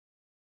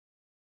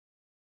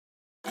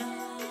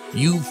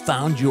You've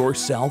found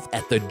yourself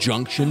at the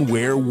junction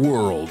where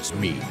worlds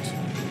meet.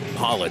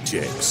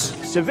 Politics.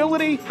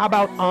 Civility? How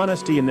about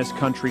honesty in this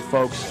country,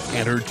 folks?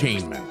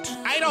 Entertainment.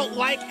 I don't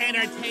like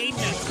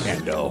entertainment.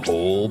 And a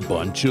whole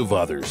bunch of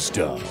other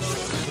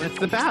stuff.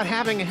 It's about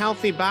having a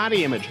healthy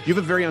body image. You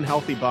have a very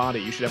unhealthy body.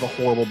 You should have a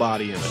horrible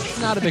body image.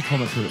 Not a big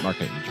home improvement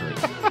market in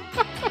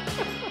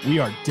Detroit. We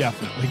are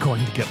definitely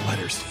going to get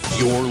letters.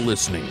 You're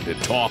listening to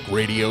Talk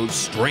Radio's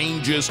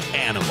Strangest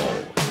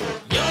Animal.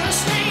 You're a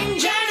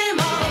strange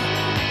animal,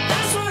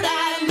 that's what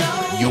I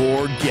know.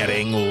 You're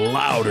getting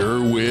louder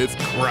with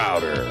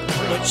Crowder.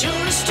 But you're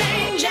a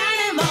strange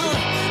animal,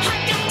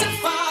 I got to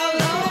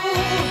follow.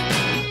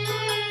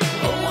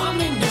 Oh, I'm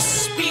in the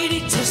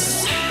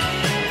spiritus.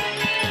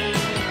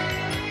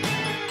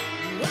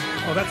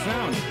 Oh, that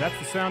sound. That's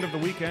the sound of the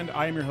weekend.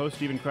 I am your host,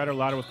 Stephen Crowder,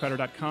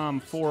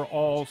 louderwithcrowder.com for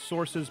all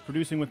sources.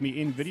 Producing with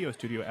me in video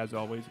studio, as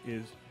always,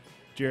 is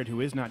Jared,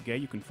 who is not gay.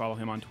 You can follow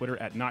him on Twitter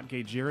at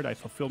NotGayJared. I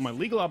fulfilled my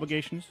legal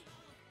obligations.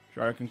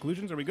 Our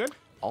conclusions, are we good?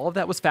 All of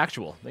that was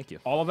factual. Thank you.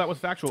 All of that was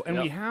factual. And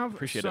Yep. we have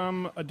Appreciate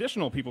some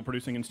additional people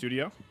producing in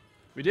studio.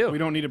 We do. We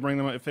don't need to bring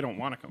them if they don't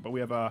want to come. But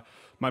we have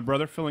my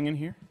brother filling in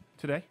here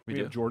today. We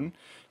have do. Jordan.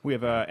 We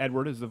have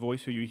Edward as the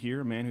voice who you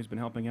hear, a man who's been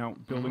helping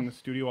out building the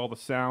studio, all the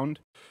sound.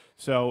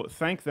 So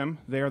thank them.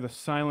 They are the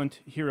silent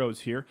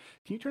heroes here.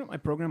 Can you turn up my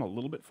program a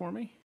little bit for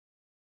me?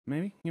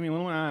 Maybe? Give me a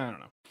little one? I don't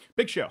know.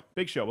 Big show.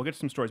 Big show. We'll get to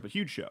some stories, but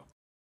huge show.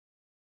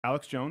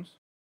 Alex Jones,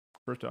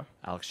 first off.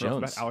 Alex First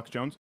Jones. off, Alex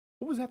Jones.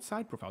 What was that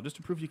side profile? Just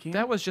to prove you can?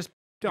 That was just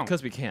Don't.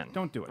 because we can.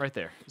 Don't do it. Right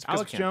there. It's 'cause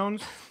Alex we can.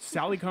 Jones,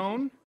 Sally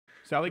Kohn,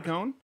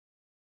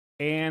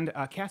 and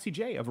Cassie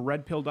J of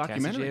Red Pill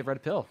documentary. Cassie J of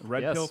Red Pill.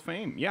 Red Yes. Pill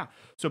fame, yeah.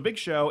 So big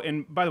show,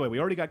 and by the way, we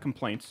already got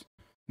complaints,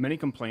 many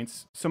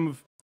complaints, some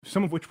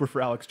of which were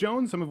for Alex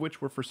Jones, some of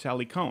which were for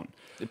Sally Kohn.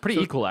 Pretty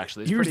So equal,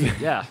 actually. It's here's pretty,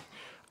 the- yeah.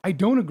 I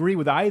don't agree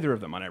with either of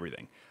them on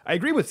everything. I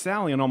agree with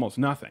Sally on almost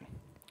nothing,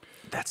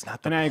 That's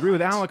not the and I agree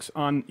with Alex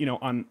on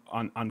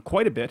on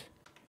quite a bit,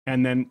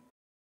 and then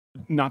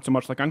not so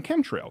much like on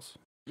chemtrails.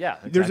 Yeah,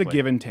 exactly. There's a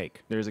give and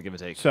take. There's a give and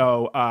take.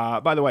 So,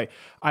 by the way,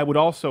 I would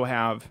also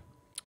have.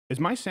 Is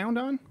my sound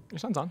on? Your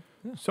son's on.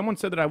 Yeah. Someone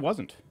said that I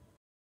wasn't.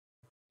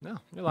 No,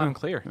 you're loud and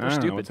clear. I You're don't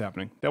know stupid. what's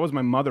happening. That was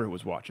my mother who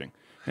was watching,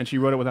 and she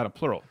wrote it without a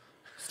plural.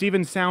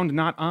 Steven, sound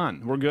not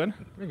on. We're good?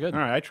 We're good. All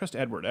right, I trust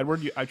Edward.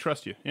 Edward, I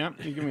trust you. Yeah,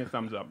 you give me a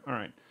thumbs up. All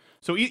right.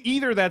 So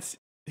either that's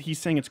he's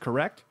saying it's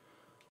correct,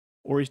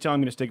 or he's telling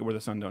me to stick it where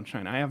the sun don't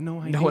shine. I have no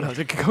idea. No one knows.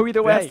 It could go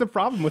either way. That's the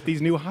problem with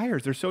these new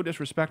hires. They're so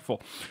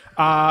disrespectful.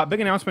 Big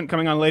announcement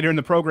coming on later in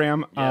the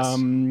program. Yes.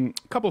 A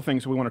couple of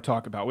things we want to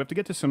talk about. We have to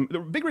get to some. The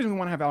big reason we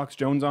want to have Alex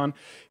Jones on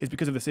is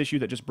because of this issue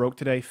that just broke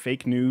today,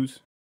 fake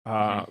news.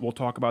 We'll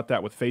talk about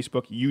that with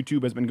Facebook.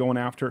 YouTube has been going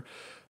after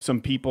some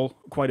people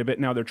quite a bit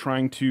now. They're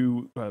trying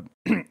to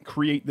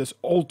create this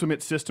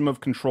ultimate system of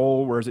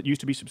control, whereas it used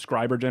to be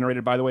subscriber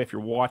generated. By the way, if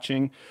you're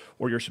watching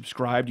or you're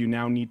subscribed, you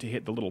now need to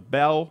hit the little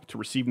bell to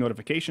receive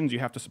notifications. You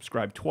have to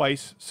subscribe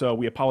twice. So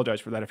we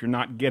apologize for that. If you're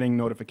not getting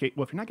notifications,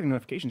 well, if you're not getting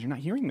notifications, you're not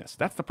hearing this.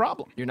 That's the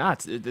problem. You're not.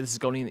 This is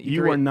going in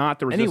You are not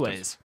the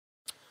resistance.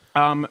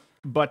 Anyways.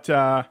 But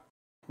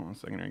hold on a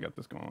second here. I got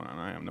this going on.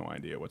 I have no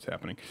idea what's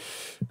happening.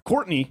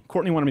 Courtney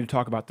wanted me to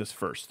talk about this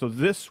first. So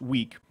this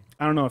week,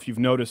 I don't know if you've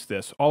noticed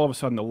this, all of a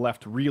sudden the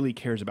left really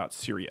cares about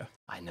Syria.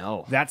 I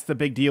know. That's the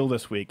big deal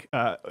this week.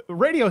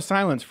 Radio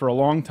silence for a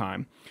long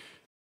time,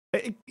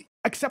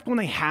 except when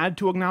they had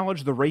to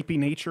acknowledge the rapey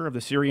nature of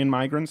the Syrian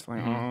migrants.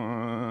 Like,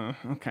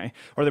 okay.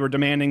 Or they were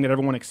demanding that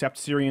everyone accept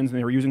Syrians, and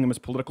they were using them as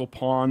political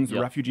pawns, the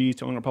Yep. refugees,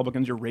 telling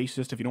Republicans you're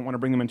racist if you don't want to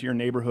bring them into your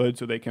neighborhood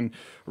so they can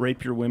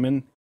rape your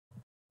women.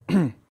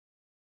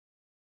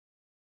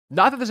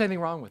 Not that there's anything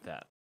wrong with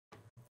that.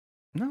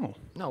 No.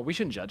 No, we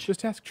shouldn't judge.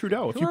 Just ask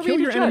Trudeau. If Who you are we kill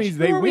to your judge? enemies, Who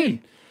they are we?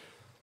 win.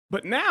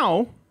 But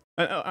now,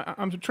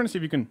 I'm trying to see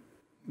if you can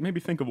maybe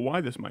think of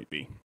why this might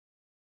be.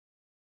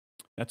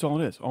 That's all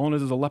it is. All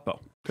it is Aleppo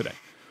today.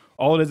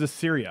 All it is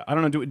Syria. I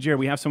don't know, Jared,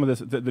 we have some of this,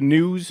 the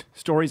news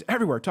stories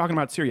everywhere talking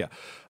about Syria.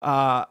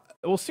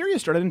 Well, Syria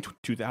started in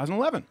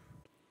 2011.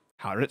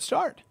 How did it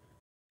start?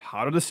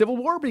 How did the civil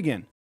war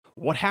begin?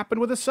 What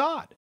happened with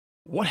Assad?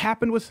 What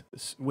happened with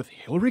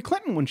Hillary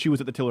Clinton when she was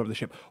at the tiller of the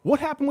ship?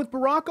 What happened with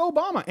Barack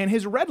Obama and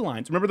his red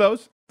lines? Remember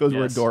those? Those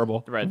were Yes.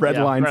 adorable. Red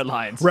lines. red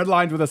lines. Red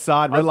lines with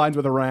Assad, red lines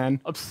with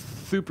Iran. I'm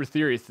super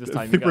serious this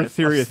time, Super you guys.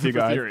 serious, I'm you super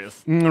guys.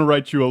 serious. I'm going to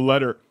write you a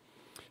letter.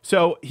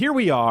 So here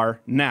we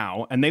are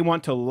now, and they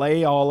want to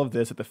lay all of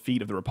this at the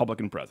feet of the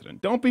Republican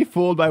president. Don't be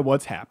fooled by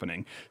what's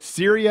happening.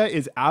 Syria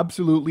is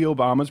absolutely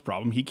Obama's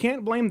problem. He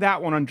can't blame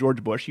that one on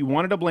George Bush. He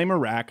wanted to blame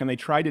Iraq, and they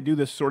tried to do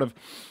this sort of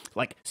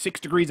like 6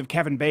 degrees of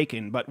Kevin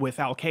Bacon, but with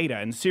Al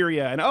Qaeda and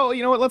Syria. And oh,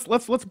 you know what?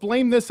 Let's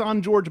blame this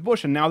on George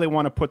Bush. And now they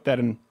want to put that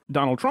in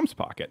Donald Trump's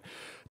pocket.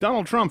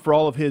 Donald Trump, for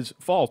all of his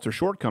faults or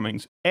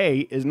shortcomings,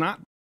 is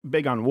not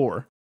big on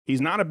war.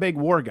 He's not a big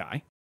war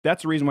guy.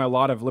 That's the reason why a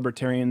lot of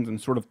libertarians and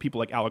sort of people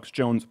like Alex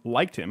Jones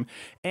liked him.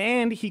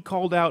 And he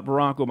called out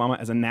Barack Obama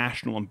as a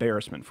national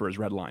embarrassment for his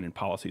red line and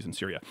policies in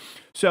Syria.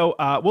 So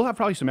we'll have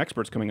probably some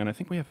experts coming on. I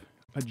think we have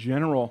a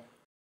general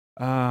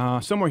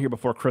somewhere here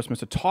before Christmas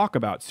to talk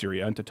about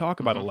Syria and to talk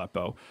about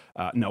Aleppo.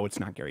 No, it's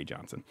not Gary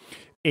Johnson.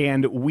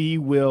 And we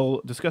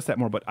will discuss that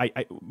more. But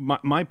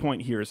my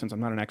point here is, since I'm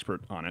not an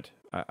expert on it,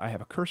 I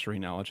have a cursory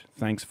knowledge.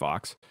 Thanks,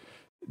 Fox.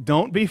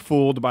 Don't be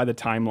fooled by the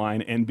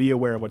timeline and be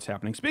aware of what's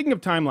happening. Speaking of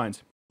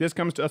timelines, this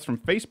comes to us from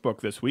Facebook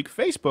this week.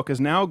 Facebook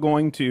is now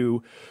going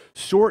to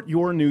sort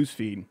your news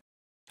feed.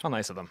 How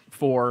nice of them.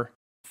 For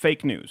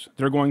fake news.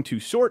 They're going to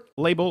sort,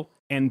 label,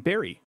 and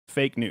bury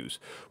fake news,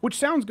 which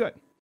sounds good.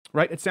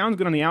 Right? It sounds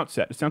good on the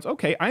outset. It sounds,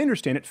 okay, I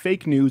understand it.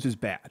 Fake news is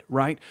bad,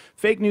 right?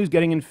 Fake news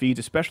getting in feeds,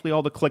 especially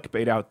all the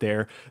clickbait out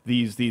there,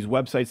 these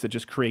websites that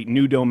just create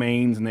new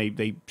domains and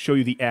they show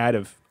you the ad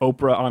of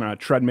Oprah on a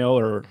treadmill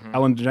or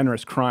Ellen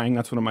DeGeneres crying.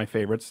 That's one of my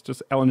favorites.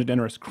 Just Ellen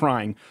DeGeneres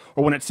crying.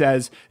 Or when it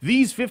says,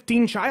 these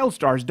 15 child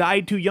stars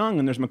died too young,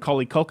 and there's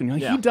Macaulay Culkin. You're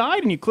like, he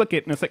died? And you click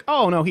it, and it's like,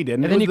 oh, no, he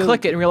didn't. And then you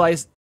click it and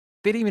realize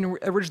they didn't even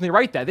originally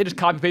write that. They just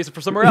copy-pasted it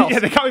from somewhere else. Yeah,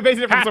 they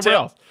copy-pasted it from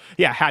somewhere else.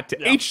 Yeah, hat tip.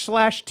 Yeah.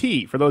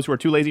 H/T for those who are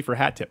too lazy for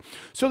hat tip.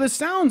 So this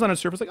sounds on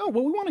its surface like, oh,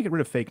 well, we want to get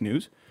rid of fake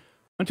news.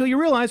 Until you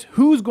realize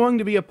who's going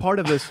to be a part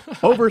of this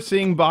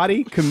overseeing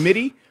body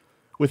committee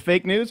with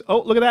fake news.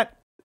 Oh, look at that.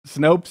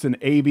 Snopes and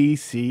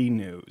ABC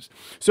News.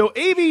 So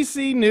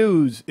ABC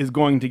News is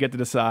going to get to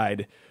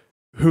decide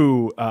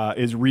who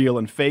is real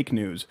and fake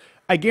news.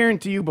 I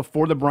guarantee you,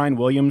 before the Brian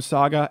Williams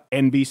saga,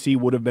 NBC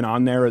would have been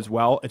on there as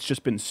well. It's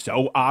just been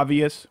so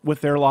obvious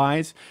with their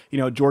lies. You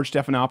know, George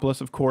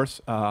Stephanopoulos, of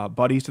course,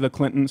 buddies to the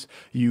Clintons.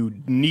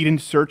 You needn't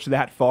search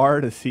that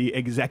far to see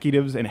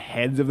executives and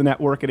heads of the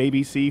network at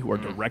ABC who are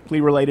directly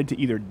related to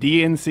either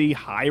DNC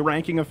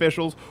high-ranking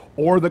officials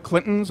or the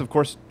Clintons. Of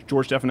course,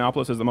 George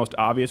Stephanopoulos is the most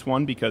obvious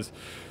one because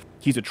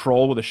he's a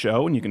troll with a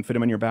show and you can fit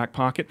him in your back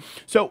pocket.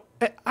 So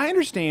I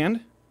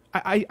understand.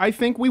 I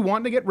think we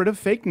want to get rid of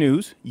fake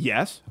news.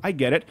 Yes, I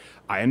get it.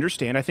 I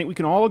understand. I think we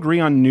can all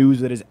agree on news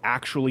that is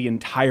actually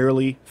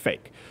entirely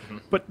fake.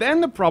 But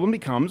then the problem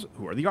becomes,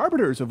 who are the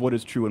arbiters of what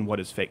is true and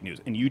what is fake news?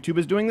 And YouTube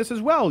is doing this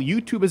as well.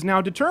 YouTube is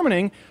now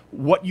determining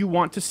what you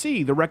want to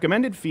see. The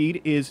recommended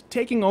feed is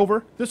taking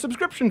over the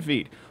subscription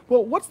feed.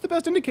 Well, what's the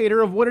best indicator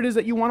of what it is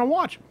that you want to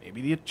watch?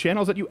 Maybe the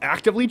channels that you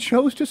actively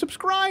chose to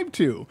subscribe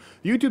to.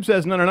 YouTube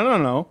says,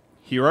 no.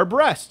 Here are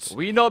breasts.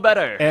 We know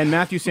better. And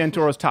Matthew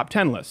Santoro's top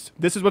 10 list.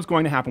 This is what's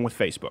going to happen with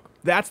Facebook.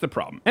 That's the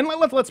problem. And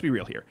let's be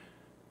real here.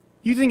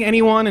 You think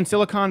anyone in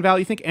Silicon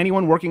Valley, you think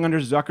anyone working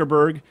under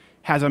Zuckerberg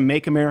has a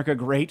Make America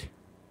Great?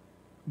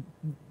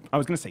 I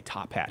was going to say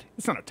top hat.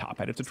 It's not a top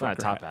hat. It's a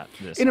trucker not a top hat.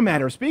 It is. In a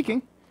matter of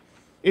speaking,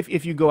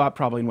 if you go out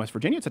probably in West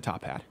Virginia, it's a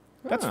top hat.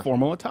 That's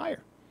formal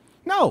attire.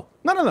 No,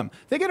 none of them.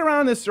 They get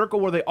around in this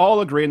circle where they all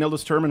agree and they'll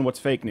determine what's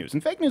fake news.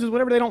 And fake news is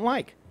whatever they don't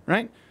like,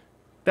 right?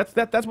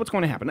 That's what's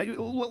going to happen.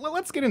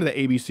 Let's get into the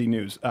ABC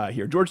News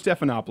here. George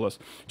Stephanopoulos,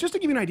 just to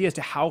give you an idea as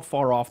to how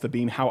far off the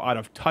beam, how out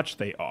of touch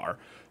they are.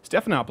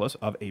 Stephanopoulos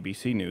of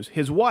ABC News,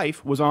 his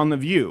wife was on The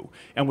View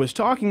and was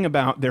talking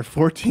about their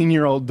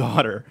 14-year-old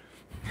daughter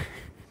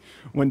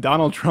when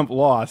Donald Trump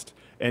lost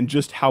and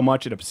just how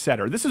much it upset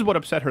her. This is what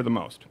upset her the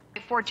most.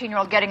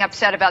 14-year-old getting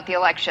upset about the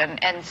election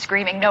and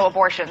screaming no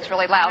abortions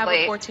really loudly.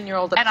 I have a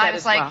 14-year-old upset and I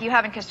was like, well. You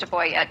haven't kissed a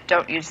boy yet.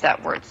 Don't use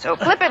that word so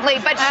flippantly.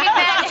 But she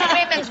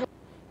meant women's.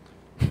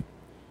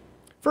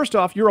 First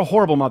off, you're a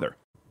horrible mother.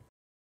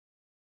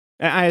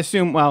 I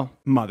assume, well,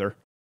 mother.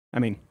 I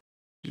mean,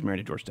 she's married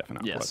to George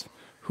Stephanopoulos. Yes.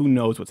 Who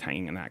knows what's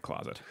hanging in that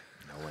closet?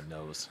 No one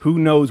knows. Who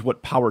knows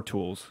what power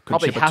tools could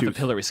Probably chip a half tooth? of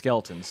Hillary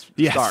skeletons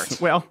Yes. start.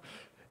 Well,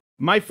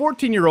 my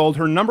 14-year-old,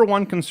 her number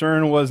one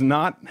concern was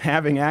not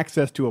having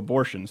access to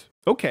abortions.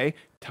 Okay,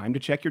 time to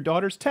check your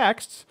daughter's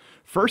texts.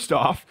 First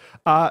off.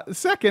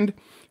 Second,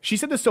 she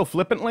said this so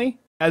flippantly,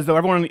 as though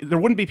there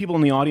wouldn't be people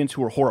in the audience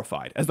who were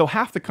horrified, as though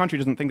half the country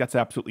doesn't think that's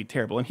absolutely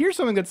terrible. And here's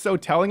something that's so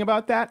telling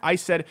about that. I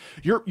said,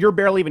 you're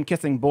barely even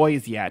kissing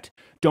boys yet.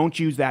 Don't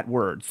use that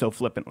word so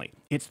flippantly.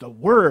 It's the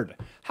word.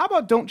 How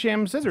about don't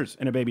jam scissors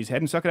in a baby's head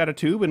and suck it out of a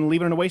tube and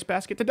leave it in a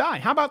wastebasket to die?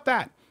 How about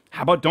that?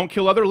 How about don't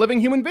kill other living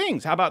human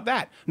beings? How about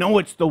that? No,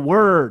 it's the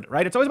word,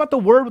 right? It's always about the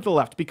word with the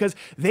left because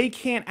they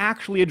can't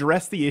actually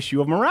address the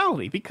issue of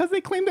morality because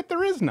they claim that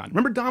there is none.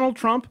 Remember Donald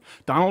Trump?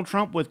 Donald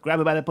Trump with grab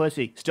it by the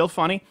pussy. Still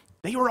funny.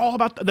 They were all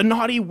about the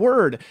naughty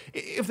word.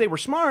 If they were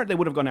smart, they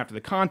would have gone after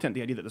the content,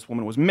 the idea that this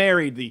woman was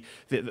married,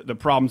 the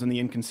problems and the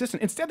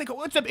inconsistent. Instead, they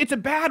go, it's a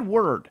bad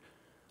word.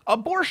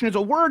 Abortion is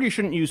a word you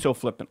shouldn't use so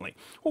flippantly.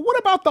 Well, what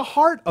about the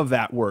heart of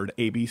that word,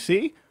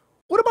 ABC?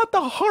 What about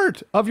the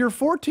heart of your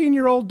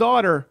 14-year-old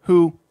daughter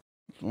who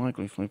is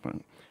likely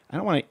sleeping? I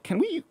don't want to, can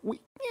we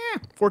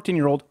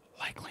 14-year-old,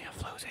 likely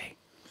a floozy.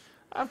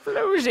 A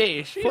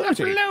floozy. She's a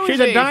floozy. She's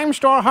a dime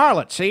store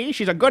harlot, see?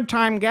 She's a good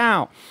time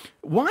gal.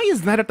 Why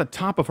is that at the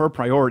top of her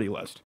priority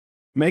list?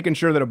 Making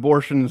sure that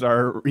abortions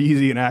are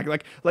easy and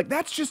like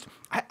that's just,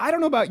 I don't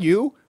know about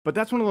you, but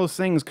that's one of those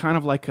things kind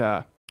of like,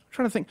 I'm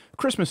trying to think,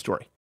 Christmas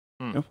Story.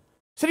 You know?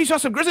 Said he saw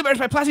some grizzly bears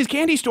by Plassey's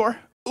candy store.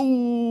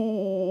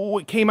 Ooh,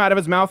 it came out of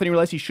his mouth and he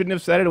realized he shouldn't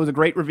have said it. It was a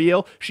great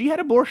reveal. She had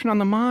abortion on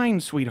the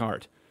mind,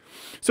 sweetheart.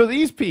 So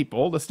these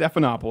people, the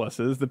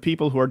Stephanopouloses, the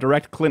people who are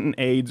direct Clinton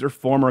aides or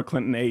former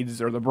Clinton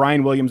aides, or the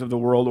Brian Williams of the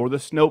world, or the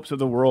Snopes of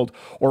the world,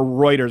 or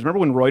Reuters. Remember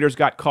when Reuters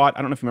got caught?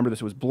 I don't know if you remember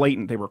this. It was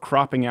blatant. They were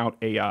cropping out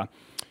a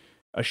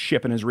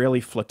ship, an Israeli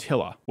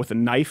flotilla, with a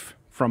knife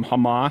from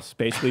Hamas,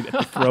 basically at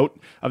the throat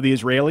of the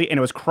Israeli, and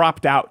it was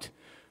cropped out.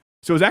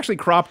 So it was actually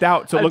cropped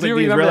out, so it looked like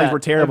the Israelis were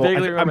terrible.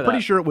 I'm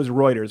pretty sure it was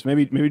Reuters.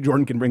 Maybe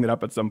Jordan can bring that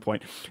up at some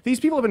point. These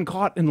people have been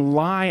caught in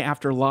lie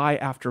after lie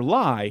after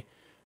lie.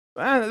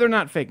 They're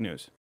not fake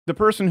news. The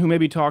person who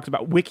maybe talks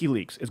about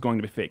WikiLeaks is going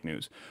to be fake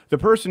news. The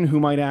person who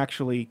might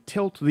actually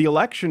tilt the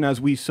election,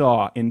 as we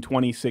saw in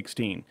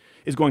 2016,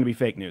 is going to be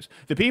fake news.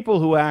 The people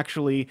who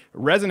actually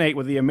resonate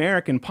with the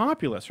American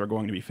populace are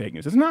going to be fake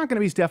news. It's not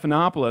going to be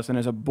Stephanopoulos and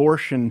his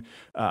abortion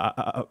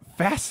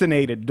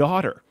fascinated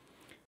daughter.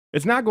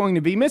 It's not going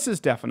to be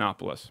Mrs.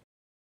 Stephanopoulos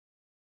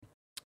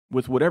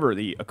with whatever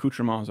the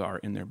accoutrements are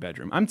in their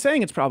bedroom. I'm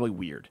saying it's probably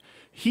weird.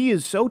 He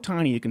is so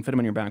tiny you can fit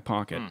him in your back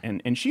pocket,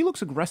 and she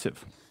looks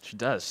aggressive. She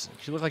does.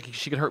 She looks like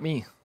she could hurt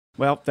me.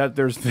 Well,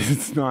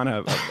 that's not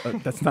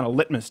a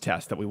litmus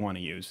test that we want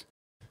to use.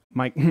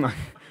 My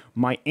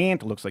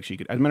aunt looks like she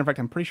could. As a matter of fact,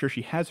 I'm pretty sure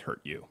she has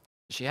hurt you.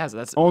 She has.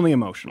 That's only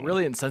emotional.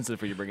 Really insensitive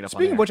for you to bring it up.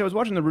 Speaking of which, I was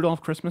watching the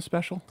Rudolph Christmas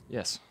special.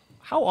 Yes.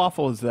 How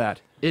awful is that?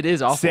 It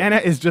is awful. Santa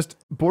is just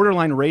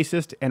borderline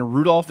racist, and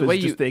Rudolph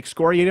is just, they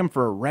excoriate him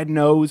for a red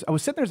nose. I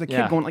was sitting there as a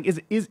kid going, like, is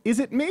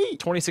it me?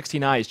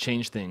 2016 eyes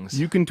changed things.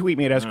 You can tweet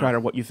me at Crider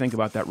what you think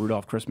about that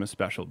Rudolph Christmas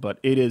special, but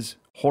it is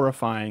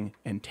horrifying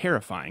and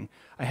terrifying.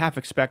 I half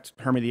expect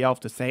Hermie the Elf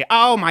to say,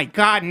 "Oh my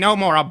God, no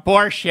more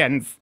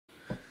abortions."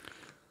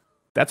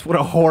 That's what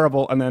a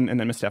horrible. And then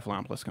Miss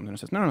Stephanopoulos comes in and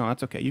says, "No,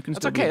 that's okay. You can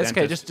still be a dentist.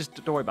 That's okay.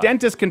 Just don't worry about it."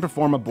 Dentists can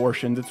perform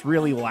abortions. It's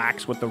really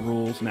lax with the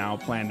rules now.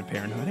 Planned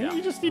Parenthood. Hey,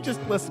 you just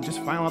listen.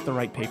 Just file out the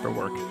right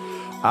paperwork.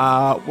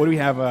 What do we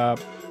have?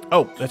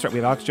 Oh, that's right. We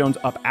have Alex Jones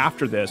up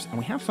after this, and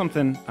we have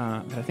something that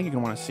I think you're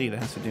gonna want to see that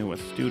has to do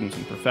with students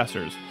and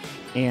professors.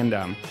 And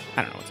I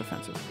don't know. It's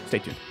offensive. Stay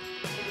tuned.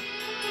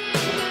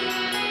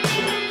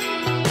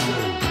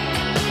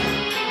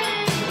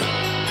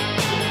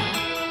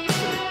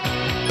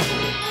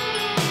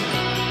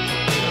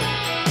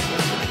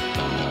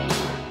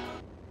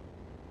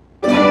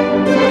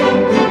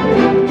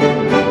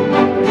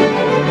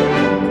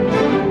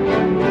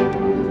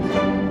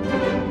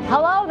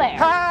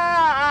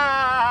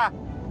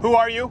 Who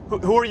are you?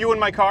 Who are you in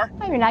my car?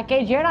 I'm your not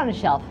gay Jared on the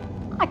shelf.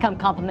 I come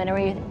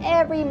complimentary with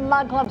every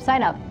Mug Club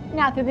sign up,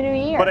 now through the new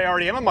year. But I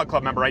already am a Mug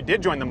Club member. I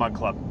did join the Mug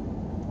Club.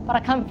 But I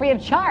come free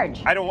of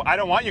charge. I don't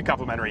want you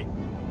complimentary.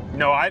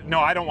 No, I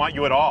don't want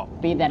you at all.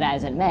 Be that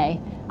as it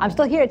may, I'm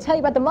still here to tell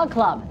you about the Mug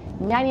Club.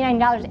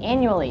 $99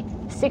 annually,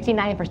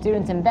 $69 for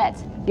students and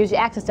vets. Gives you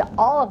access to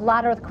all of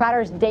Louder with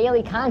Crowder's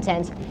daily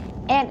content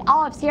and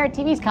all of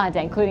CRTV's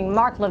content, including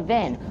Mark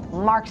Levin,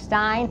 Mark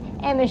Stein,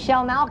 and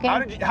Michelle Malkin.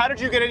 How did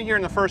you get in here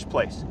in the first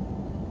place?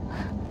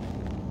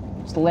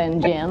 Slim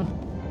Jim.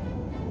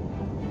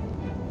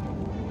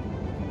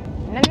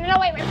 No,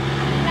 wait. No.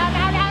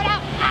 Oh, no.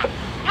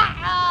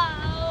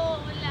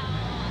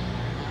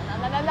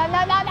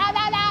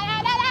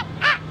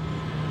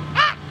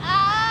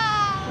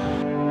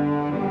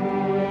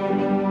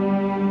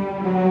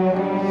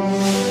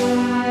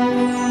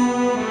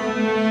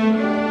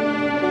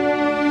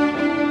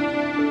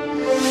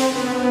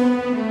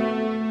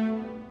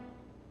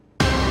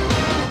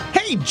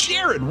 Hey,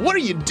 Jared, what are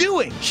you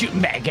doing?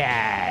 Shooting bad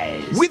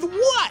guys. With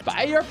what?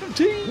 By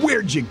AR-15.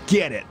 Where'd you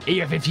get it?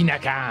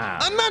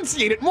 AR-15.com.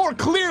 Enunciate it more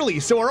clearly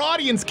so our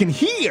audience can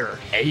hear.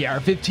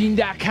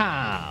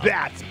 AR-15.com.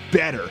 That's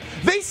better.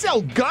 They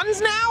sell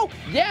guns now?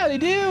 Yeah, they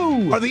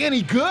do. Are they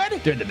any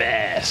good? They're the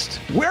best.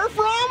 Where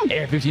from?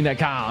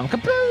 AR-15.com.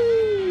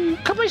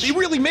 Kapoo. Kapish. They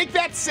really make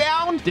that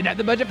sound? Didn't have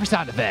the budget for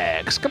sound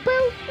effects.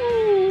 Kapoo.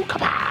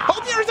 Kapow.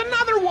 Oh, there's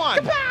another one.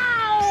 Kapow.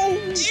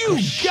 You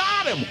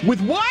got him.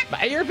 With what?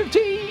 By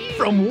AR-15.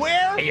 From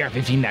where?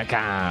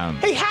 AR-15.com.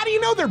 Hey, how do you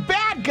know they're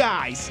bad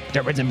guys?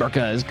 Turbans and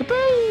burkas.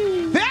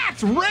 Kapoo.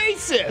 That's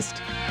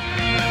racist.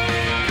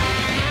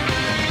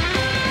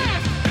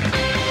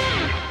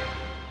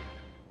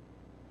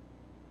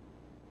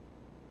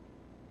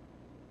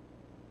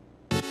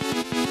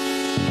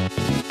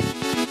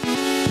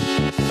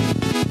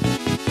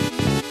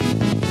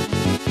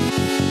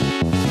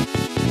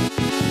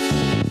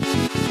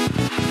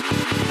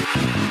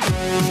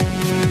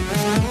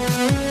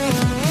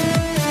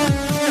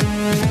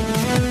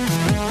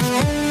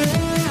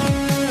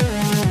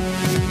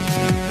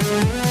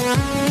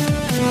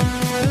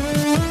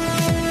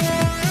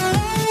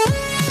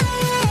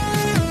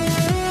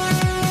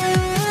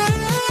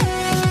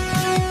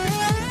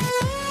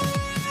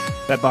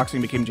 That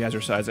boxing became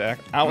jazzercise.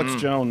 Alex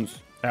Jones,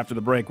 after the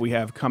break, we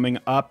have coming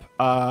up.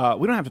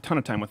 We don't have a ton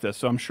of time with this,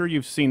 so I'm sure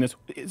you've seen this.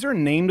 Is there a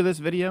name to this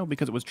video?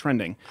 Because it was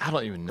trending. I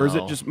don't even know. Or is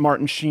it just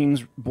Martin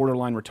Sheen's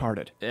borderline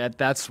retarded? Yeah,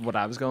 that's what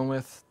I was going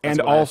with.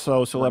 And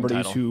also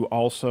celebrities who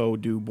also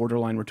do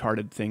borderline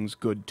retarded things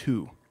good,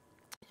 too.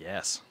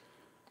 Yes.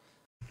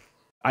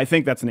 I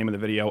think that's the name of the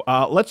video.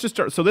 Let's just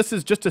start. So this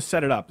is just to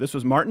set it up. This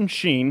was Martin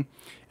Sheen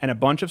and a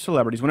bunch of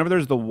celebrities. Whenever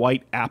there's the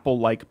white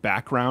apple-like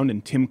background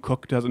and Tim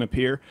Cook doesn't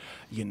appear,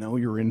 you know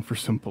you're in for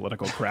some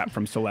political crap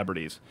from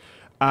celebrities.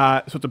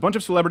 So it's a bunch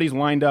of celebrities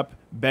lined up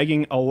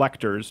begging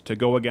electors to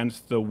go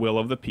against the will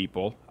of the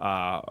people.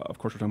 Of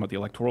course, we're talking about the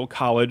Electoral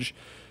College.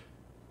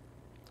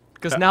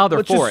 Because now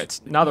they're for it.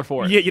 Now they're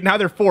for it. Yeah, now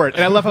they're for it.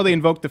 And I love how they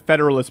invoke the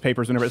Federalist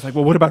Papers whenever it's like,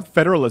 well, what about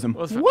federalism?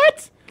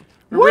 What?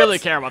 We really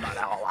care about that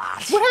a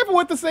lot. What happened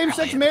with the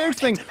same-sex marriage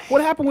thing?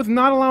 What happened with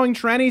not allowing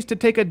trannies to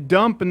take a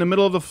dump in the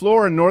middle of the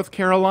floor in North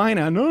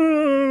Carolina?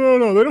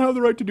 No, they don't have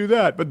the right to do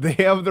that, but they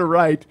have the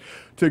right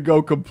to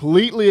go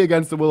completely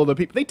against the will of the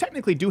people. They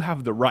technically do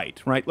have the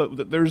right?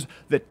 There's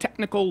the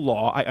technical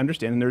law, I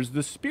understand, and there's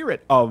the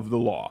spirit of the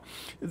law.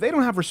 They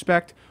don't have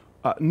respect,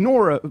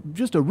 nor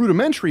just a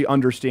rudimentary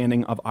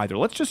understanding of either.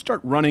 Let's just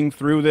start running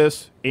through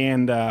this,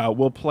 and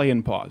we'll play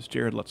and pause.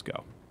 Jared, let's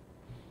go.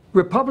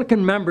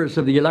 Republican members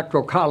of the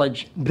Electoral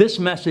College, this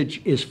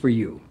message is for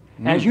you.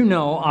 As you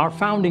know, our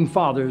founding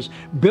fathers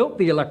built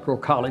the Electoral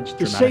College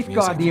to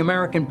safeguard the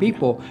American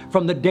people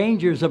from the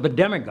dangers of a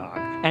demagogue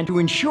and to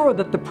ensure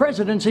that the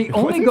presidency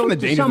only goes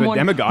to someone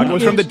demagogue. It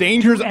was from the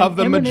dangers of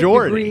the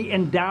majority.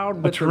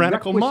 Endowed with a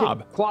tyrannical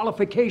mob.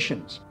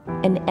 Qualifications.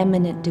 An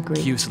eminent degree.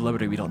 Cute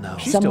celebrity we don't know.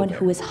 Someone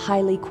who is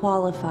highly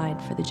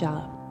qualified for the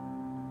job.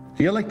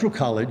 The Electoral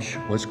College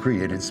was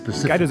created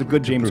specifically guy does a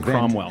good James to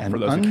prevent Cromwell, for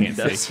those who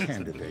can't see.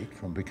 candidate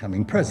from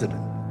becoming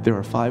president. There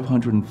are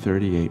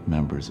 538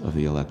 members of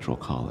the Electoral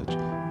College.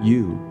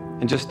 You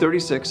and just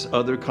 36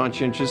 other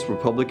conscientious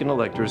Republican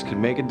electors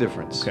can make a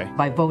difference.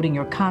 By voting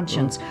your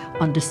conscience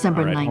on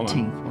December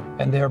 19th.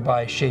 And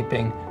thereby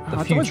shaping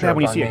the future it's bad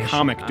when you of see our a nation.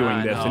 comic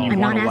doing this and you I'm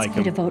want not to like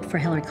asking you him. to vote for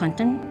Hillary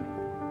Clinton.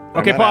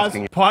 Okay,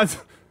 pause.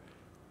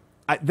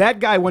 That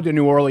guy went to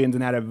New Orleans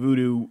and had a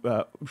voodoo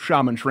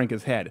shaman shrink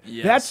his head.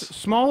 Yes. That's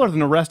smaller than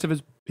the rest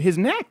of his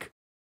neck.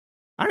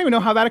 I don't even know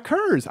how that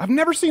occurs. I've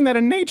never seen that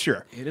in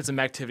nature. It is some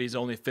activities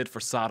only fit for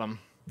Sodom.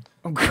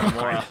 Oh,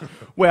 God.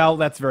 Well,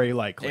 that's very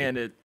likely. And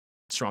it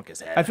shrunk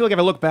his head. I feel like if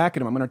I look back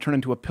at him, I'm going to turn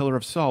into a pillar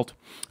of salt.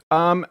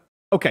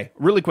 Okay,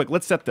 really quick,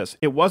 let's set this.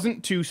 It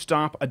wasn't to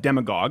stop a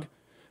demagogue,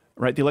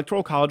 right? The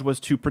Electoral College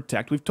was to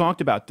protect, we've talked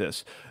about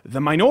this,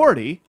 the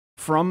minority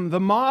from the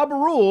mob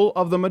rule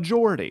of the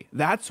majority.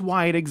 That's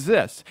why it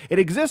exists. It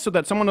exists so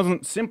that someone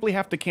doesn't simply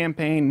have to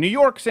campaign New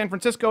York, San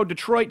Francisco,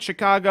 Detroit,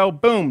 Chicago,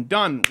 boom,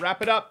 done,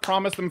 wrap it up,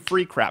 promise them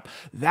free crap.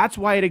 That's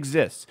why it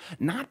exists.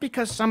 Not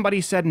because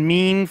somebody said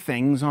mean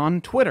things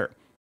on Twitter.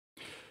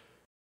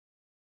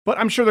 But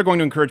I'm sure they're going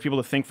to encourage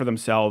people to think for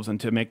themselves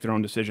and to make their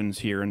own decisions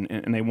here,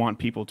 and they want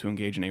people to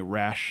engage in a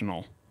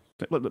rational...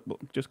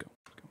 Just go.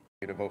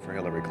 To vote for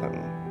Hillary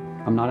Clinton.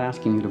 I'm not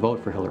asking you to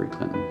vote for Hillary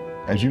Clinton.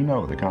 As you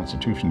know, the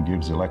Constitution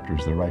gives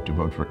electors the right to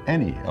vote for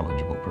any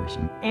eligible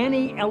person.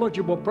 Any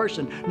eligible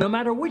person, no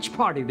matter which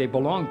party they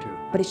belong to.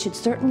 But it should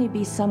certainly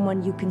be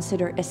someone you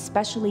consider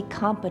especially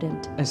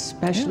competent.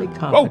 Especially Oh,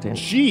 competent.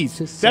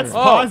 jeez. That's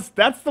pause.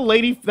 That's the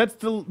lady. That's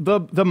the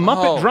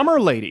Muppet drummer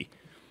lady.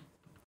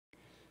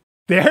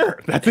 There.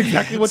 That's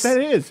exactly what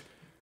that is.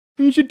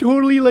 You should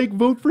totally,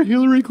 vote for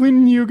Hillary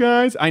Clinton, you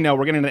guys. I know,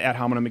 we're getting into ad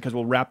hominem because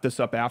we'll wrap this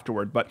up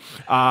afterward. But,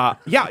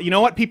 yeah, you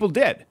know what? People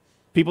did.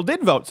 People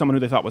did vote someone who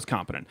they thought was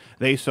competent.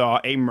 They saw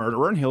a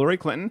murderer in Hillary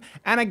Clinton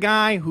and a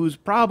guy who's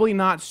probably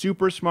not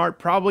super smart,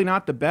 probably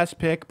not the best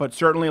pick, but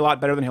certainly a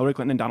lot better than Hillary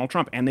Clinton and Donald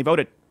Trump. And they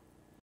voted.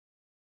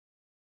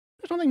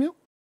 There's nothing new.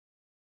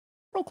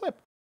 Roll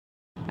clip.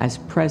 As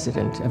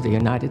President of the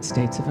United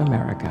States of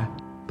America.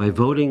 By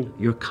voting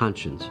your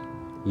conscience,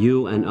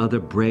 you and other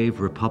brave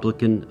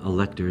Republican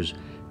electors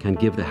can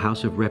give the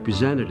House of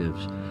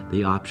Representatives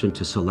the option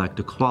to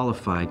select a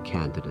qualified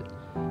candidate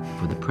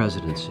for the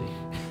presidency.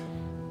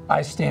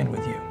 I stand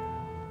with you.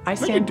 I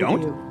stand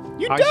with you.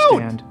 You I don't.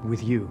 stand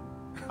with you.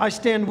 I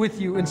stand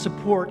with you in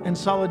support and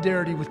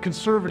solidarity with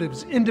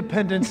conservatives,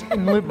 independents,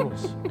 and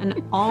liberals.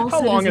 And all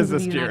How long is citizens of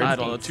this, the Jared? United I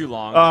don't know, States. too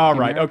long. All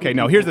right. Okay.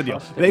 No, here's the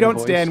deal. They don't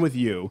stand with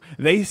you.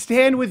 They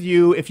stand with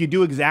you if you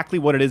do exactly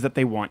what it is that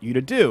they want you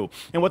to do.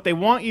 And what they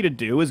want you to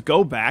do is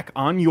go back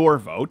on your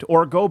vote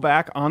or go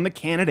back on the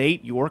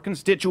candidate your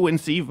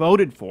constituency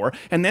voted for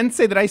and then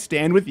say that I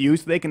stand with you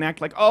so they can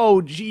act like,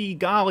 oh, gee,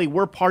 golly,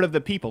 we're part of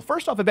the people.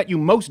 First off, I bet you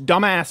most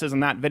dumbasses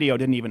in that video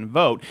didn't even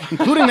vote,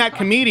 including that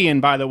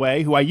comedian, by the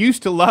way, who I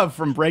used to love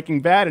from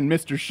Breaking Bad and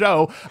Mr.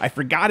 Show. I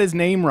forgot his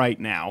name right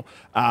now.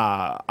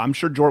 I'm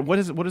sure George. What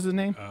is his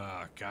name?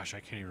 Gosh, I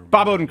can't even remember.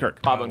 Bob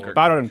Odenkirk. Bob Odenkirk.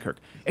 Bob Odenkirk.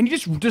 And you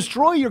just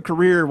destroy your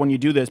career when you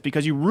do this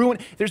because you ruin...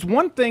 There's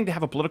one thing to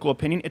have a political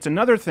opinion. It's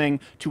another thing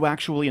to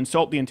actually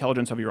insult the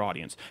intelligence of your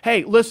audience.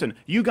 Hey, listen,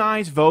 you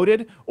guys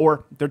voted,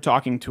 or they're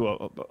talking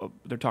to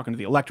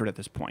the electorate at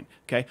this point,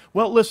 okay?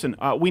 Well, listen,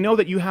 we know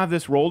that you have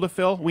this role to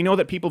fill. We know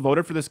that people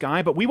voted for this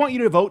guy, but we want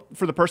you to vote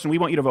for the person we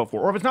want you to vote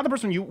for. Or if it's not the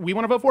person we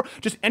want to vote for,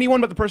 just anyone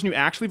but the person you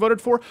actually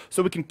voted for,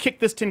 so we can kick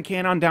this tin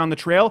can on down the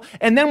trail,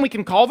 and then we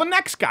can call the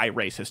next guy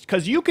racist.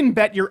 Because you can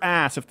bet your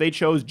ass if they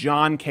chose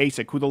John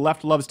Kasich, who the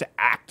left loves to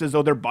act as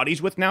though they're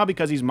buddies with now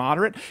because he's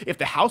moderate, if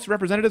the House of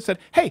Representatives said,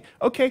 hey,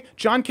 okay,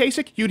 John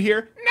Kasich, you'd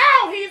hear,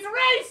 no,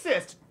 Oh, he's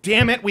racist.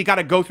 Damn it, we got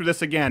to go through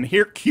this again.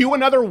 Here, cue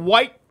another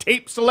white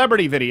tape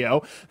celebrity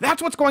video.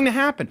 That's what's going to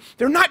happen.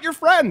 They're not your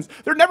friends.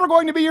 They're never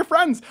going to be your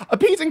friends.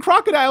 Appeasing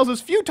crocodiles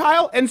is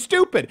futile and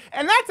stupid.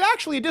 And that's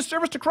actually a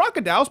disservice to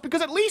crocodiles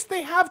because at least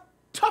they have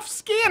tough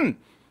skin.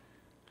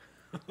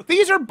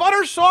 These are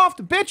butter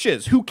soft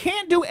bitches who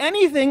can't do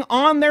anything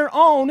on their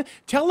own,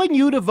 telling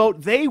you to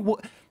vote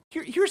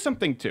Here's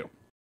something, too.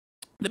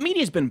 The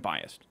media's been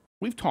biased.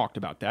 We've talked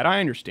about that. I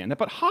understand that.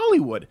 But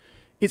Hollywood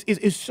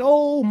is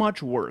so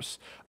much worse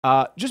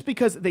just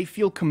because they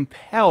feel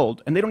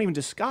compelled, and they don't even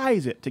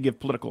disguise it, to give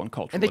political and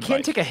cultural And they can't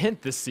advice. take a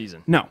hint this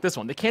season. No. This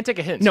one. They can't take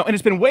a hint. No, and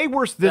it's been way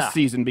worse this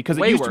season because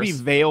it used to be worse.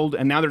 veiled,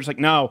 and now they're just like,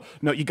 no,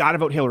 you got to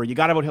vote Hillary. You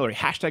got to vote Hillary.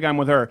 Hashtag I'm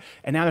with her.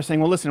 And now they're saying,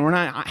 well, listen, we're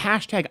not.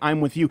 Hashtag I'm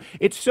with you.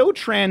 It's so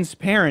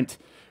transparent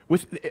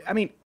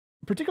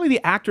particularly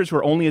the actors who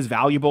are only as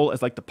valuable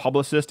as like the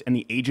publicist and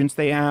the agents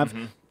they have.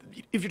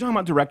 If you're talking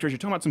about directors, you're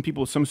talking about some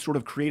people with some sort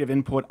of creative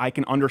input, I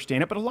can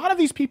understand it, but a lot of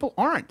these people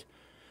aren't.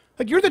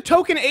 Like, you're the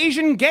token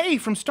Asian gay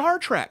from Star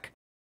Trek.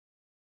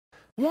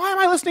 Why am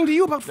I listening to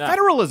you about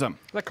federalism?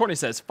 Like Courtney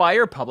says,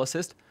 fire a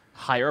publicist,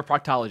 hire a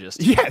proctologist.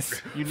 Yes.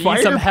 You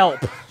need some help.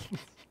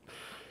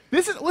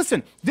 This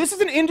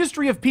is an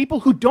industry of people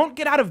who don't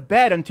get out of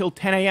bed until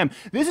 10 a.m.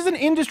 This is an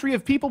industry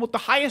of people with the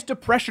highest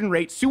depression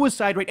rate,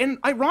 suicide rate, and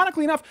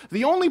ironically enough,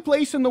 the only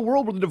place in the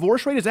world where the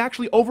divorce rate is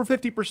actually over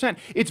 50%.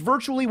 It's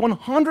virtually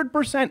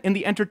 100% in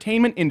the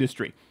entertainment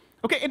industry.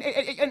 Okay,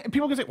 and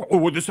people can say,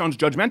 well, this sounds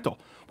judgmental.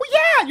 Well,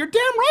 yeah, you're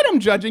damn right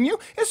I'm judging you,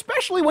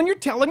 especially when you're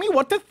telling me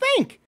what to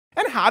think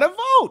and how to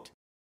vote.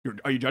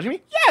 Are you judging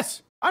me?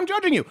 Yes. I'm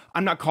judging you.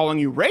 I'm not calling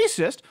you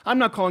racist. I'm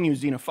not calling you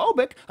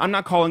xenophobic. I'm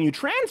not calling you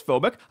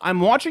transphobic. I'm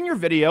watching your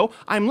video.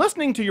 I'm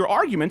listening to your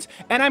arguments,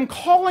 and I'm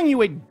calling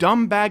you a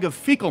dumb bag of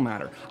fecal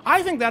matter.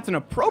 I think that's an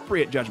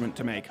appropriate judgment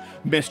to make,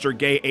 Mr.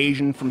 Gay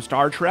Asian from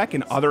Star Trek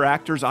and other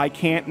actors I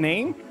can't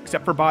name,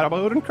 except for Bob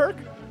Odenkirk.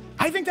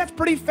 I think that's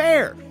pretty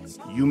fair.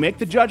 You make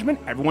the judgment.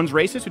 Everyone's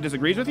racist who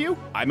disagrees with you.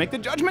 I make the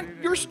judgment.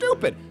 You're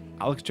stupid.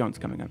 Alex Jones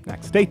coming up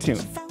next. Stay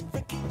tuned.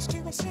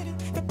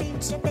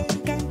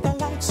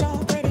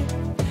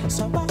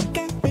 So why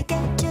can't we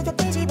get to the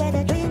busy where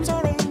the dreams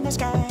are in the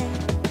sky?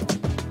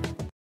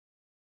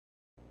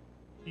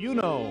 You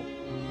know,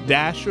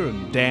 Dasher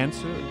and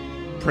Dancer,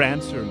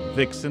 Prancer and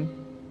Vixen,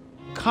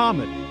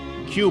 Comet,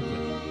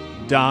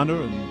 Cupid,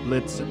 Donner and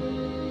Blitzen.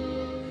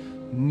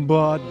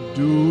 But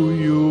do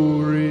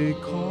you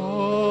recall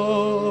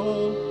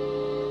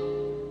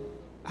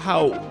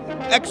how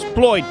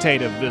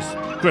exploitative this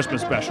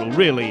Christmas special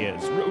really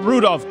is?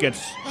 Rudolph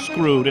gets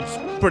screwed. It's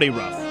pretty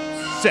rough.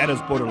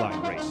 Santa's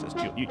borderline racist.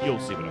 You'll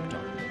see what I'm talking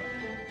about.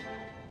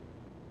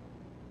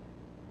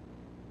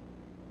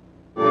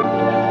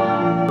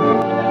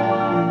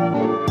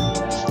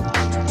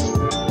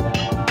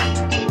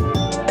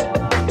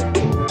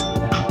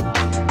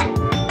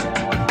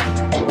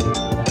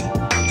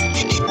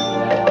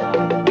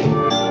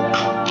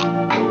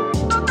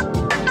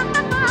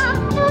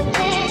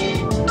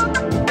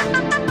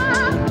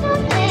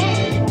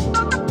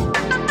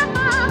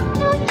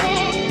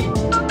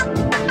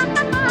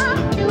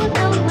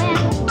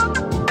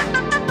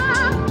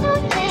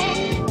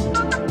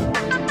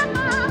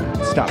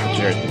 Stop it,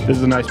 Jared. This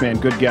is a nice man.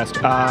 Good guest.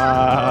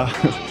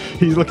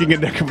 He's looking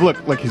at Nick.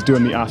 Look like he's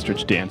doing the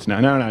ostrich dance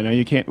now. No,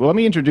 you can't. Well, let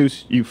me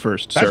introduce you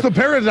first, sir. That's the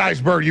paradise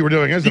bird you were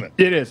doing, isn't it?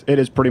 It is. It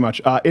is pretty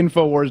much.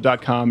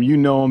 Infowars.com. You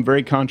know him.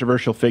 Very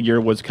controversial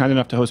figure. Was kind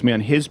enough to host me on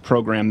his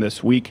program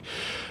this week.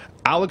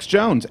 Alex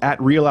Jones,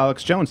 at Real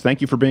Alex Jones. Thank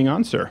you for being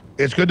on, sir.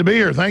 It's good to be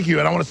here. Thank you.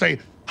 And I want to say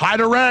hi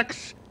to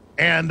Rex,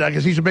 and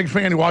because he's a big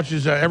fan. He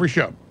watches every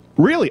show.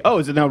 Really? Oh,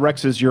 is it now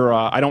Rex is your,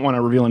 I don't want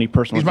to reveal any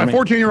personal information.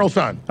 He's my 14-year-old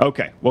son.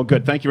 Okay. Well,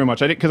 good. Thank you very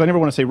much. Because I never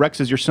want to say Rex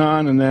is your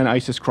son, and then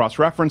ISIS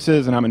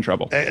cross-references, and I'm in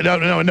trouble.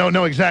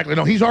 No, exactly.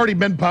 No, he's already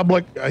been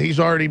public. He's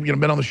already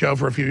been on the show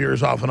for a few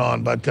years off and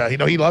on, but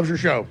he loves your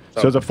show.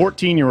 So as a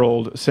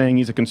 14-year-old saying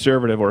he's a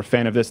conservative or a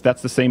fan of this,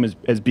 that's the same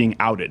as being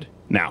outed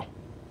now.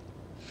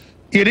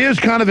 It is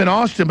kind of in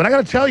Austin, but I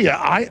got to tell you,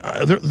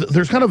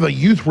 there's kind of a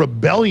youth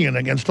rebellion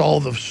against all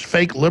the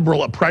fake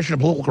liberal oppression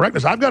and political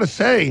correctness. I've got to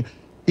say,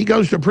 he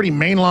goes to a pretty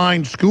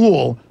mainline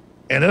school,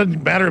 and it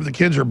doesn't matter if the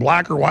kids are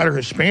black or white or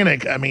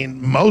Hispanic. I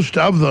mean, most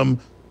of them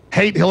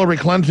hate Hillary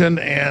Clinton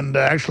and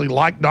actually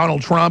like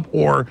Donald Trump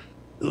or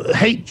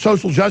hate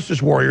social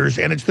justice warriors,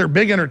 and it's their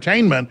big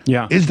entertainment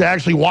is to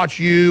actually watch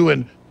you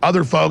and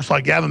other folks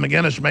like Gavin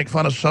McInnes make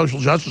fun of social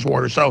justice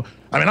warriors. So,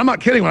 I mean, I'm not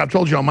kidding when I've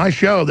told you on my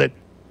show that,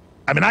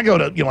 I mean, I go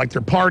to, like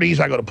their parties,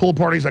 I go to pool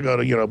parties, I go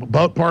to,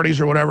 boat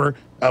parties or whatever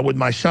with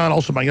my son,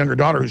 also my younger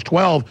daughter who's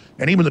 12,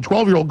 and even the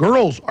 12-year-old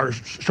girls are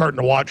starting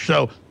to watch.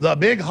 So the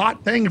big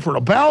hot thing for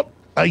about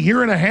a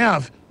year and a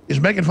half is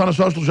making fun of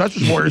social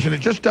justice warriors, and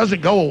it just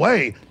doesn't go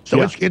away.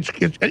 So it's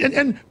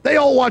and they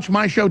all watch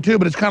my show too,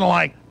 but it's kind of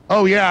like,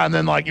 oh yeah, and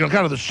then like, you know,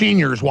 kind of the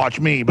seniors watch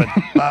me, but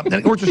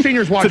of course the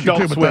seniors watch you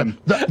too.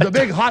 But the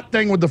big hot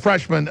thing with the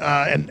freshmen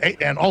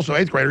and also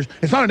 8th graders,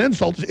 it's not an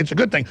insult, it's a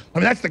good thing. I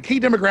mean, that's the key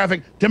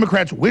demographic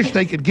Democrats wish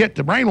they could get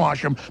to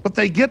brainwash them, but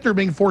they get they're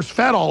being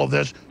force-fed all of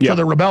this, so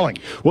they're rebelling.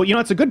 Well, you know,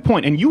 it's a good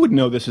point, and you would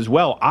know this as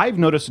well. I've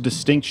noticed a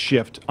distinct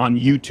shift on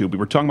YouTube. We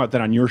were talking about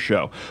that on your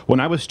show. When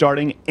I was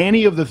starting,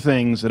 any of the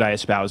things that I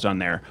espoused on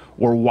there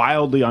were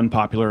wildly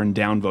unpopular and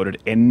downvoted,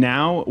 and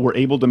now we're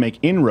able to make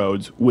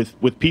inroads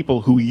with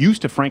people who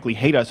used to frankly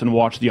hate us and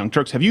watch the Young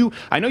Turks. Have you,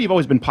 I know you've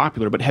always been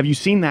popular, but have you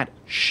seen that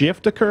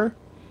shift occur?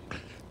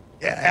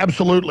 Yeah,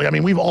 absolutely. I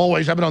mean,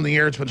 I've been on the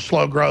air, it's been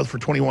slow growth for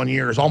 21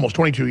 years, almost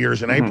 22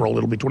 years in April.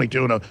 It'll be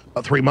 22 in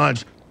 3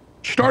 months.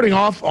 Starting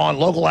off on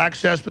local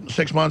access, but in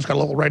 6 months, got a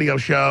local radio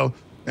show,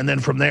 and then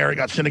from there, it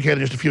got syndicated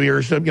just a few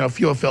years, you know, a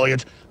few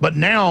affiliates. But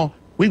now,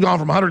 we've gone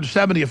from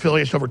 170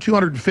 affiliates to over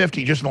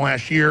 250 just in the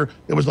last year.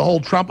 It was the whole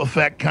Trump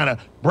effect kind of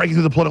breaking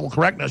through the political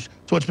correctness.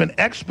 So it's been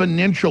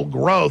exponential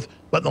growth,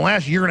 but in the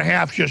last year and a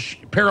half,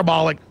 just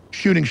parabolic,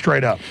 shooting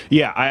straight up.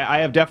 Yeah, I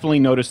have definitely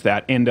noticed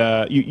that. And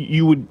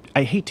you would,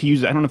 I hate to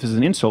use it, I don't know if this is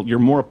an insult, you're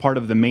more a part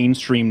of the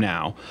mainstream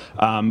now.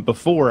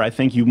 Before, I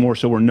think you more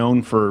so were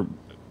known for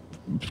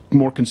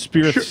more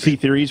conspiracy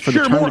theories for the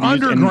term more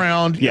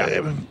underground.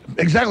 Yeah,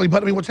 exactly.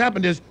 But I mean, what's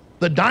happened is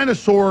the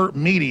dinosaur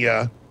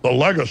media, the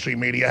legacy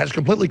media, has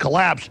completely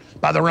collapsed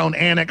by their own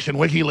annex and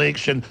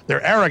WikiLeaks and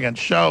their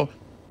arrogance. So,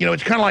 you know,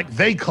 it's kind of like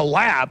they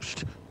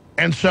collapsed.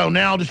 And so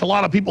now just a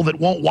lot of people that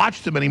won't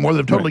watch them anymore, that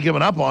have totally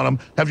given up on them,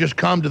 have just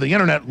come to the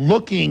internet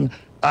looking,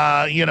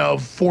 you know,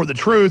 for the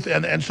truth.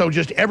 And so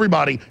just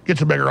everybody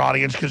gets a bigger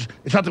audience, because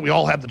it's not that we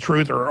all have the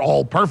truth or are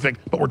all perfect,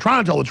 but we're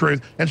trying to tell the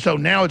truth. And so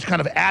now it's kind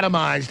of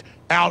atomized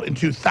out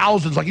into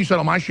thousands, like you said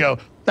on my show,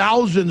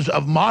 thousands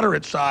of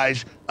moderate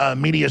size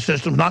media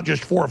systems, not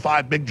just 4 or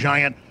 5 big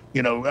giant,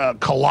 you know,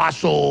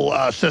 colossal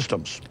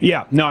systems.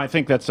 Yeah, no, I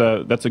think that's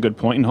a good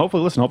point, and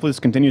hopefully this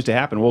continues to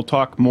happen. We'll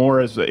talk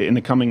more in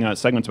the coming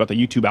segments about the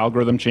YouTube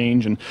algorithm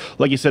change, and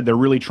like you said, they're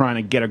really trying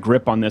to get a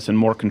grip on this and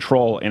more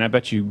control. And I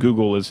bet you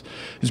Google is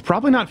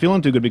probably not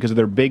feeling too good because of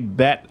their big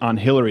bet on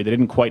Hillary. They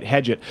didn't quite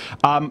hedge it.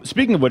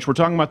 Speaking of which, we're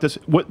talking about this.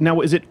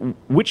 Now? Is it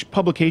which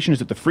publication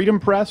is it? The Freedom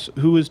Press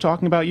who is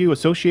talking about you?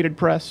 Associated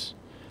Press?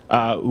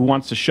 Who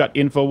wants to shut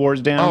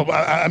InfoWars down? Oh,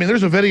 I mean,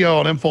 there's a video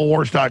on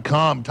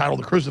Infowars.com titled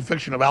The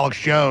Crucifixion of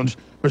Alex Jones.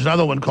 There's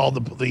another one called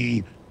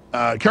the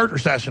Character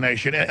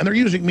Assassination, and they're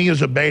using me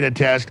as a beta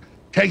test,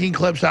 taking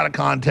clips out of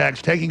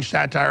context, taking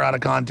satire out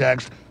of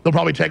context. They'll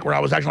probably take where I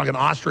was acting like an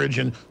ostrich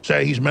and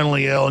say he's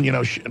mentally ill and, you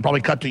know, and probably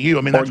cut to you.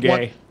 I mean, that's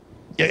gay.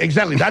 Yeah,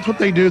 exactly. That's what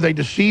they do. They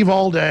deceive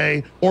all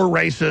day, or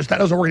racist. That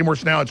doesn't work anymore.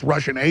 So now it's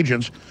Russian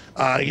agents.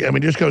 I mean,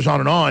 it just goes on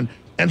and on.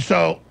 And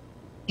so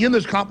in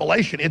this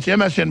compilation, it's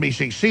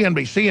MSNBC,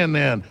 CNBC,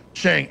 CNN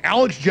saying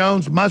Alex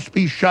Jones must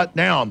be shut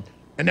down.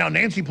 And now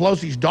Nancy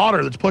Pelosi's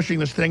daughter, that's pushing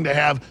this thing to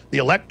have the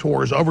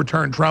electors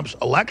overturn Trump's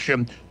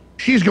election,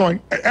 she's going,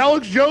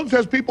 Alex Jones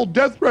has people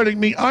death threatening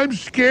me. I'm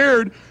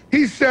scared.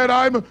 He said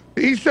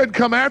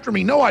come after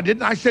me. No, I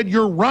didn't. I said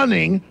you're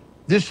running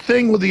this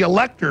thing with the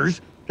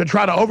electors to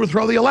try to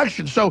overthrow the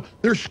election. So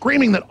they're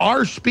screaming that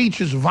our speech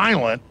is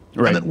violent,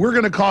 right, and that we're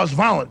going to cause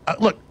violence.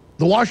 Look,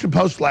 the Washington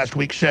Post last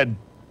week said,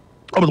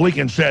 over the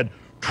weekend said,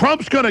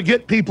 Trump's going to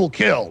get people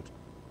killed,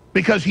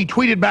 because he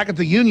tweeted back at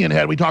the union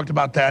head, we talked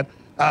about that,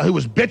 who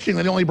was bitching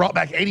that he only brought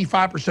back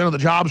 85% of the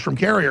jobs from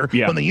Carrier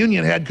when the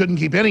union head couldn't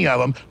keep any of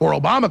them, or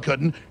Obama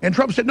couldn't. And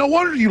Trump said, no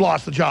wonder you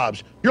lost the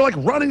jobs. You're like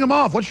running them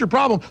off. What's your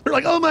problem? They're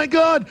like, oh my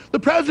God, the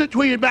president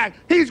tweeted back,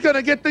 he's going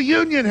to get the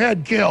union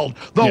head killed.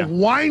 The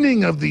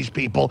whining of these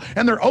people.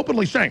 And they're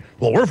openly saying,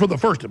 well, we're for the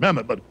First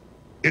Amendment, but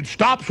it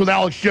stops with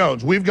Alex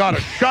Jones. We've got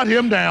to shut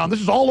him down.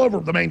 This is all over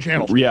the main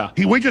channels. Yeah.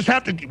 We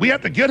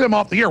have to get him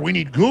off the air. We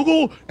need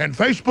Google and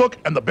Facebook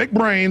and the big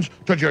brains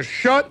to just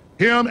shut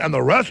him and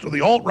the rest of the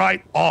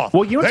alt-right off.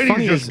 Well, you know what's they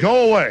funny need to is, just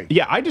go away.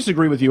 Yeah, I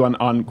disagree with you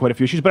on quite a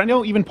few issues, but I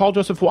know even Paul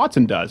Joseph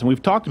Watson does, and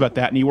we've talked about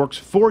that, and he works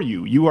for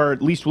you. You are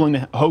at least willing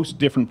to host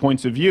different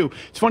points of view.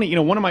 It's funny, you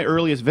know, one of my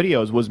earliest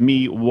videos was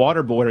me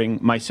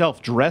waterboarding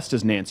myself dressed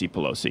as Nancy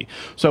Pelosi.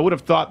 So I would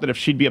have thought that if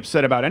she'd be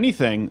upset about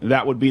anything,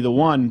 that would be the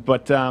one.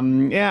 But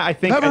yeah, I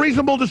think have a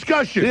reasonable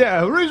discussion.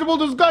 Yeah, reasonable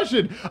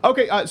discussion.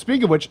 Okay,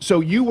 speaking of which, so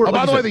you were. Oh,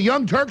 by the way, the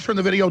Young Turks are in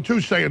the video too,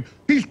 saying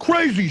he's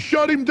crazy.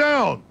 Shut him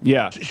down.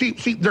 Yeah. See,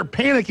 they're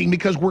panicking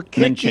because we're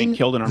kicking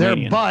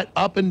their butt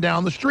up and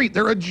down the street.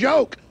 They're a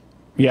joke.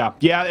 Yeah,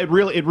 it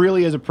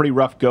really is a pretty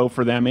rough go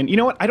for them. And you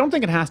know what? I don't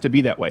think it has to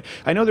be that way.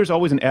 I know there's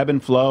always an ebb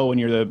and flow, and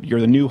you're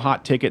the new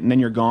hot ticket, and then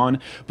you're gone.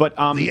 But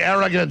the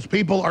arrogance.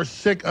 People are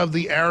sick of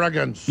the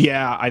arrogance.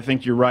 Yeah, I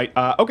think you're right.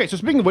 Okay, so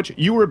speaking of which,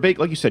 you were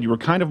like you said, you were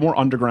kind of more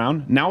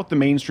underground. Now with the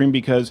mainstream,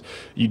 because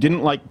you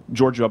didn't like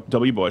George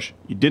W. Bush,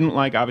 you didn't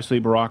like obviously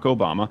Barack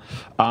Obama,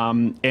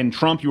 and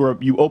Trump.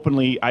 You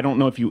openly, I don't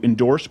know if you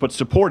endorsed, but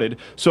supported.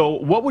 So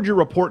what would your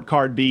report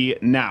card be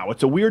now?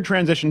 It's a weird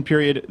transition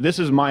period. This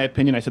is my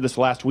opinion. I said this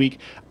last week.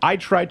 I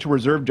tried to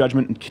reserve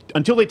judgment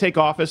until they take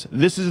office.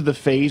 This is the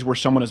phase where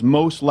someone is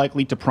most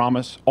likely to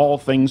promise all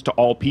things to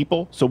all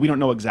people, so we don't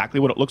know exactly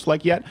what it looks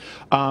like yet.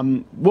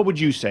 What would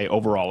you say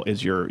overall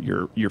is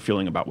your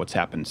feeling about what's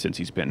happened since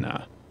he's been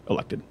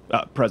elected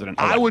president?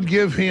 I would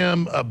give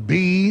him a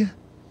B.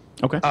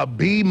 Okay. A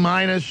B-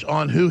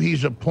 on who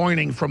he's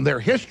appointing from their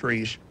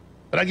histories,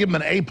 but I give him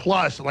an A+,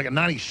 like a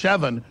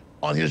 97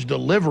 on his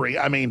delivery.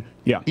 I mean,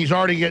 he's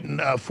already getting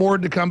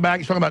Ford to come back.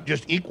 He's talking about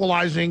just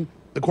equalizing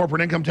the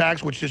corporate income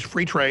tax, which is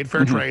free trade,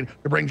 fair trade,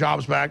 to bring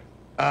jobs back.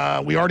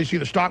 We already see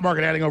the stock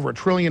market adding over $1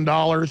 trillion.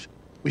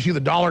 We see the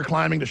dollar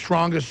climbing, the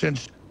strongest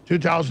since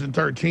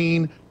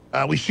 2013.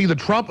 We see the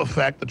Trump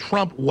effect, the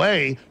Trump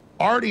way,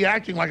 already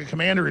acting like a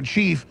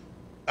commander-in-chief,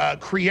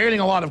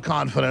 creating a lot of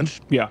confidence.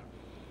 Yeah.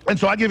 And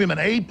so I give him an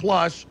A+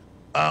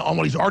 on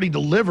what he's already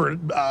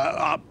delivered,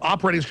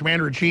 operating as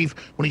commander-in-chief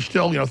when he's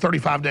still,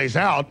 35 days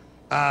out.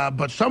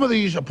 But some of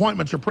these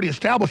appointments are pretty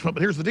establishment.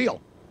 But here's the deal: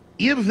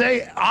 if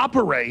they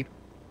operate,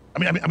 I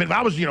mean, if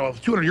I was,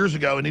 200 years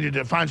ago and needed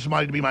to find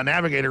somebody to be my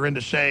navigator into,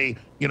 say,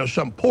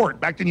 some port.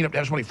 Back then, you'd have to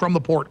have somebody from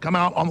the port come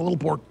out on the little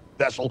port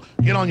vessel,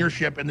 get on your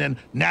ship, and then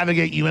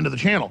navigate you into the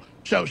channel.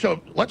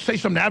 So let's say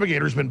some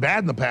navigator's been bad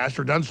in the past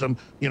or done some,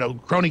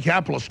 crony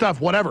capitalist stuff,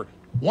 whatever.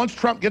 Once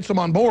Trump gets them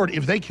on board,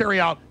 if they carry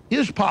out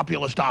his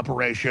populist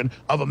operation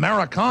of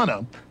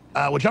Americana,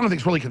 which I don't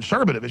think is really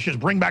conservative, it's just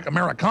bring back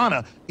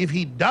Americana. If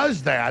he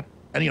does that,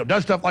 and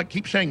does stuff like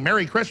keep saying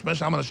Merry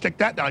Christmas, I'm going to stick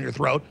that down your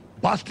throat,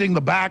 busting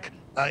the back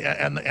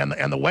and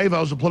the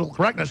huevos of political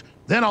correctness,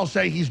 then I'll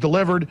say he's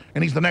delivered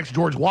and he's the next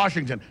George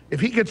Washington. If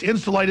he gets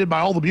insulated by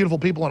all the beautiful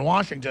people in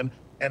Washington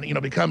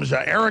and becomes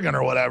arrogant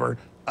or whatever,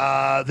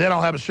 then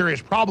I'll have a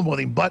serious problem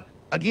with him. But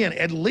again,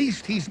 at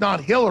least he's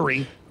not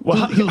Hillary,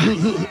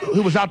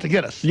 who was out to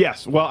get us.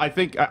 Yes, well, I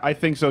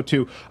think so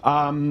too.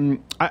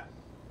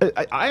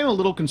 I am a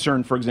little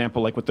concerned, for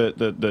example, like with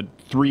the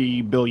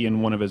 $3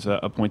 billion. One of his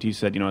appointees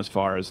said, as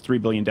far as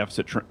 $3 billion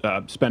deficit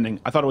spending.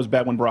 I thought it was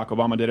bad when Barack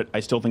Obama did it.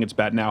 I still think it's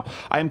bad now.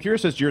 I am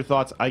curious as to your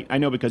thoughts. I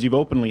know because you've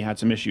openly had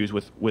some issues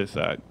with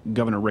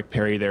Governor Rick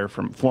Perry there,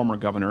 from former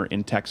governor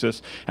in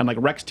Texas, and like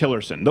Rex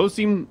Tillerson. Those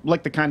seem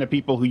like the kind of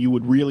people who you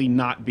would really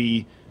not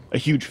be a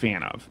huge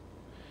fan of.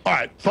 All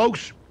right,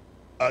 folks,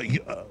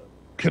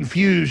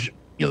 confuse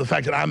the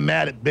fact that I'm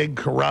mad at big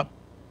corrupt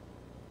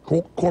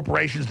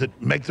corporations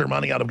that make their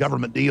money out of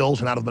government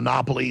deals and out of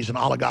monopolies and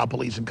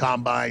oligopolies and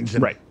combines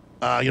and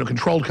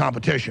controlled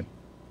competition.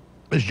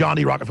 As John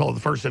D. Rockefeller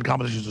I said,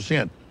 competition is a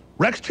sin.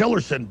 Rex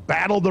Tillerson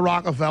battled the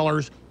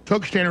Rockefellers,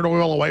 took Standard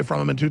Oil away from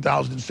them in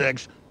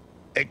 2006,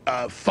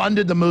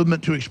 funded the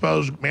movement to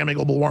expose man-made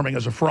global warming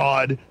as a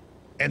fraud,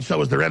 and so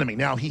was their enemy.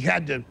 Now, he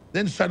had to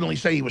then suddenly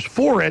say he was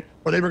for it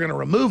or they were going to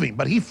remove him,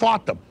 but he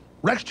fought them.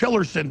 Rex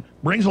Tillerson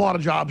brings a lot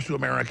of jobs to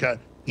America.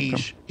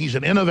 He's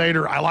an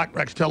innovator. I like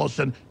Rex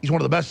Tillerson. He's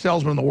one of the best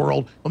salesmen in the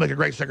world. He'll make a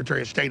great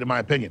Secretary of State, in my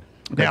opinion.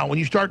 Okay. Now, when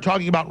you start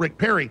talking about Rick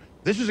Perry,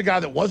 this is a guy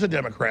that was a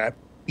Democrat.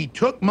 He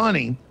took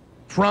money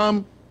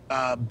from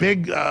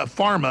big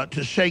pharma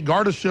to say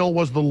Gardasil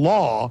was the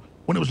law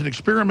when it was an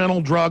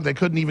experimental drug they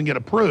couldn't even get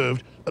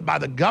approved. But by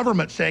the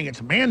government saying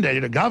it's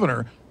mandated, a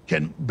governor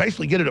can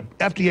basically get it a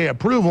FDA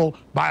approval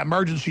by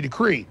emergency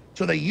decree.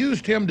 So they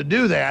used him to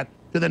do that,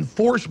 to then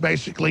force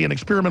basically an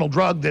experimental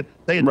drug that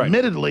they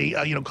admittedly,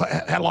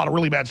 had a lot of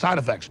really bad side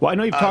effects. Well, I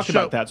know you've talked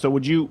about that. So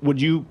would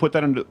you put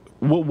that into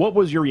what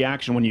was your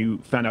reaction when you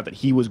found out that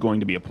he was going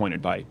to be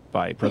appointed by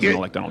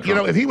President-elect Donald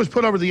Trump? If he was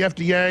put over the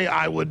FDA,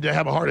 I would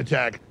have a heart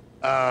attack.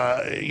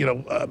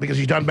 Because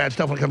he's done bad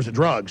stuff when it comes to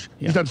drugs.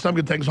 Yeah. He's done some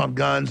good things on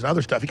guns and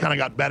other stuff. He kind of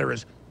got better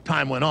as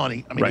time went on.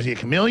 Is he a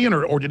chameleon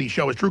or did he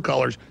show his true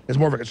colors as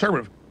more of a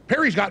conservative?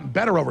 Perry's gotten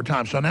better over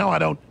time, so now I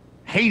don't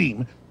hate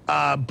him.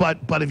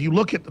 But if you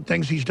look at the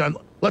things he's done,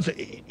 let's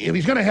say if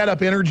he's going to head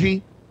up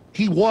energy,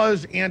 he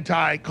was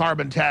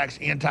anti-carbon tax,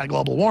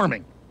 anti-global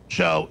warming.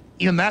 So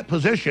in that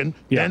position,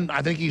 then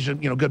I think he's a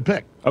good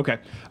pick. Okay.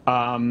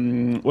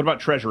 What about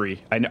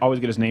Treasury? I always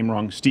get his name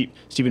wrong. Stephen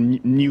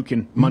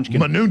Mnuchin.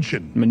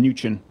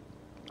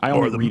 I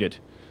only read it.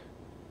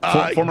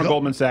 Former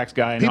Goldman Sachs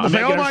guy. People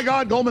say, "Oh my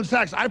God, Goldman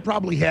Sachs." I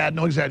probably had,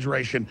 no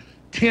exaggeration,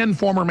 10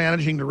 former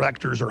managing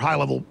directors or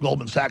high-level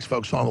Goldman Sachs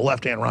folks on the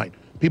left and right.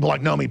 People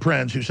like Nomi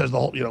Prinz, who says the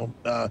whole,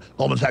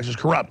 Goldman Sachs is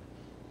corrupt.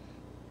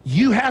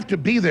 You have to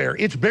be there.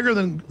 It's bigger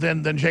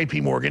than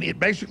J.P. Morgan. It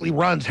basically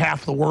runs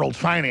half the world's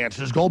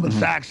finances. Goldman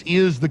Sachs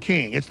is the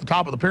king. It's the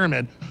top of the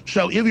pyramid.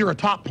 So if you're a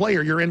top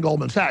player, you're in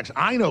Goldman Sachs.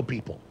 I know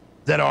people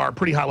that are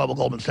pretty high-level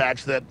Goldman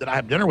Sachs that I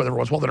have dinner with every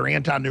once in a while that are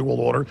anti-New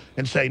World Order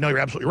and say, no, you're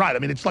absolutely right. I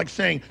mean, it's like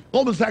saying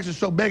Goldman Sachs is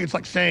so big, it's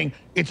like saying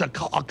it's a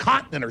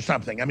continent or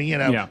something. I mean,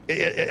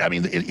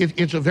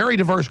 it's a very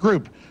diverse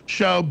group.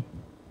 So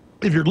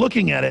if you're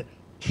looking at it,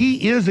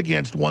 he is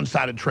against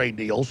one-sided trade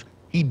deals.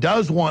 He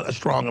does want a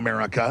strong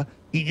America.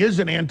 He is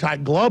an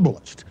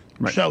anti-globalist.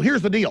 Right. So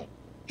here's the deal.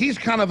 He's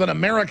kind of an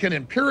American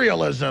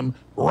imperialism,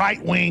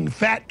 right-wing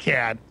fat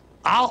cat.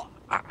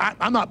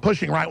 I'm not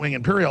pushing right-wing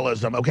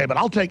imperialism, okay, but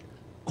I'll take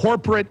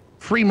corporate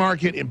free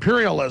market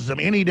imperialism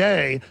any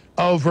day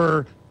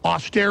over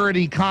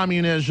austerity,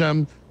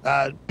 communism,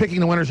 picking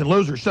the winners and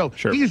losers. So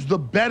he's the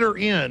better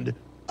end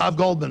of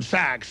Goldman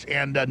Sachs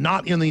and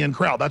not in the in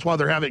crowd. That's why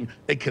they're having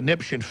a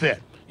conniption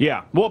fit.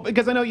 Yeah, well,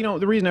 because I know,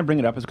 the reason I bring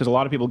it up is because a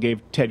lot of people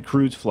gave Ted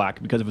Cruz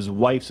flack because of his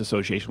wife's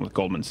association with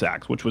Goldman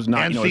Sachs, which was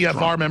not, and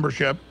CFR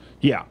membership.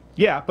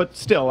 Yeah, but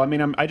still, I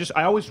mean, I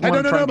always want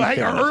to try to be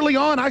fair. Early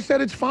on, I said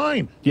it's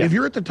fine. Yeah. If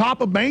you're at the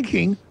top of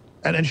banking,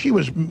 and she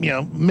was,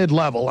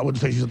 mid-level. I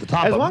wouldn't say she's at the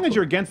top. As long as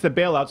you're against the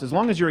bailouts, as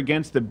long as you're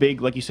against the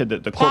big, like you said, the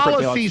corporate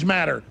policies bailouts.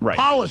 matter. Right.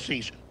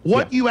 Policies.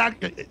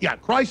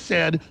 Christ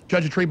said,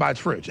 judge a tree by its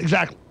fruits.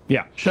 Exactly.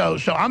 Yeah. So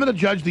I'm going to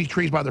judge these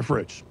trees by their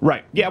fruits.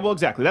 Right. Yeah. Well,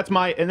 exactly. That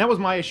was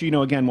my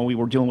issue. Again, when we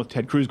were dealing with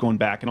Ted Cruz going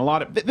back, and a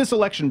lot of this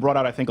election brought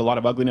out, I think, a lot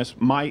of ugliness.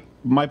 My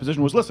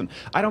position was, listen,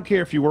 I don't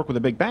care if you work with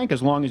a big bank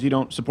as long as you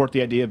don't support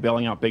the idea of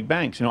bailing out big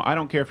banks. I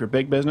don't care if you're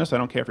big business. I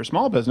don't care if you're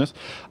small business.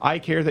 I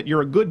care that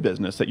you're a good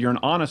business, that you're an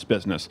honest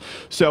business.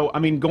 So, I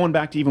mean, going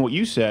back to even what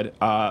you said.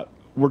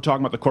 We're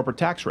talking about the corporate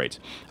tax rates.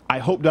 I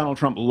hope Donald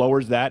Trump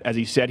lowers that, as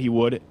he said he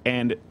would,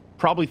 and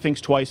probably thinks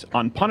twice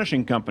on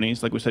punishing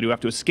companies, like we said, who have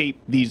to escape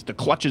the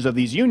clutches of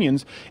these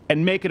unions,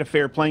 and make it a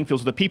fair playing field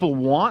so that people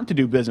want to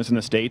do business in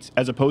the States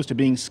as opposed to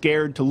being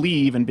scared to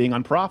leave and being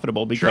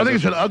unprofitable. Because I think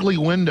it's an ugly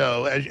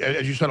window,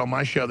 as you said on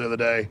my show the other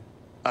day,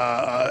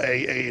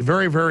 a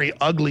very, very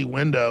ugly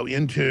window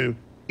into,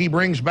 he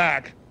brings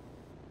back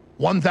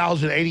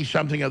 1,080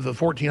 something of the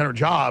 1,400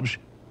 jobs,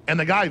 and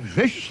the guy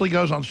viciously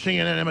goes on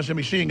CNN,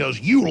 MSNBC, and goes,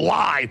 "You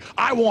lied.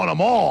 I want them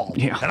all.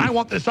 Yeah. And I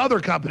want this other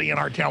company in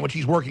our town," which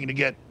he's working to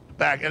get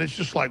back. And it's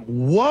just like,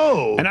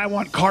 whoa. And I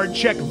want card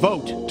check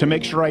vote to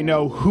make sure I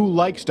know who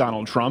likes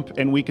Donald Trump,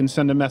 and we can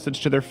send a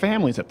message to their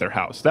families at their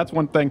house. That's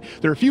one thing.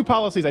 There are a few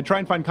policies I try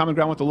and find common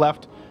ground with the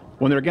left.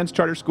 When they're against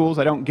charter schools,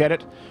 I don't get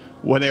it.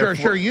 When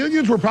Sure.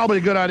 Unions were probably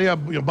a good idea,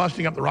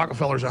 busting up the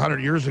Rockefellers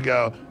 100 years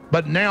ago,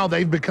 but now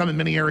they've become in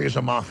many areas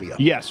a mafia.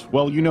 Yes.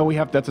 Well,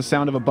 that's a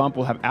sound of a bump.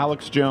 We'll have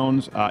Alex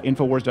Jones,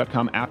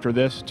 Infowars.com after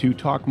this to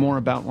talk more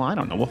about, well, I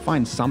don't know, we'll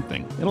find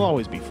something. It'll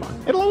always be fun.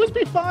 It'll always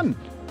be fun.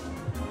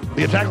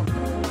 The attack.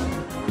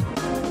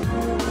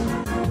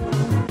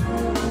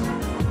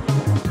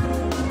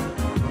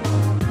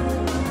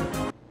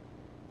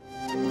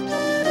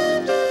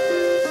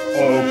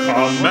 Oh,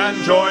 come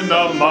and join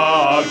the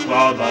Mug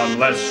Club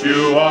unless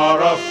you are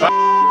a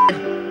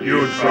fag.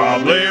 You'd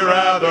probably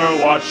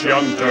rather watch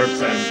Young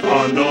Turks and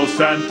fondle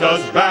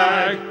Santa's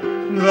bag.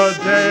 The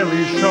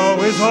Daily Show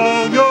is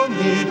all you'll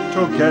need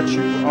to get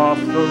you off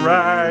the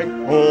rag.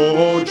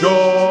 Oh,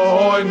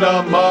 join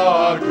the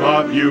Mug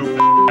Club, you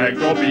fag.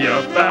 Don't be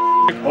a fag.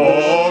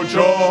 Oh,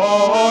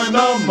 join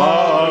the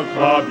Mug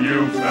Club,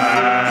 you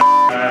fag.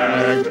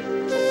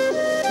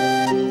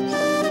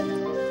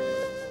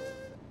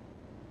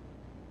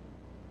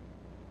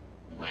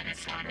 When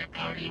it's time to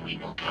party, we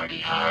will party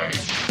hard.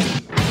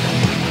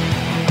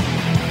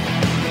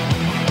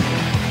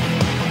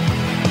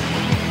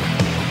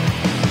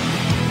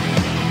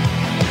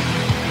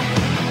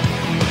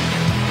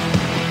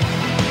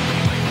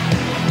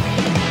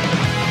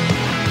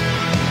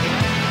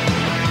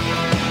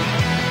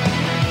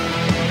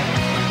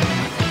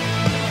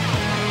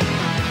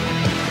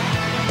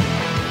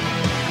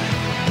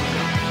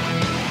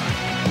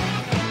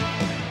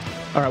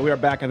 All right, we are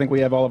back. I think we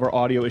have all of our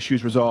audio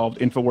issues resolved.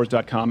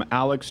 Infowars.com.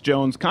 Alex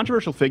Jones,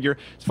 controversial figure.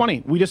 It's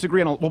funny, we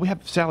disagree on, we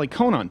have Sally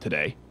Kohn on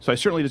today, so I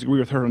certainly disagree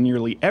with her on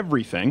nearly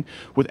everything,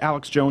 with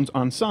Alex Jones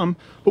on some,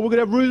 but we're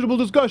going to have reasonable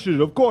discussion,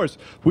 of course.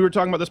 We were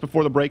talking about this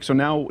before the break, so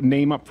now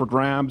name up for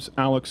grabs,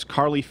 Alex,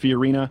 Carly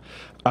Fiorina.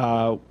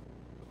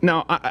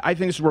 Now, I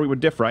think this is where we would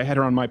differ. I had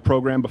her on my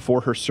program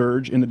before her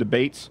surge in the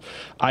debates.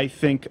 I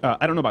think,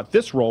 I don't know about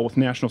this role with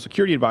National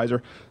Security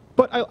Advisor,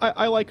 but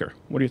I like her.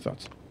 What are your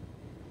thoughts?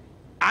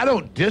 I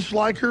don't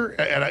dislike her,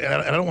 and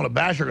I don't want to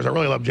bash her because I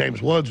really love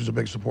James Woods, who's a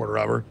big supporter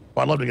of her.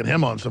 Well, I'd love to get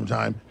him on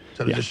sometime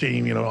instead of just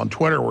seeing him, on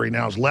Twitter where he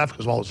now is left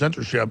because of all the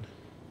censorship.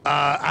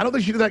 I don't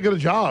think she did that good a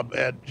job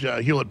at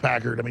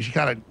Hewlett-Packard. I mean, she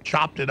kind of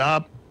chopped it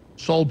up,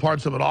 sold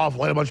parts of it off,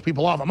 laid a bunch of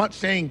people off. I'm not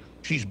saying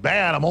she's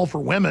bad. I'm all for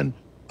women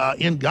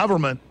in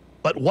government,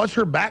 but what's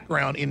her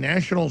background in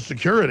national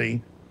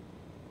security?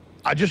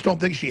 I just don't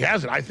think she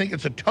has it. I think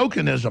it's a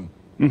tokenism.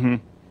 Mm-hmm.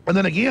 And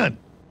then again,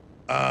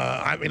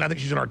 I think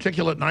she's an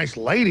articulate, nice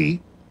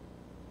lady.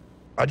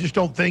 I just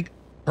don't think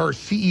her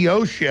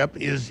CEO-ship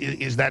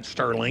is that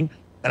sterling,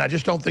 and I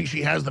just don't think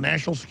she has the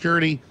national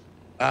security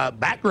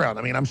background.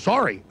 I mean, I'm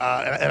sorry,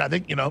 and I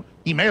think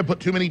he may have put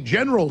too many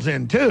generals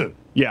in too.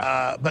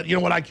 Yeah. But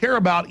what I care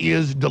about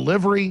is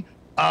delivery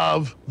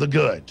of the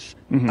goods,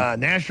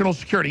 national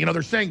security.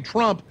 They're saying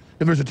Trump,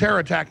 if there's a terror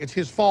attack, it's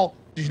his fault.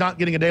 He's not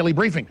getting a daily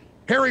briefing.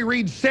 Harry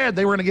Reid said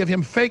they were going to give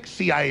him fake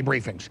CIA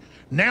briefings.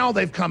 Now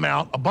they've come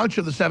out, a bunch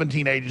of the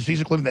 17 agencies,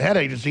 including the head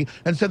agency,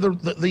 and said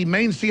the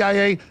main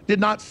CIA did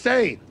not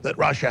say that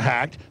Russia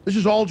hacked. This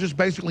is all just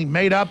basically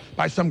made up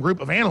by some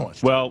group of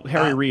analysts. Well,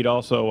 Harry Reid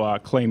also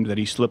claimed that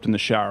he slipped in the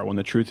shower, when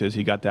the truth is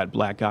he got that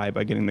black eye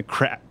by getting the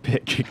crap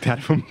pit kicked out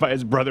of him by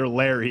his brother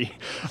Larry.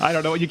 I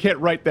don't know. You can't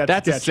write that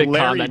That's sketch. A sitcom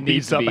Larry that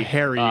needs beats to up be,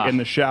 Harry in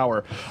the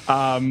shower.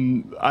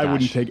 I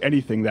wouldn't take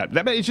anything that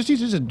it's just, he's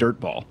just a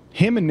dirtball.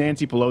 Him and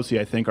Nancy Pelosi,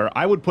 I think,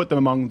 I would put them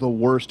among the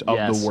worst of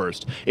the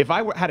worst. If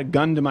I had a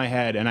gun to my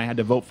head and I had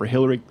to vote for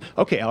Hillary,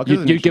 okay, Alex,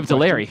 you give it to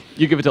Larry.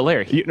 You give it to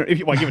Larry. If you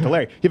give it to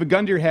Larry. If you have a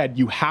gun to your head,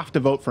 you have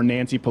to vote for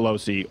Nancy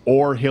Pelosi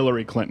or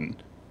Hillary Clinton.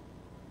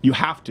 You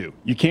have to.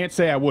 You can't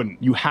say I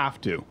wouldn't. You have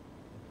to.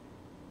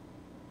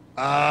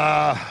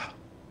 I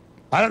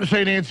don't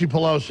say Nancy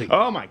Pelosi.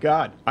 Oh my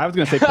God! I was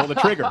going to say pull the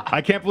trigger. I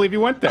can't believe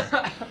you went there.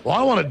 Well,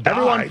 I want to die.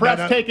 Everyone,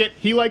 press take it.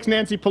 He likes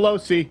Nancy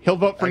Pelosi. He'll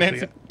vote for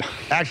Nancy.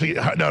 Actually,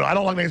 no, I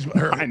don't like Nancy.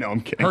 I know. I'm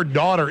kidding. Her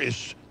daughter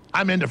is.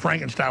 I'm into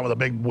Frankenstein with a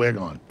big wig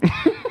on.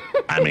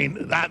 I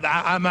mean,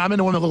 I'm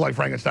into women that look like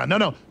Frankenstein.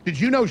 No. Did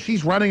you know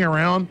she's running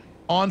around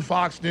on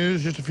Fox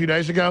News just a few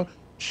days ago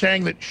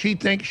saying that she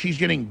thinks she's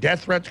getting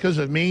death threats because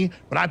of me?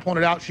 When I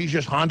pointed out she's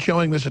just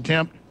honchoing this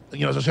attempt,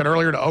 as I said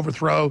earlier, to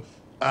overthrow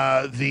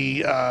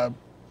the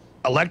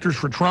electors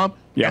for Trump.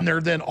 Yeah. And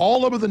they're then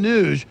all over the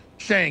news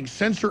saying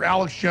censor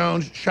Alex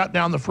Jones, shut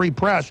down the free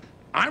press.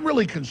 I'm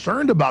really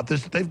concerned about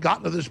this, that they've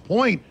gotten to this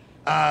point.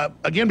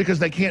 Again, because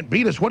they can't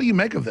beat us. What do you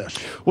make of this?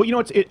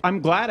 Well, I'm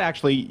glad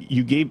actually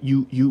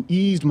you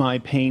eased my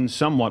pain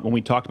somewhat when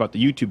we talked about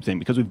the YouTube thing,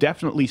 because we've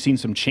definitely seen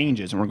some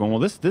changes, and we're going, well,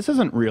 this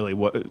isn't really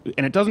what,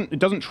 and it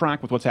doesn't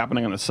track with what's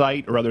happening on the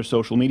site or other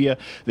social media.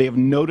 They have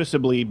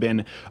noticeably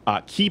been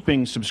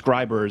keeping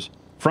subscribers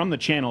from the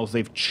channels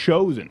they've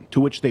chosen, to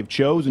which they've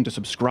chosen to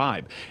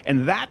subscribe.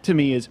 And that to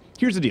me is,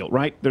 here's the deal,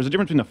 right? There's a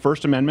difference between the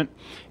First Amendment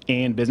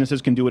and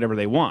businesses can do whatever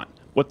they want.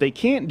 What they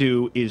can't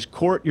do is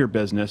court your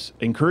business,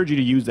 encourage you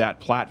to use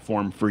that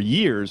platform for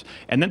years,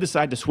 and then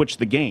decide to switch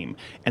the game.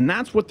 And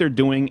that's what they're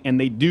doing, and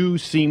they do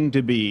seem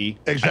to be,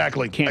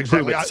 exactly,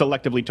 prove it,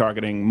 selectively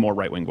targeting more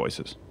right-wing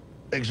voices.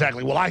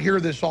 Exactly. Well, I hear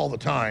this all the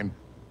time,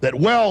 that,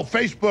 well,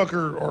 Facebook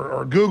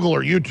or Google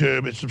or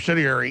YouTube, its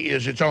subsidiary,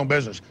 is its own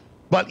business.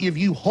 But if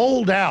you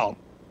hold out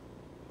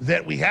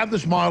that we have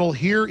this model,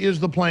 here is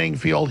the playing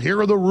field, here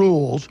are the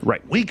rules.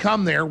 Right. We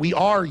come there, we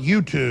are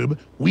YouTube,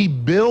 we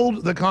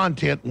build the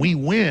content, we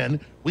win,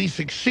 we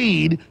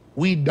succeed,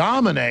 we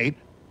dominate,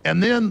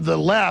 and then the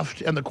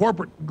left and the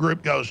corporate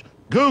group goes,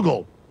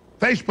 Google,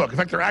 Facebook. In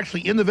fact, they're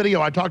actually in the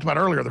video I talked about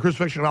earlier, the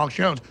crucifixion of Alex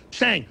Jones,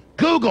 saying,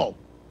 Google,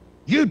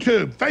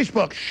 YouTube,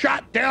 Facebook,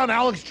 shut down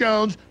Alex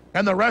Jones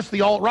and the rest of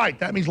the alt-right.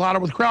 That means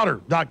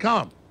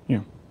louderwithcrowder.com. Yeah.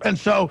 And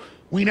so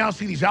we now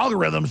see these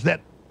algorithms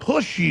that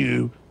push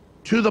you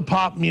to the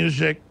pop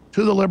music,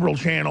 to the liberal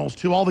channels,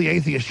 to all the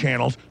atheist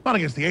channels. Not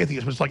against the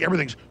atheists, but it's like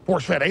everything's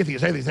force-fed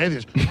atheist.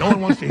 No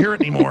one wants to hear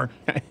it anymore.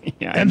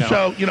 Yeah, and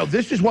so,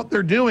 this is what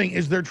they're doing,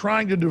 is they're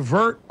trying to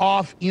divert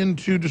off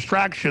into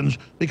distractions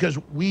because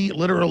we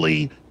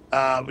literally,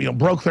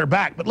 broke their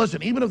back. But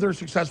listen, even if they're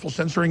successful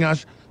censoring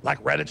us,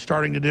 like Reddit's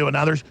starting to do and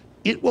others,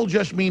 it will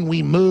just mean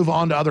we move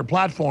on to other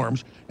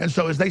platforms. And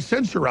so as they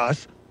censor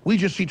us, we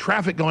just see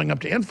traffic going up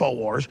to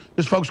InfoWars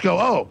because folks go,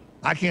 oh,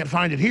 I can't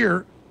find it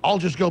here. I'll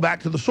just go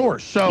back to the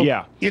source. So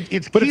yeah, it's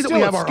key that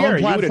we have our own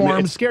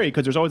platforms. It's scary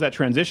because there's always that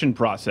transition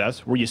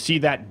process where you see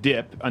that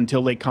dip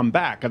until they come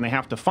back and they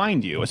have to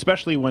find you,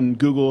 especially when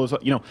Google is,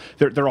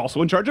 they're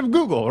also in charge of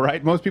Google,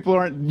 right? Most people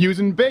aren't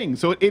using Bing.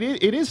 So it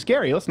is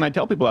scary. Listen, I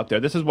tell people out there,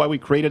 this is why we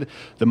created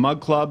the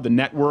Mug Club, the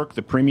network,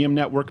 the premium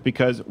network,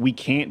 because we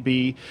can't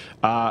be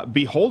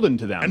beholden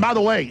to them. And by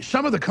the way,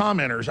 some of the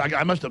commenters,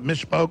 I must have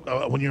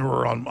misspoke when you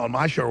were on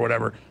my show or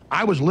whatever.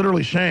 I was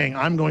literally saying,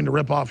 I'm going to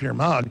rip off your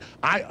mug.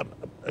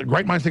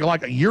 Great minds think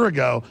alike. A year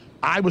ago,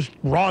 I was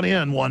brought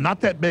in one, not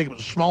that big, it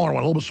was a smaller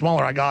one, a little bit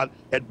smaller. I got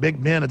at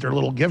Big Ben at their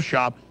little gift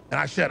shop, and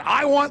I said,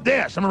 I want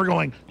this. I remember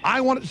going, I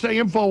want it to say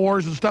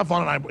InfoWars and stuff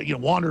on it, and I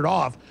wandered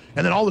off.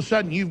 And then all of a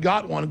sudden, you've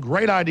got one.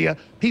 Great idea.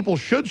 People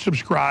should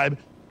subscribe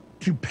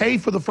to pay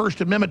for the First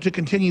Amendment to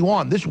continue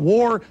on. This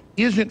war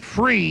isn't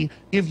free.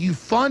 If you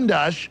fund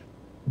us,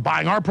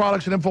 buying our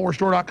products at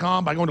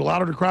InfoWarsStore.com, by going to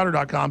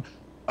loudertocrowder.com,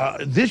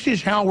 this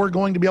is how we're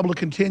going to be able to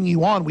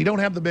continue on. We don't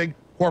have the big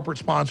corporate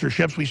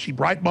sponsorships. We see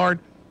Breitbart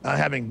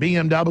having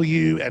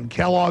BMW and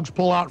Kellogg's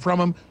pull out from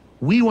them.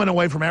 We went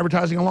away from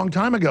advertising a long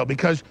time ago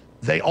because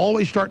they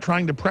always start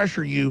trying to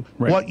pressure you,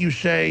 what you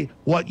say,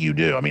 what you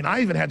do. I mean,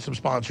 I even had some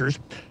sponsors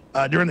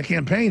during the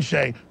campaign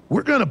say,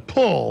 we're going to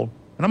pull,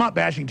 and I'm not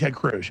bashing Ted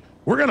Cruz,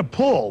 we're going to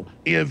pull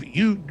if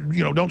you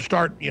don't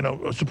start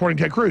supporting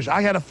Ted Cruz.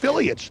 I had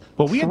affiliates.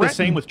 Well, we had the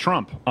same with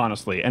Trump,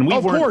 honestly, and we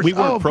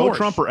weren't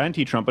pro-Trump or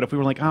anti-Trump. But if we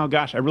were like, oh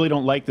gosh, I really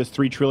don't like this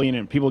 $3 trillion,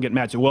 and people get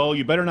mad, so well,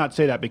 you better not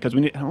say that because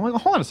we need.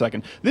 Hold on a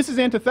second. This is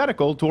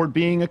antithetical toward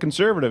being a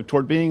conservative,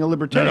 toward being a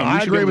libertarian. No,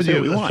 I agree with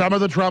you. Some of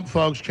the Trump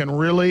folks can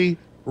really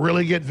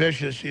get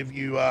vicious if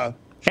you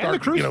And the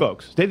Cruz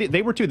folks,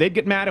 they were too. They'd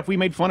get mad if we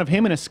made fun of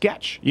him in a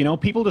sketch. You know,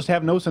 people just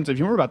have no sense of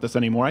humor about this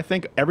anymore. I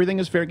think everything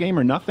is fair game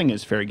or nothing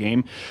is fair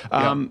game.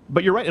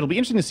 But you're right. It'll be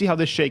interesting to see how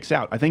this shakes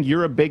out. I think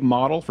you're a big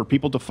model for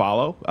people to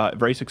follow.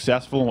 Very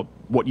successful at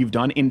what you've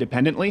done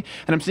independently,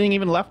 and I'm seeing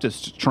even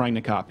leftists trying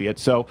to copy it.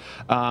 So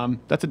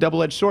that's a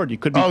double-edged sword. You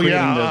could be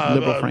creating the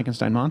liberal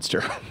Frankenstein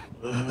monster.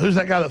 Who's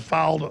that guy that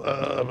failed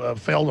on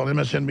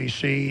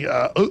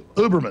MSNBC?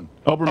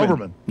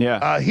 Oberman.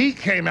 Yeah. He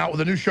came out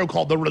with a new show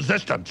called The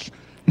Resistance.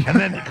 And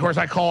then, of course,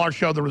 I call our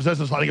show The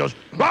Resistance, and he goes,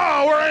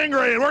 "Oh, we're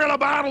angry, and we're going to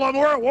battle them.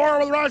 We're at war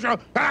with Russia."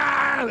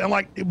 Ah!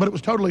 And but it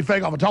was totally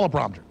fake off a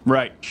teleprompter.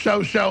 Right.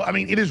 So, I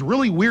mean, it is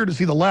really weird to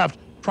see the left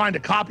trying to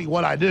copy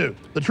what I do.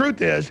 The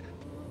truth is,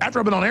 after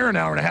I've been on air an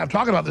hour and a half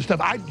talking about this stuff,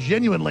 I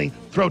genuinely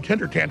throw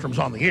temper tantrums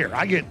on the air.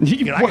 I get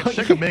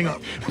sick of being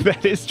on.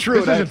 That is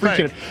true. I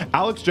appreciate fake. it.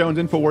 Alex Jones,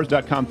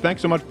 Infowars.com.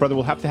 Thanks so much, brother.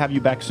 We'll have to have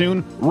you back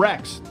soon.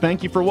 Rex,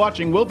 thank you for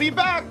watching. We'll be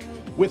back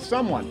with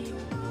someone.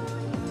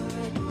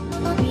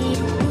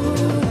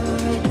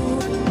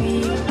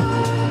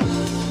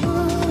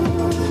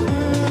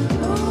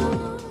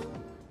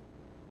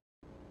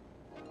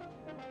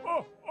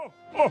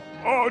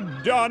 Oh,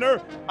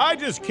 Donner, I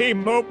just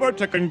came over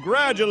to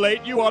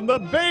congratulate you on the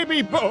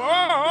baby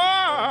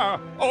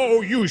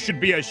Oh, you should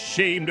be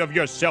ashamed of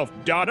yourself,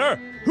 Donner.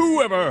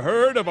 Who ever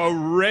heard of a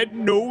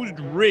red-nosed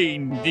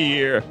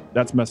reindeer?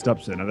 That's messed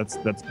up, Senna.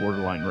 That's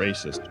borderline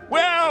racist.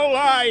 Well,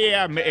 I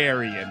am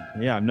Aryan.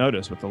 Yeah, I've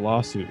noticed with the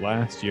lawsuit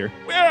last year.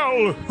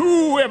 Well,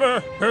 who ever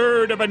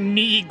heard of a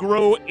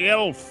Negro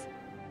elf?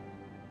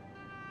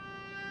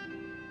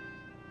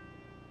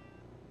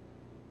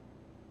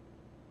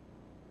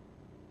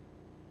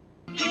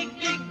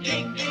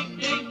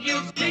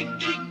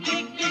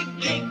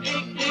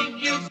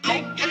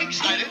 Get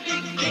excited.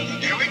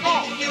 Here we go.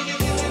 All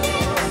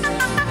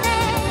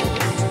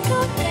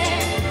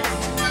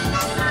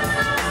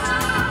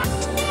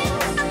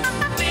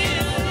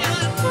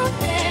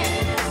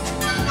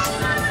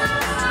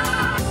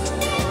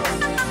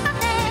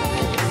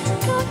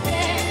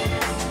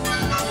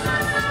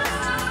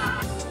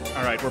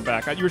right, we're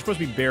back. You were supposed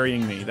to be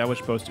burying me. That was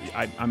supposed to be.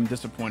 I'm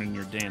disappointed in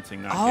your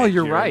dancing. Not Oh, gay,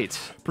 you're Jared. right.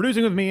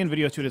 Producing with me in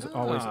Video Studio as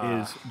always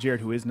is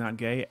Jared, who is not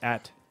gay,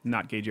 at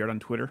NotGayJared on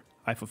Twitter.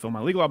 I fulfill my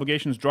legal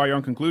obligations. Draw your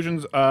own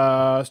conclusions.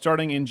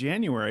 Starting in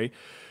January,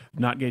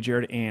 Not Gay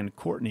Jared and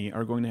Courtney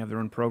are going to have their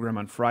own program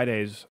on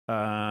Fridays,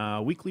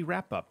 weekly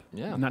wrap-up.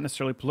 Yeah. Not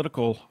necessarily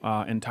political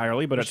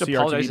entirely, but You at should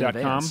apologize in crtv.com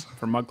advance.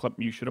 for Mug Club.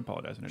 You should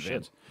apologize in You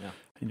advance. should, yeah.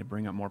 I need to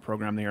bring up more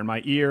program there in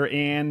my ear.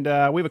 And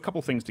we have a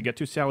couple things to get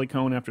to. Sally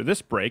Kohn after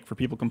this break. For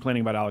people complaining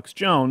about Alex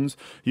Jones,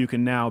 you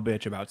can now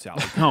bitch about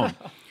Sally Kohn.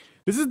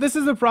 This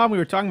is the problem we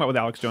were talking about with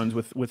Alex Jones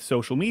with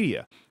social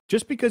media.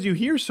 Just because you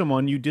hear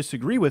someone you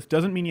disagree with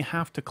doesn't mean you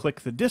have to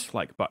click the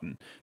dislike button,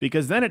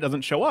 because then it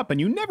doesn't show up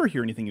and you never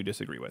hear anything you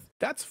disagree with.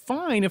 That's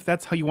fine if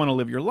that's how you want to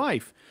live your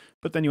life,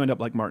 but then you end up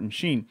like Martin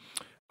Sheen.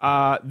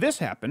 This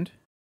happened,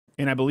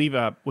 and I believe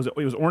it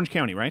was Orange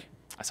County, right?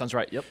 That sounds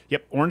right. Yep.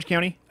 Yep. Orange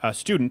County, a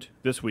student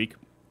this week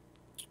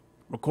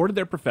recorded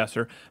their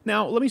professor.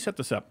 Now, let me set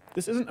this up.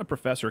 This isn't a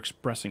professor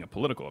expressing a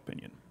political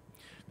opinion.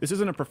 This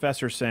isn't a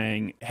professor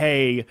saying,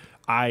 hey,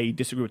 I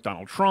disagree with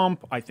Donald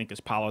Trump, I think his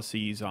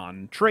policies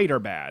on trade are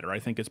bad, or I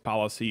think his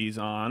policies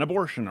on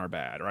abortion are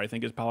bad, or I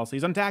think his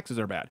policies on taxes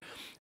are bad.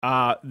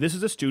 This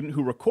is a student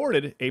who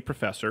recorded a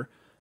professor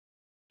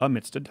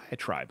amidst a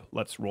diatribe.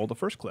 Let's roll the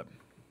first clip.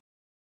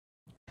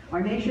 Our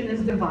nation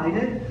is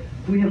divided.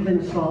 We have been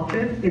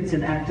assaulted. It's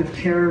an act of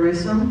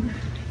terrorism.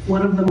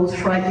 One of the most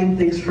frightening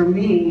things for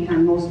me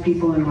and most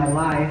people in my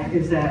life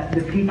is that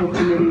the people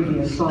committing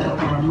the assault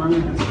are among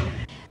us.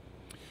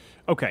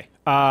 Okay.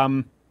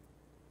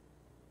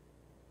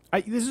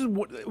 This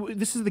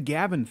is the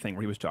Gavin thing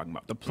where he was talking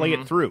about, the play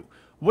it through.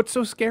 What's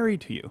so scary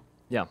to you?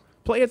 Yeah.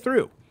 Play it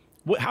through.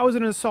 How is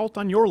it an assault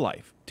on your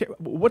life?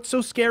 What's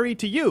so scary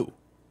to you?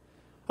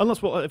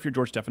 Unless, well, if you're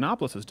George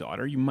Stephanopoulos'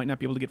 daughter, you might not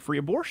be able to get free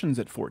abortions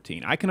at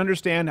 14. I can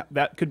understand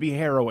that could be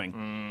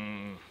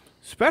harrowing.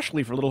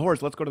 Especially for little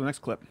whores. Let's go to the next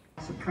clip.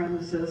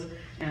 Supremacist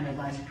and a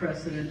vice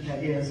president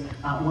that is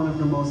one of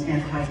the most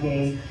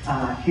anti-gay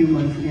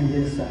humans in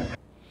this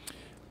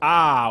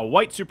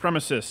White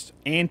supremacist,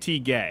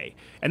 anti-gay.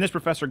 And this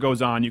professor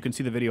goes on, you can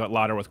see the video at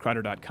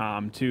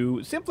louderwithcrowder.com,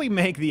 to simply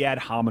make the ad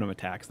hominem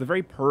attacks, the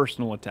very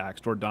personal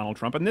attacks toward Donald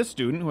Trump. And this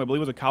student, who I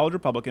believe was a college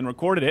Republican,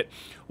 recorded it,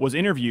 was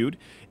interviewed,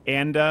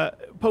 and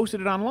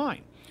posted it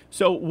online.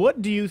 So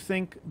what do you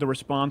think the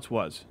response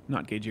was,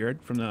 Not Gay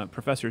Jared, from the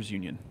Professors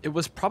Union? It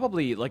was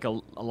probably like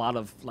a lot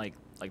of like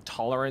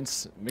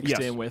tolerance mixed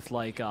in with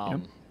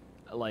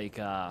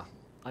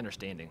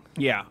understanding.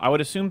 Yeah, I would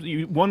assume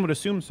one would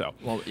assume so.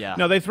 Well, yeah.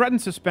 No, they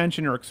threatened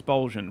suspension or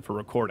expulsion for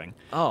recording.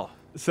 Oh,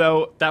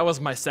 so that was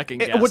my second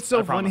guess. What's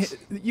so funny?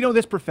 You know,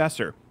 this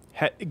professor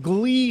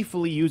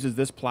gleefully uses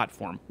this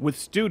platform with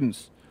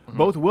students,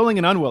 both willing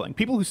and unwilling,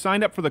 people who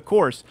signed up for the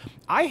course.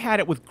 I had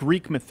it with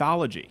Greek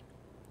mythology.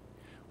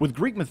 With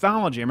Greek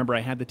mythology, I remember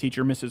I had the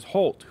teacher, Mrs.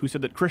 Holt, who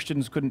said that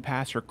Christians couldn't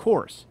pass her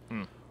course.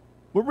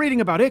 We're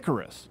reading about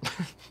Icarus.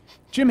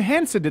 Jim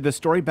Henson did this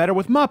story better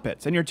with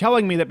Muppets, and you're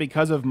telling me that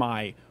because of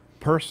my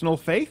personal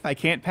faith, I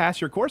can't pass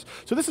your course?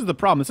 So this is the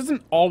problem. This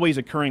isn't always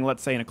occurring,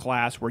 let's say, in a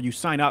class where you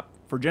sign up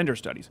for gender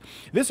studies.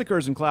 This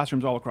occurs in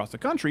classrooms all across the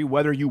country,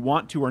 whether you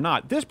want to or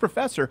not. This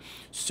professor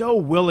so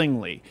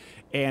willingly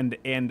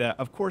and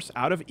of course,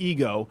 out of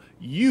ego,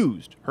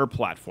 used her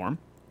platform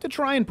to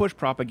try and push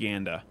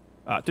propaganda,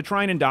 to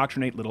try and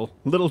indoctrinate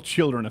little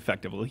children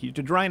effectively,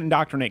 to try and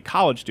indoctrinate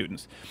college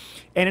students,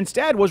 and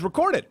instead was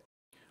recorded.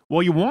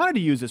 Well, you wanted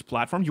to use this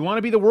platform. You want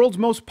to be the world's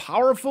most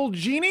powerful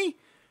genie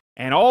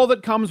and all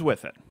that comes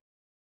with it.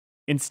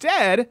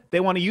 Instead,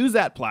 they want to use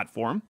that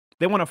platform.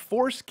 They want to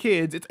force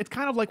kids. It's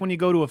kind of like when you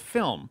go to a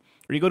film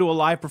or you go to a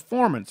live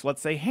performance,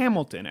 let's say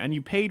Hamilton, and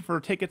you paid for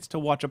tickets to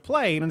watch a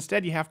play, and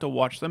instead you have to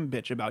watch them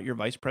bitch about your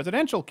vice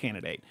presidential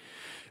candidate.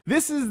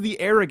 This is the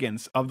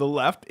arrogance of the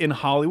left in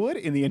Hollywood,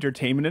 in the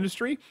entertainment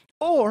industry,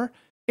 or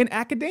in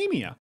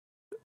academia.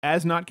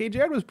 As Not Gay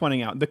Jared was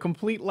pointing out, the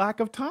complete lack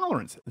of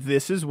tolerance.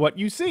 This is what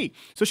you see.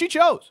 So she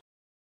chose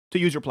to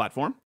use her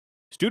platform.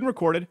 Student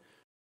recorded.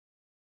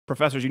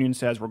 Professors Union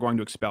says, we're going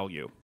to expel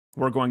you.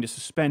 We're going to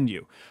suspend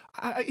you.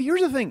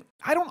 Here's the thing.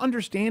 I don't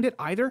understand it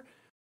either.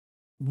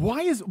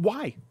 Why?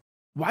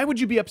 Why would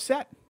you be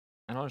upset?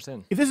 I don't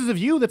understand. If this is a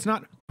view that's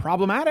not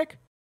problematic,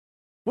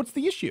 what's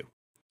the issue?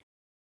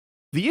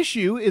 The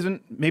issue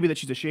isn't maybe that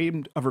she's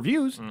ashamed of her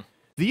views.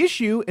 The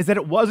issue is that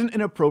it wasn't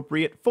an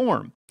appropriate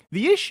form.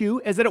 The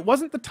issue is that it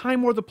wasn't the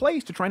time or the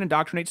place to try and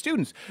indoctrinate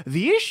students.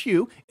 The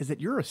issue is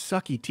that you're a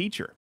sucky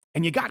teacher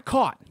and you got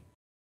caught.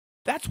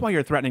 That's why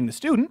you're threatening the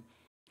student.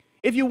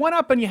 If you went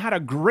up and you had a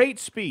great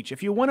speech,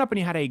 if you went up and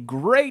you had a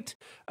great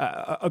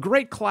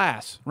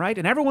class, right,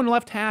 and everyone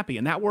left happy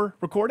and that were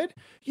recorded,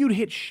 you'd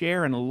hit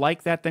share and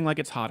like that thing like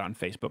it's hot on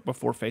Facebook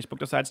before Facebook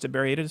decides to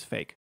bury it as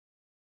fake.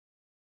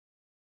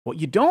 What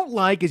you don't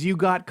like is you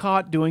got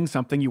caught doing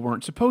something you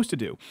weren't supposed to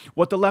do.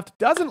 What the left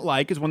doesn't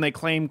like is when they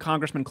claim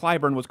Congressman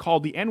Clyburn was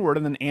called the N-word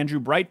and then Andrew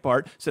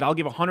Breitbart said, I'll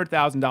give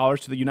 $100,000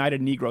 to the United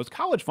Negroes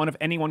College Fund if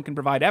anyone can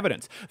provide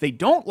evidence. They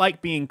don't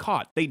like being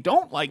caught. They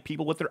don't like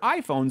people with their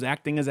iPhones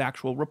acting as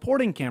actual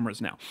reporting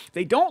cameras now.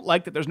 They don't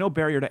like that there's no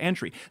barrier to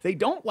entry. They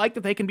don't like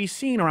that they can be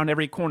seen around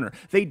every corner.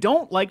 They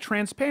don't like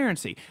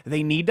transparency.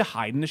 They need to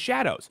hide in the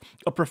shadows.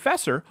 A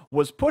professor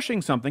was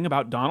pushing something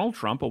about Donald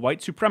Trump, a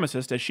white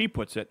supremacist, as she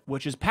puts it,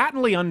 which is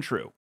patently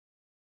untrue.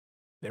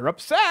 They're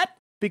upset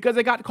because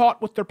they got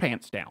caught with their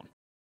pants down,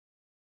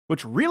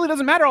 which really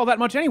doesn't matter all that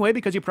much anyway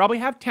because you probably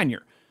have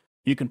tenure.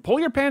 You can pull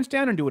your pants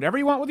down and do whatever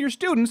you want with your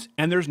students,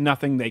 and there's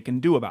nothing they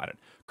can do about it.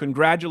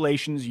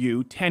 Congratulations,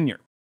 you tenure.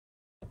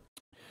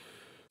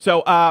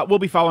 So we'll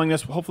be following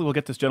this. Hopefully we'll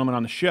get this gentleman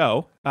on the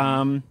show.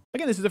 Again,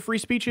 this is a free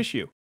speech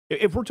issue.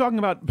 If we're talking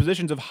about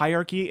positions of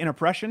hierarchy and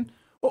oppression,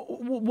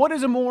 what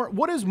is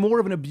more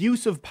of an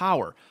abuse of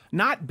power?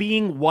 Not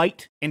being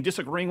white and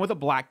disagreeing with a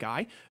black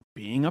guy,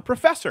 being a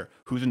professor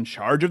who's in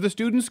charge of the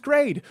student's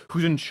grade,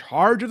 who's in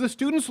charge of the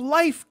student's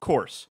life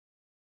course.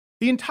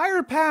 The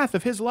entire path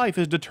of his life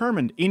is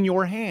determined in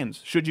your hands,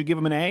 should you give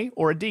him an A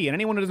or a D. And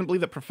anyone who doesn't believe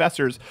that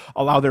professors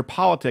allow their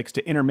politics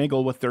to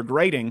intermingle with their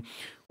grading,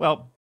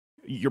 well,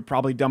 you're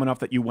probably dumb enough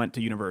that you went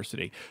to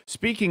university.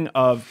 Speaking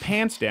of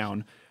pants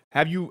down,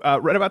 have you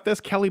read about this,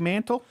 Kelly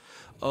Mantle?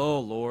 Oh,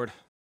 Lord.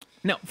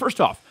 Now, first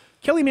off,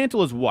 Kelly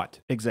Mantle is what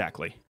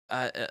exactly?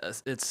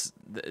 It's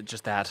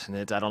just that.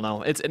 I don't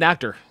know. It's an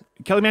actor.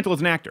 Kelly Mantle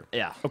is an actor.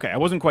 Yeah. Okay, I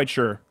wasn't quite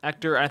sure.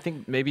 Actor. I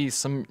think maybe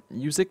some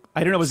music.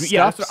 I don't know.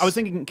 Yeah, I was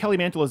thinking Kelly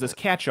Mantle is this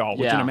catch-all,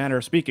 which in a manner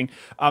of speaking.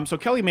 So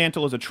Kelly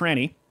Mantle is a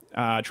tranny,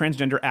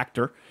 transgender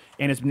actor,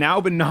 and has now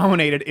been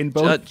nominated in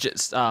both.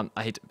 I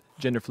hate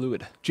gender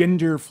fluid.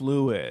 Gender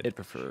fluid. It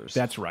prefers.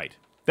 That's right.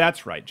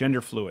 That's right.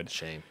 Gender fluid.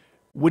 Shame.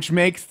 Which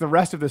makes the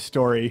rest of the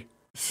story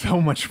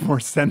so much more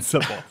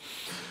sensible.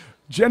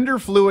 Gender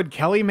fluid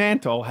Kelly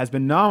Mantle has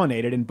been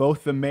nominated in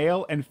both the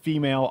male and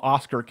female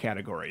Oscar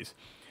categories.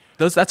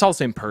 That's all the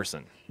same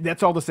person.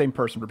 That's all the same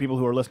person. For people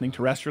who are listening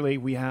terrestrially,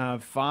 we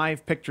have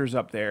 5 pictures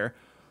up there.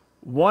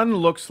 One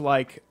looks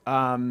like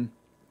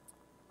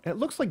it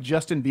looks like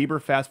Justin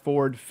Bieber fast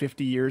forward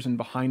 50 years and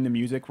behind the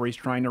music where he's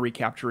trying to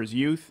recapture his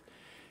youth.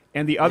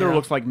 And the other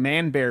looks like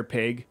Man Bear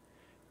Pig.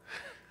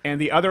 And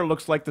the other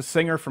looks like the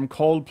singer from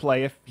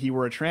Coldplay if he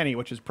were a tranny,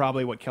 which is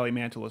probably what Kelly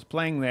Mantle is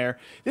playing there.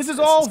 This is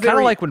all kind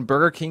of like when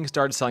Burger King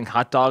started selling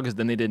hot dogs,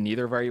 then they did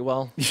neither very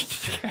well.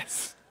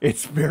 Yes,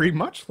 it's very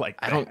much like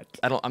that.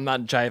 I'm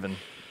not jiving.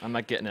 I'm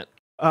not getting it.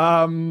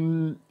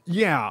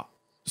 Yeah.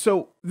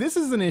 So this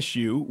is an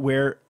issue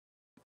where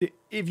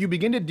if you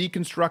begin to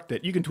deconstruct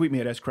it, you can tweet me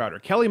at S. Crowder.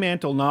 Kelly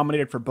Mantle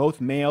nominated for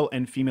both male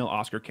and female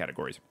Oscar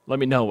categories. Let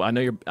me know. I know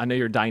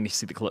you're dying to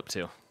see the clip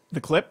too. The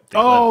clip?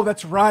 Oh,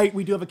 that's right.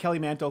 We do have a Kelly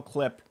Mantle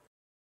clip.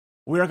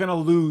 We're going to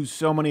lose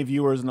so many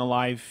viewers in the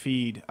live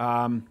feed.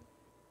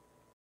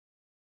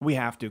 We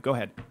have to. Go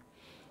ahead.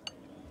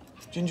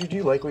 Ginger, do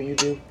you like what you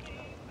do?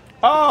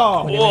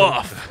 Oh!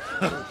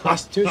 Woof.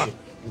 Prostitution.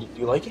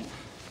 You like it?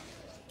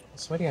 I'm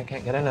sweating I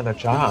can't get another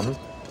job.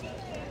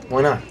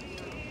 Why not?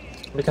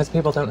 Because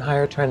people don't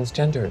hire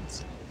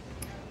transgenders.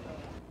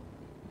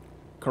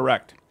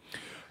 Correct.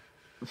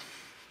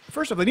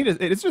 First off,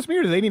 it's just me,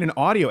 or do they need an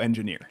audio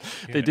engineer?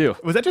 They do.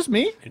 Was that just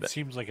me? It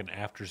seems like an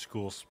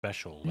after-school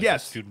special, like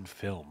Yes. a student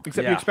film.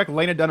 Except you expect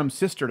Lena Dunham's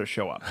sister to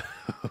show up.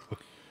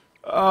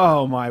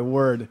 Oh my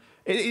word!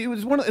 It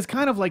was it's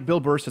kind of like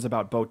Bill Burr says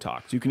about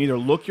Botox. You can either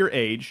look your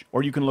age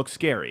or you can look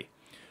scary.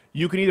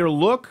 You can either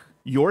look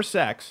your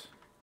sex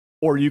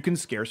or you can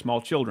scare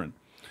small children.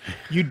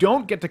 You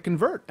don't get to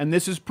convert, and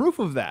this is proof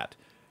of that.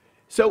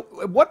 So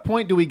at what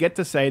point do we get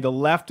to say the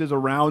left is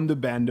around the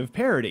bend of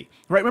parody?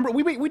 Right? Remember,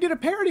 we did a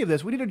parody of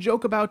this. We did a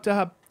joke about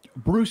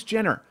Bruce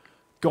Jenner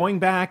going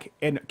back,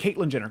 and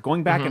Caitlyn Jenner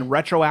going back and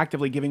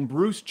retroactively giving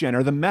Bruce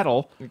Jenner the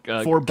medal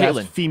for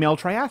best female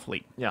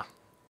triathlete. Yeah.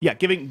 Yeah,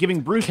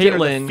 giving Bruce Jenner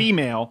the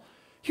female.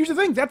 Here's the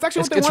thing. That's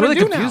actually what they want to do now. It's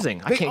really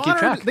confusing. I can't keep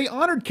track. They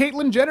honored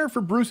Caitlyn Jenner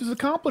for Bruce's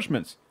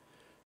accomplishments.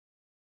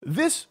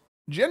 This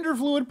gender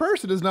fluid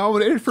person is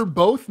nominated for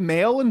both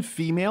male and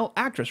female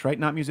actress, right?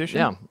 Not musician.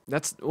 Yeah,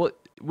 that's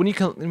when you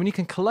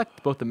can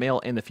collect both the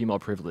male and the female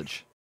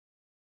privilege,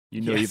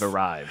 you know you've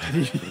arrived.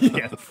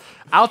 Yes.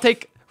 I'll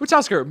take which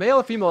Oscar, male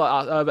or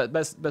female?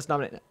 Best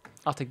nominated.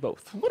 I'll take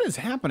both. What is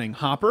happening,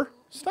 Hopper?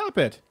 Stop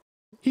it!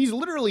 He's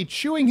literally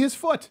chewing his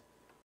foot.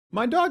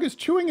 My dog is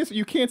chewing his.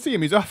 You can't see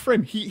him. He's off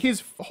frame.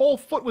 His whole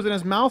foot was in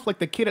his mouth, like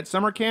the kid at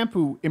summer camp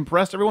who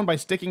impressed everyone by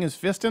sticking his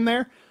fist in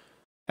there.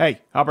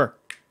 Hey, Hopper.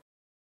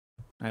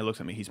 He looks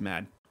at me. He's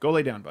mad. Go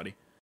lay down, buddy.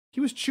 He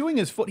was chewing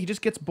his foot. He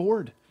just gets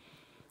bored.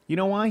 You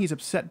know why? He's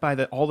upset by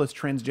all this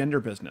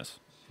transgender business.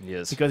 He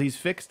is. Because he's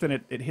fixed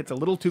and it hits a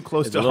little too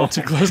close to home. A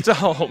little too close to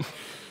home.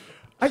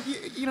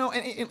 You know,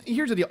 and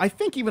here's the deal. I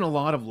think even a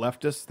lot of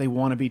leftists, they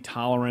want to be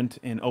tolerant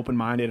and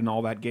open-minded and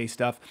all that gay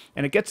stuff.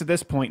 And it gets to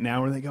this point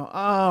now where they go,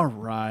 all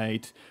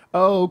right,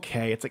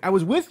 okay. It's like, I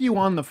was with you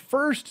on the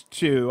first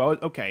two.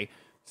 Okay,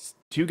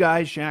 two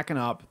guys shacking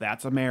up.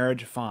 That's a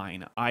marriage.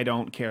 Fine. I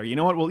don't care. You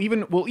know what?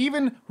 We'll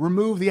even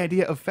remove the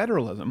idea of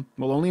federalism.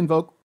 We'll only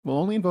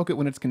invoke it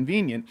when it's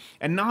convenient,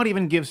 and not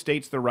even give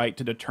states the right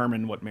to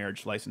determine what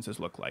marriage licenses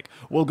look like.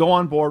 We'll go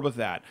on board with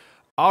that.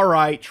 All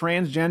right,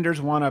 transgenders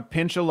want to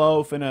pinch a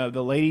loaf in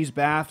the ladies'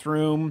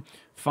 bathroom.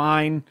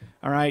 Fine.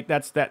 All right,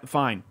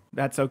 fine.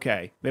 That's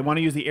okay. They want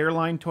to use the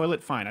airline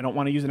toilet. Fine. I don't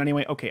want to use it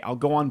anyway. Okay, I'll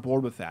go on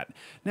board with that.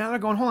 Now they're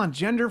going, hold on,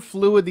 gender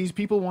fluid. These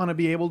people want to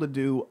be able to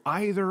do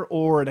either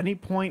or at any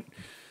point,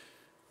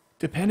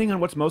 depending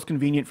on what's most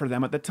convenient for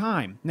them at the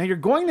time. Now you're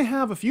going to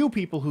have a few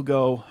people who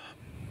go,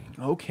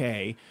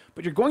 okay,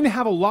 but you're going to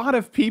have a lot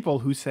of people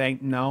who say,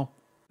 no,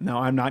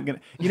 I'm not going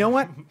to. You know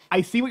what?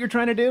 I see what you're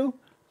trying to do,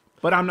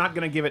 but I'm not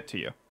going to give it to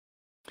you.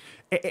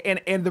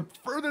 And the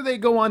further they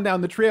go on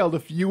down the trail, the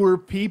fewer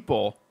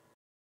people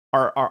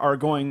are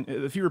going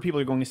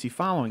to see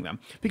following them,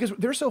 because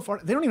they're so far,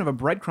 they don't even have a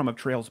breadcrumb of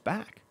trails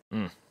back.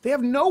 They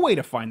have no way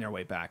to find their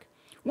way back.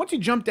 Once you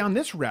jump down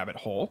this rabbit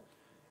hole,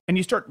 and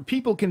you start,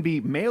 people can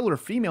be male or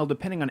female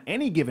depending on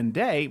any given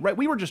day, right?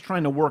 We were just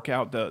trying to work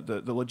out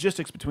the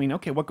logistics between,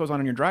 okay, what goes on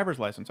in your driver's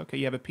license? Okay,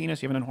 you have a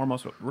penis, you have an hormone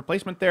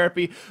replacement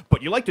therapy,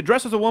 but you like to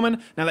dress as a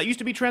woman. Now, that used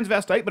to be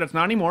transvestite, but it's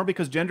not anymore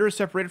because gender is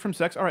separated from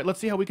sex. All right, let's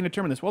see how we can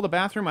determine this. Well, the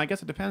bathroom, I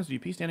guess it depends. Do you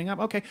pee standing up?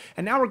 Okay,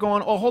 and now we're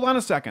going, oh, hold on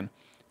a second.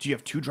 Do you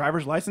have two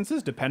driver's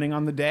licenses depending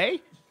on the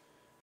day?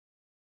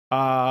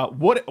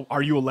 What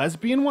are you a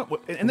lesbian? And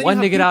then one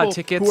you have to get out people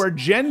tickets who are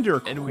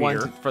gender and queer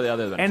one for the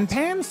other and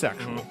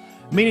pansexual.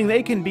 Meaning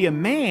they can be a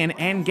man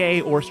and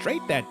gay or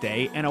straight that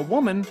day, and a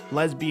woman,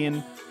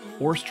 lesbian,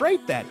 or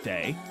straight that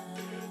day.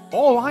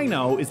 All I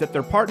know is that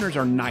their partners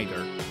are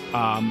neither.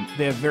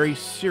 They have very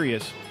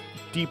serious,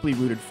 deeply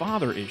rooted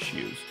father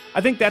issues.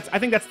 I think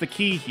that's the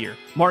key here.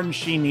 Martin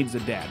Sheen needs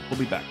a dad. We'll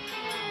be back.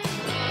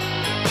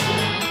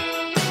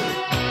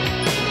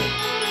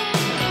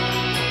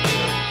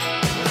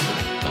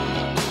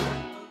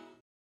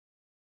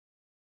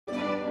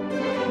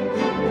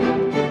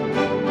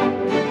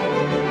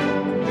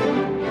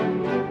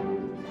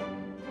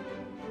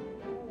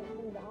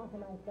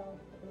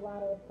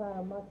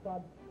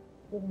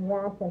 Giving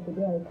rash after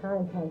daily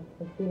content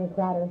with Steven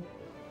Crowder.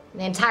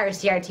 The entire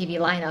CRTV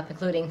lineup,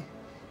 including.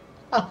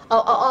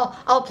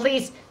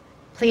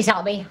 Please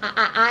help me.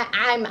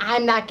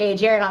 I'm not gay.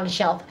 Jared on the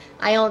shelf.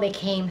 I only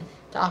came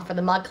to offer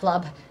the Mug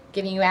Club,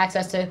 giving you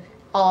access to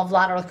all of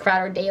Lotto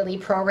Crowder daily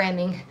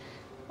programming.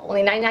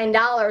 Only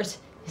 $99,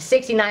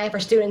 $69 for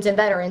students and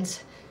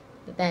veterans.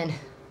 But then,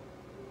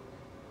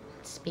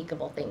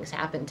 unspeakable things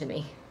happened to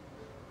me.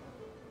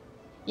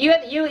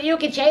 You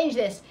can change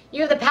this.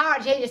 You have the power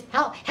to change this.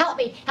 Help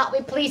me,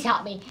 please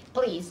help me,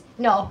 please.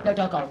 No,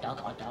 don't go,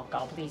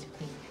 please,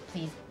 no.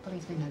 Please.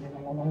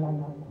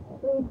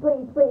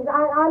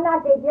 I'm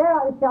not gay. You're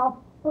on the shelf.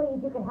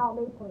 Please, you can help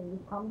me, please.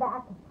 Come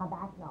back,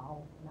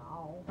 no.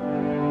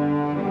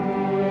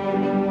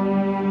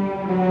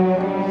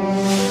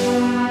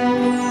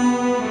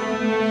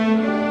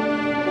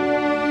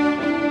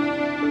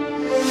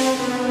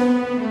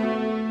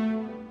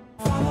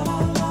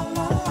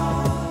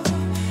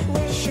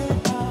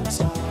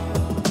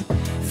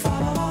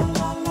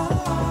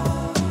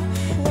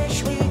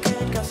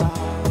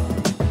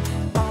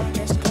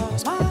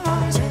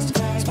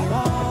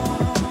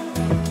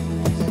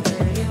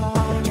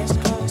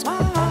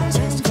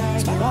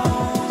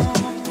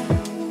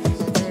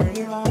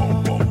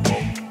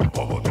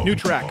 New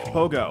track,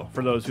 Pogo,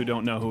 for those who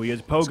don't know who he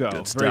is. Pogo,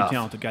 very stuff.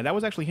 talented guy. That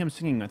was actually him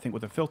singing, I think,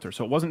 with a filter,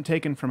 so it wasn't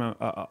taken from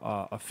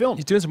a film.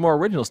 He's doing some more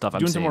original stuff.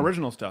 Doing some more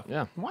original stuff.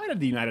 Yeah. Why did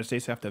the United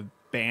States have to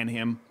ban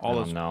him? All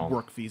those know.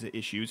 work visa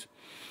issues.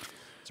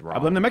 It's I wrong.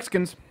 blame the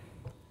Mexicans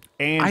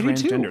and I do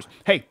too. transgenders.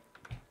 Hey,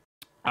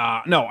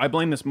 no, I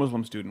blame this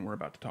Muslim student we're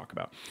about to talk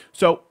about.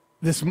 So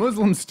this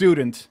Muslim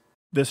student,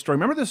 this story.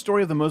 Remember the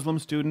story of the Muslim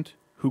student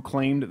who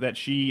claimed that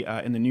she,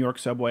 in the New York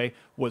subway,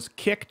 was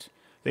kicked.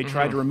 They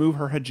tried to remove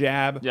her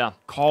hijab. Yeah.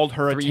 Called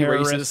her Three a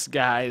terrorist. racist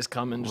guys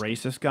coming.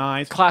 Racist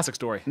guys. Classic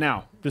story.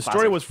 Now, the Classic.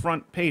 story was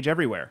front page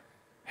everywhere.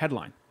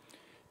 Headline.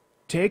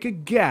 Take a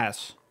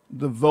guess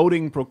the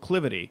voting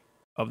proclivity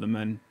of the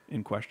men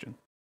in question.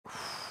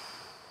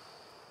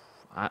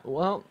 I'm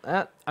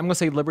going to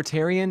say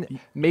libertarian,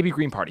 maybe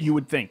Green Party. You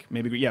would think.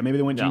 Maybe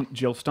they went Yeah.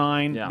 Jill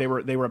Stein. Yeah. They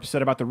were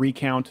upset about the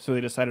recount, so they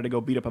decided to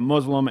go beat up a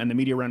Muslim, and the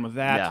media ran with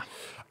that.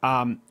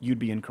 You'd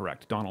be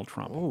incorrect. Donald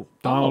Trump.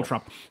 Donald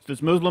Trump. So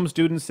this Muslim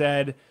student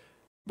said,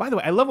 by the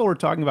way, I love what we're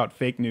talking about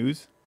fake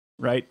news,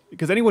 right?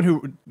 Because anyone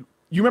who,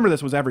 you remember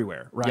this was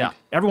everywhere, right? Yeah.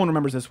 Everyone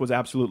remembers this was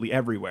absolutely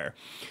everywhere.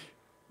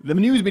 The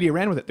news media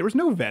ran with it. There was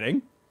no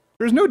vetting.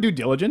 There's no due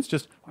diligence.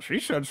 Just, she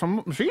said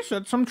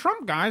some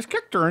Trump guys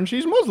kicked her and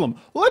she's Muslim.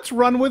 Let's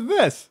run with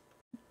this.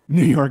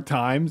 New York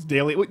Times,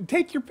 Daily,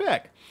 take your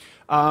pick.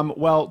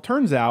 Well,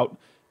 turns out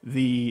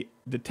the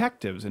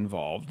detectives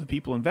involved, the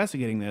people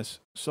investigating this,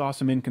 saw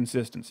some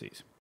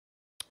inconsistencies.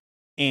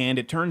 And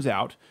it turns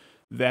out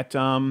that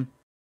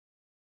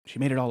she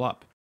made it all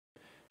up.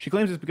 She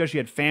claims it's because she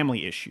had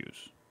family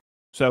issues.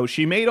 So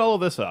she made all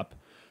of this up.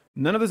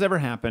 None of this ever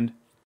happened.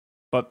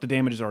 But the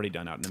damage is already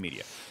done out in the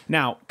media.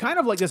 Now, kind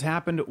of like this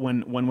happened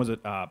when was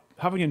it?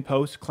 Huffington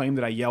Post claimed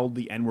that I yelled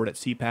the N-word at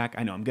CPAC.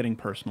 I know, I'm getting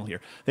personal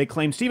here. They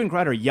claimed Steven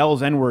Crowder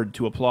yells N-word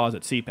to applause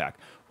at CPAC.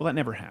 Well, that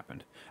never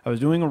happened. I was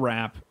doing a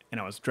rap, and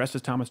I was dressed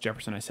as Thomas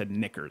Jefferson. I said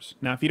knickers.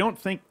 Now, if you don't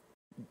think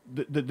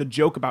the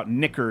joke about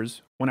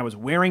knickers when I was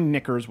wearing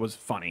knickers was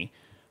funny,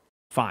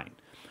 fine.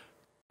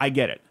 I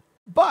get it.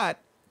 But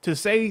to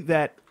say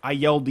that I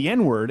yelled the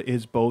N-word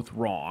is both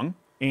wrong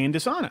and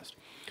dishonest.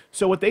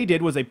 So what they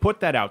did was they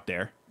put that out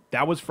there.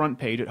 That was front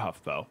page at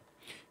HuffPo.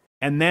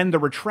 And then the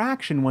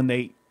retraction when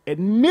they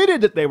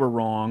admitted that they were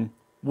wrong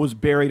was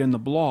buried in the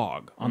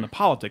blog on the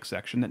politics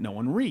section that no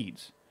one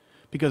reads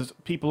because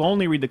people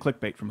only read the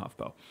clickbait from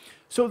HuffPo.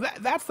 So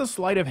that's the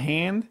sleight of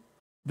hand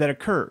that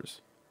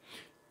occurs.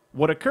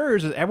 What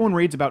occurs is everyone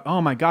reads about,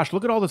 oh my gosh,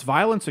 look at all this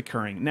violence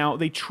occurring. Now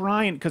they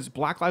try and, because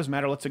Black Lives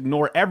Matter, let's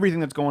ignore everything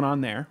that's going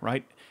on there,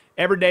 right?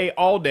 Every day,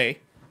 all day,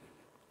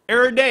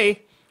 every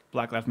day,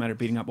 Black Lives Matter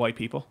beating up white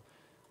people.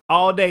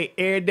 All day,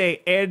 every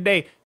day, every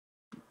day.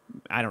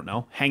 I don't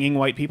know. Hanging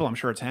white people. I'm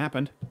sure it's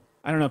happened.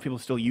 I don't know if people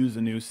still use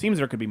the news. Seems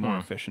there could be more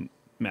efficient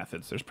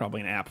methods. There's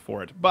probably an app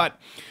for it.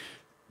 But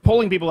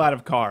pulling people out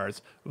of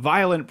cars,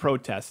 violent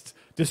protests,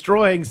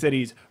 destroying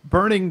cities,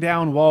 burning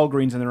down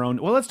Walgreens in their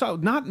own. Well, let's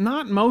talk.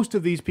 Not most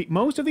of these people.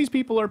 Most of these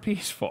people are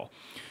peaceful.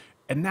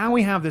 And now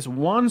we have this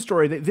one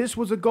story that this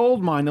was a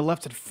gold mine. The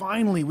left said,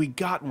 finally, we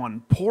got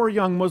one. Poor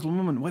young Muslim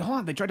woman. Wait, hold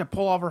on. They tried to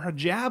pull off her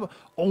hijab.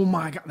 Oh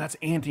my God, that's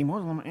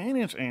anti-Muslim and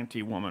it's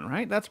anti-woman,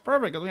 right? That's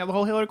perfect. We have the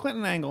whole Hillary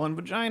Clinton angle and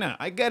vagina.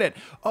 I get it.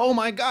 Oh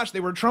my gosh, they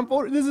were Trump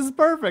voters. This is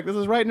perfect. This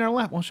is right in our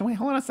lap. Well,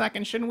 hold on a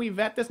second. Shouldn't we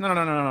vet this? No.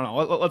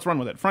 Let's run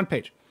with it. Front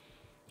page.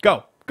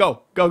 Go.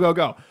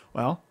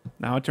 Well,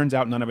 now it turns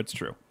out none of it's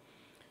true.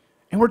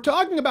 And we're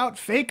talking about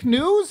fake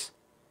news?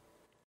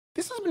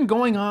 This has been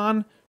going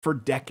on for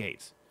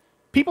decades.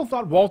 People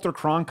thought Walter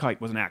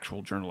Cronkite was an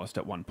actual journalist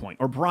at one point,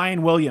 or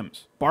Brian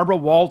Williams, Barbara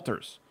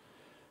Walters.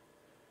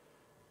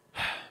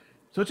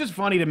 So it's just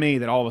funny to me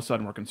that all of a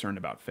sudden we're concerned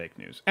about fake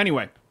news.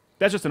 Anyway,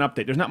 that's just an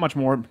update. There's not much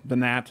more than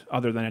that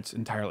other than it's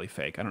entirely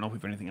fake. I don't know if we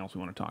have anything else we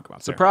want to talk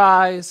about.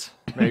 Surprise!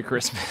 Merry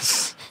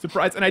Christmas.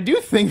 Surprise. And I do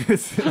think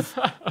this is...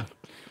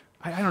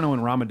 I don't know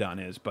when Ramadan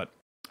is, but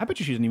I bet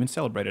you she doesn't even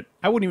celebrate it.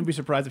 I wouldn't even be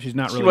surprised if she's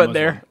not really She went Muslim.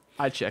 there.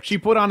 I checked. She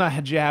put on a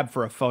hijab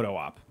for a photo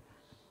op.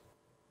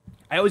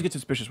 I always get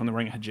suspicious when they're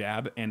wearing a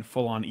hijab and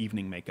full-on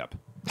evening makeup.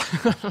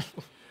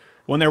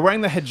 When they're wearing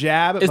the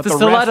hijab, It's but the rest,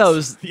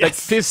 stilettos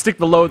that stick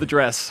below the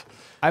dress.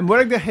 I'm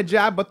wearing the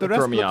hijab, but the They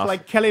throw rest me looks off.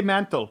 like Kelly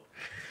Mantle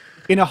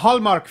in a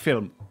Hallmark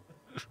film.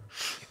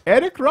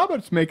 Eric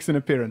Roberts makes an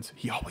appearance.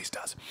 He always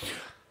does.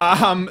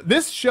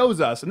 This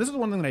shows us, and this is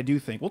one thing that I do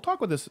think, we'll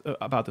talk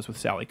about this with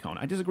Sally Kohn.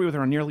 I disagree with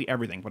her on nearly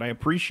everything, but I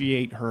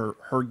appreciate her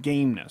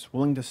gameness,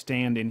 willing to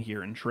stand in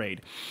here and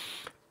trade.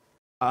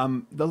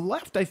 The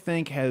left, I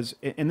think, has,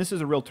 and this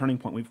is a real turning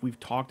point. We've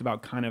talked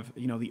about kind of,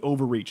 the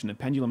overreach and the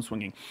pendulum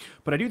swinging.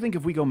 But I do think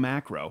if we go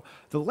macro,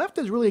 the left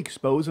has really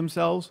exposed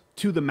themselves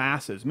to the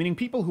masses, meaning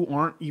people who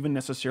aren't even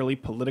necessarily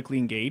politically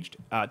engaged,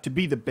 to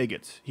be the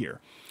bigots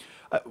here.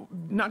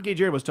 Not Gay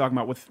Jared was talking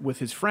about with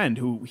his friend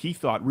who he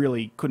thought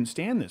really couldn't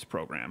stand this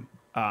program.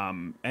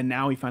 And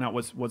now he found out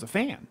was a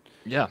fan.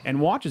 Yeah. And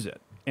watches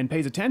it and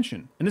pays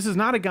attention. And this is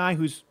not a guy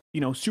who's,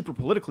 super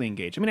politically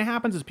engaged. I mean, it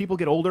happens as people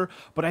get older,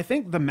 but I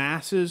think the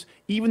masses,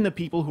 even the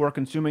people who are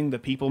consuming the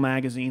People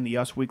magazine, the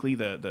Us Weekly,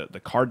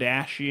 the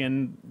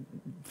Kardashian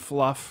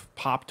fluff,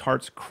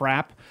 Pop-Tarts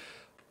crap,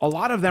 a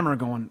lot of them are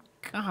going,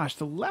 gosh,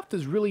 the left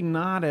is really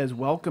not as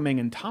welcoming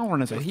and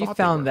tolerant as I thought He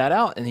found that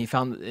out, and he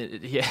found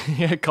he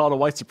had called a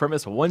white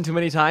supremacist one too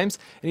many times,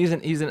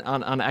 and he's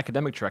on an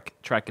academic track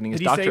getting his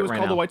Did he doctorate say he was right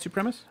called now. a white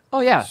supremacist?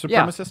 Oh yeah,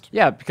 Supremacist?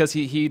 Yeah, because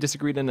he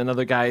disagreed in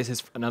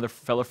another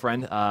fellow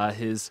friend,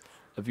 his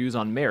views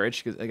on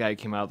marriage. Because the guy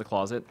came out of the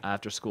closet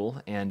after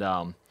school, and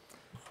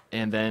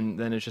then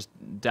it's just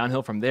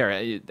downhill from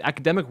there.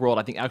 Academic world,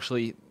 I think,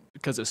 actually,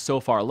 because it's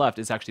so far left,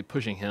 is actually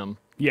pushing him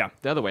the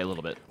other way a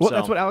little bit. Well, So-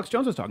 that's what Alex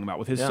Jones was talking about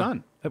with his Yeah.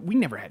 son. We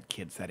never had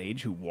kids that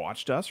age who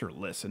watched us or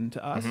listened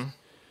to us. Mhm.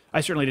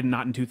 I certainly did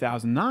not in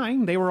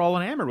 2009. They were all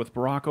enamored with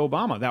Barack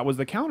Obama. That was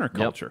the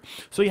counterculture.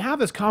 So you have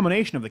this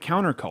combination of the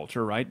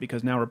counterculture, right?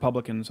 Because now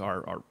Republicans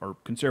are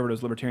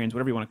conservatives, libertarians,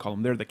 whatever you want to call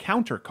them. They're the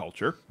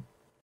counterculture.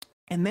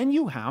 And then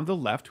you have the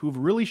left who've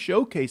really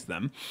showcased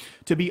them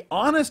to be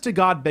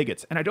honest-to-God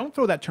bigots. And I don't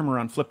throw that term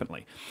around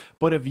flippantly.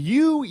 But if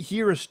you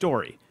hear a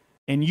story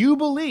and you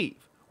believe,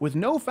 with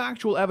no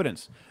factual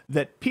evidence,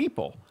 that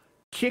people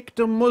kicked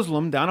a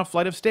Muslim down a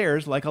flight of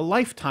stairs like a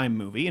Lifetime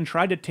movie and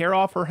tried to tear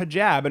off her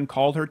hijab and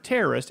called her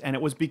terrorist, and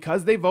it was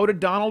because they voted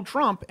Donald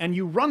Trump, and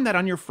you run that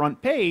on your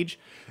front page,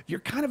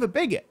 you're kind of a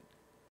bigot,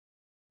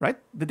 right?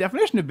 The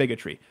definition of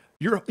bigotry.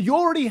 You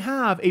already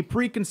have a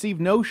preconceived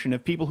notion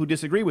of people who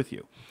disagree with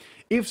you.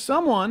 If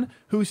someone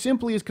who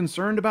simply is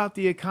concerned about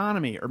the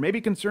economy, or maybe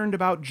concerned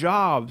about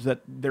jobs that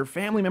their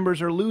family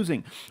members are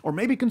losing, or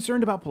maybe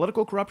concerned about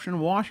political corruption in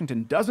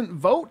Washington, doesn't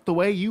vote the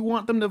way you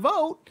want them to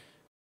vote,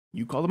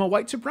 you call them a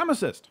white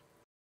supremacist.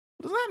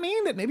 Does that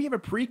mean that maybe you have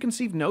a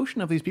preconceived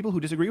notion of these people who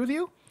disagree with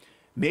you?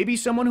 Maybe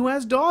someone who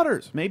has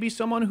daughters, maybe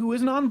someone who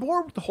isn't on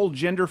board with the whole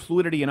gender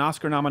fluidity and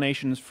Oscar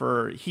nominations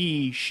for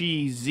he,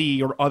 she,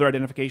 Z, or other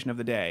identification of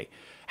the day,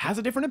 has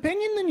a different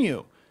opinion than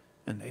you.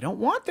 And they don't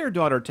want their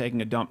daughter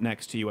taking a dump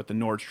next to you at the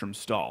Nordstrom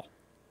stall.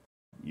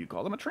 You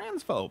call them a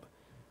transphobe.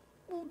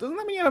 Well, doesn't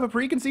that mean you have a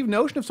preconceived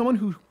notion of someone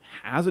who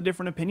has a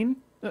different opinion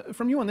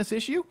from you on this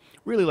issue?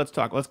 Really, let's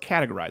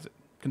categorize it.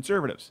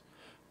 Conservatives.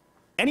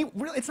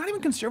 Really, it's not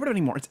even conservative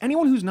anymore. It's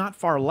anyone who's not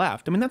far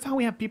left. I mean, that's how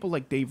we have people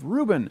like Dave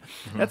Rubin.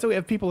 That's how we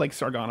have people like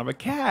Sargon of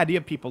Akkad. You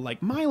have people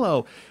like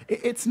Milo.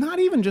 It's not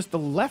even just the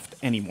left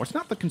anymore. It's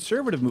not the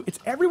conservative move. It's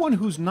everyone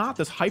who's not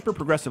this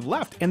hyper-progressive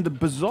left. And the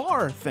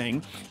bizarre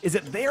thing is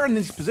that they're in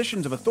these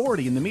positions of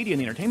authority in the media, in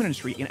the entertainment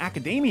industry, in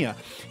academia,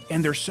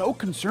 and they're so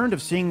concerned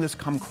of seeing this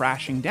come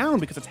crashing down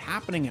because it's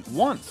happening at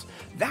once.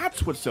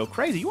 That's what's so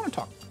crazy. You want to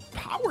talk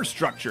power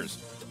structures.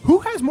 Who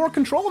has more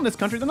control in this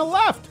country than the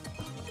left?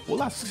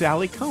 We'll ask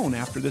Sally Kohn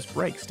after this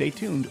break. Stay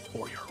tuned,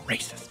 or you're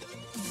racist.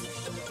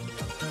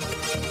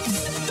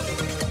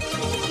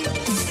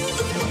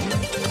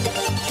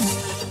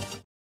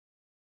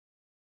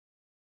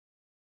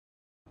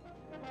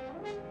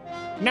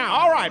 Now,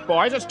 all right,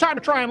 boys, it's time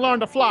to try and learn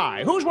to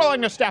fly. Who's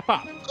willing to step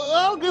up?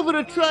 I'll give it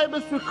a try,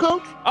 Mr.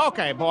 Coach.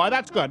 Okay, boy,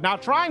 that's good. Now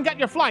try and get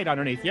your flight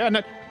underneath you, and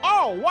then...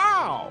 Oh,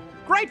 wow!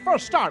 Great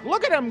first start.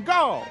 Look at him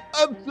go!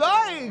 I'm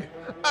flying!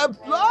 I'm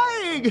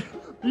flying!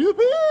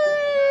 Yippee!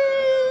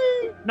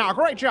 Now,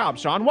 great job,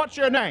 son. What's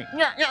your name?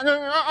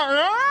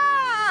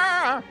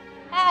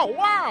 Oh,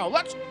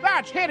 wow!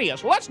 That's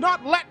hideous. Let's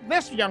not let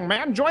this young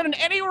man join in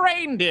any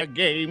reindeer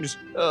games.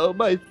 Oh,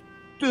 my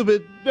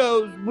stupid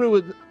nose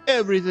ruins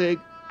everything.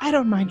 I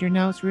don't mind your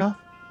nose, Rudolph.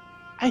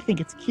 I think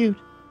it's cute.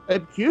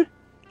 I'm cute?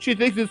 She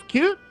thinks it's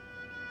cute?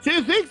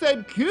 She thinks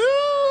I'm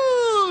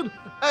cute!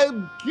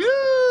 I'm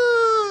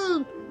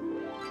cute!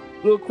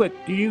 Real quick,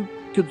 do you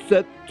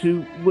consent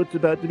to what's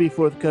about to be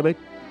forthcoming?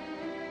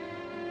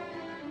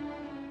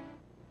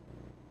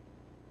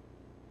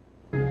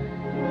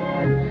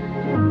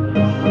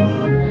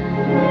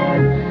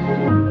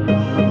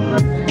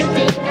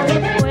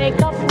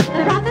 Wake up,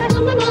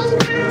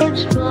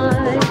 it's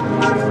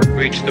fun.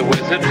 Reach the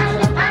wizard.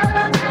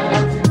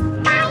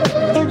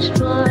 It's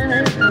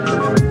fun.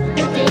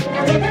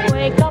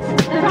 Wake up,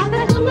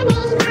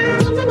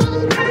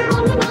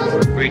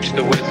 Reach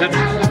the wizard.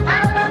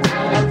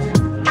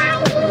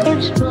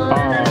 it's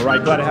fun. All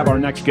right, glad to have our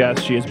next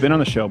guest. She has been on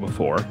the show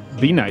before.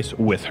 Be nice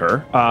with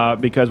her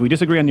because we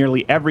disagree on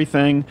nearly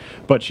everything,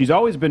 but she's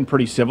always been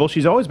pretty civil.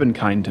 She's always been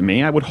kind to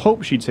me. I would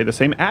hope she'd say the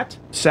same. At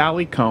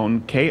Sally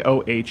Kohn,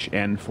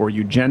 Kohn, for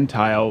you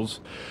Gentiles.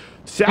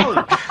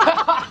 Sally.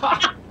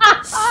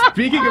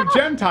 Speaking of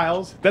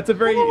Gentiles, that's a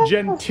very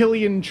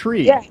Gentilian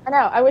tree. Yeah, I know.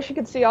 I wish you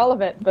could see all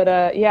of it,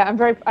 but yeah, I'm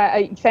very.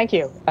 Thank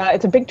you.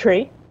 It's a big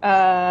tree.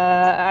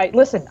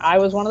 Listen, I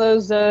was one of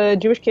those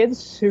Jewish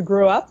kids who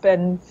grew up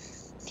and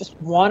just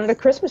wanted a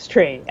Christmas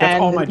tree. That's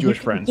and all my Jewish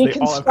friends. They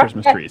all have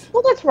Christmas trees.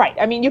 Well, that's right.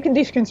 I mean, you can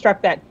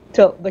deconstruct that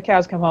till the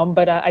cows come home,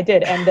 but I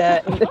did. And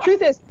the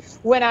truth is,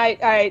 when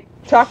I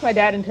talked my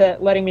dad into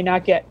letting me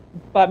not get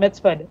bat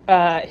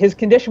mitzvahed, his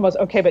condition was,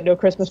 okay, but no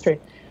Christmas tree.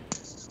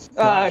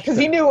 Because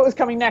he knew what was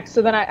coming next.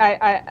 So then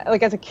I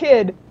like as a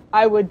kid,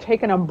 I would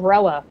take an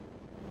umbrella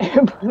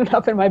and put it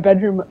up in my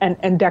bedroom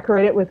and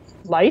decorate it with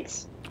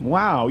lights.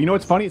 Wow. You know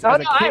what's funny? Is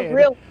as a kid,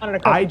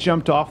 I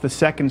jumped off the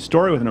second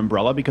story with an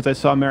umbrella because I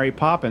saw Mary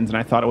Poppins and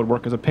I thought it would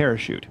work as a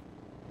parachute.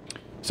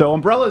 So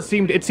umbrellas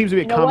seems to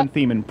be a common what?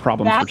 theme in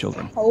problems That for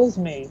children. tells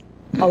me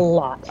a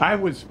lot. I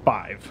was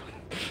 5.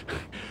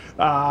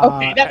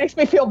 Okay, that makes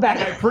me feel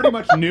better. I pretty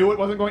much knew it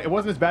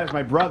wasn't as bad as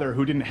my brother,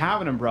 who didn't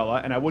have an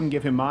umbrella, and I wouldn't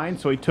give him mine,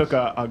 so he took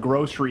a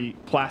grocery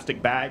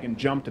plastic bag and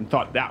jumped and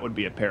thought that would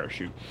be a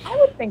parachute. I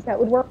would think that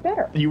would work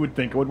better. You would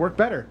think it would work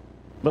better.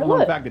 Little It known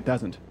would. fact, it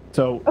doesn't.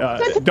 So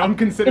don't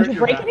consider Did it you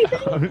your break bad.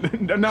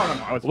 anything?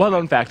 No. Well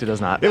known fact, it does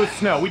not. It was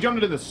snow. We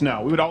jumped into the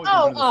snow. We would always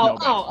jump into the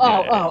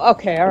snow.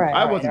 Okay, all right.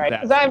 I wasn't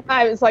that. Because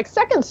I was like,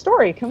 second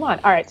story, come on.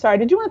 All right, sorry,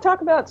 did you want to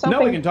talk about something?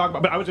 No, we can talk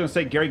about. But I was going to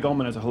say Gary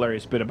Goldman has a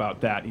hilarious bit about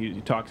that.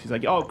 He talks. He's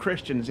like, "Oh,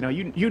 Christians,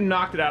 you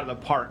knocked it out of the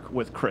park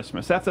with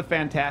Christmas. That's a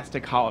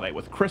fantastic holiday.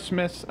 With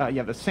Christmas, you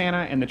have the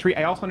Santa and the tree.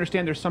 I also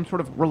understand there's some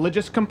sort of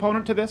religious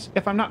component to this,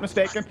 if I'm not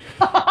mistaken."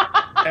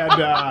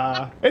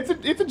 And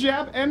it's a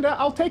jab, and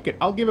I'll take it.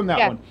 I'll give him that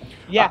one.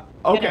 Yeah.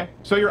 Okay,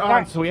 so you're on.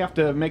 Right. So we have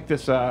to make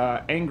this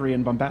angry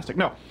and bombastic.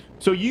 No.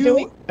 So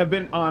you have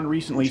been on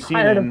recently.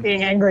 Tired of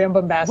being angry and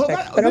bombastic. Well,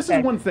 but this okay.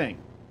 is one thing.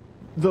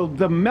 The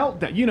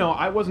meltdown.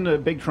 I wasn't a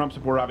big Trump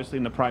supporter, obviously,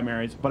 in the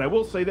primaries, but I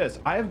will say this: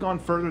 I have gone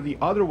further the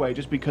other way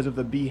just because of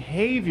the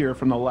behavior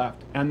from the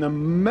left and the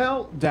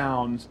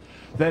meltdowns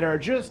that are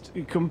just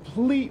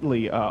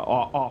completely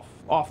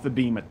off the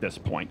beam at this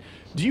point.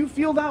 Do you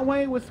feel that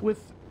way with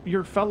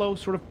your fellow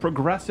sort of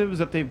progressives,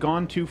 that they've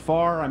gone too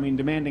far? I mean,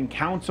 demanding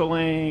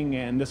counseling,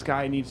 and this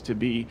guy needs to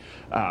be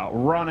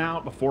run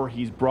out before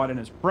he's brought in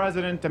as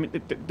president. I mean,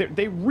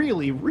 they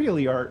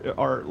really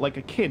are like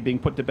a kid being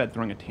put to bed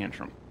throwing a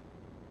tantrum.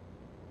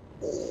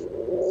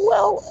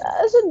 Well,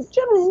 as a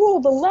general rule,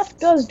 the left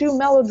does do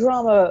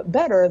melodrama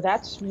better.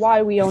 That's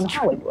why we own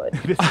Hollywood.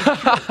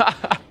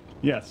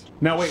 Yes.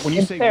 Now wait, when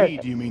you say we,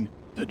 do you mean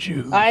the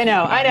Jews? I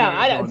know.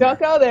 Don't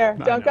go there.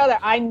 Don't go there.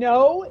 I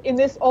know in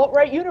this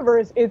alt-right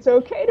universe, it's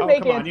okay to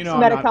make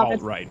anti-Semitic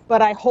comments,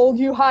 but I hold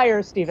you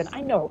higher, Stephen.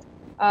 I know.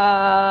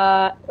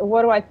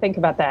 What do I think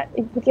about that?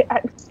 Here's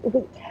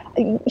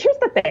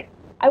the thing.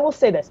 I will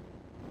say this.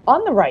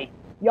 On the right,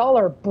 y'all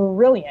are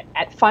brilliant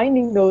at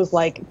finding those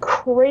like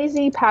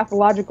crazy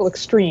pathological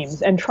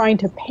extremes and trying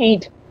to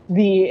paint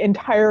the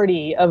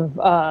entirety of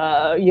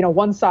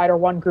one side or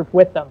one group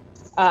with them.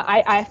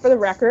 I, for the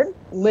record,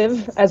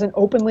 live as an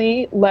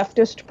openly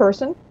leftist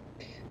person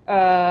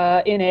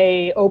in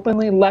a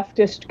openly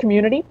leftist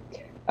community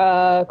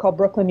called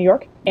Brooklyn, New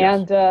York,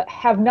 and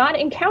have not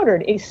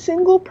encountered a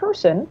single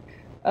person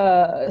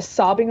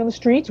sobbing on the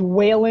streets,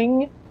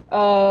 wailing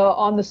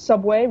on the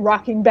subway,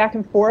 rocking back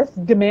and forth,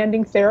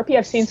 demanding therapy.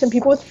 I've seen some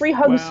people with free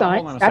hug signs.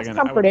 Hold on a That's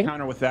second. comforting. I would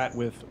counter with that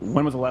with,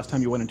 when was the last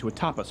time you went into a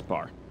tapas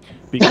bar?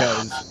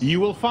 Because you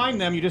will find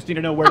them, you just need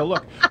to know where to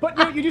look.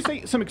 But you do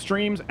say some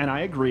extremes, and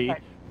I agree.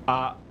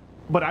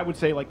 But I would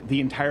say like the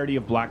entirety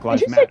of Black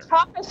Lives Matter. Did you say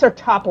topless or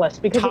topless?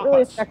 Because it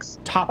really affects.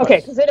 Topless. Okay,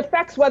 because it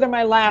affects whether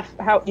my laugh,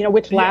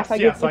 which laugh I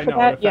give yes, you I for know.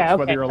 that. It affects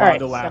whether you're allowed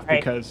to laugh sorry.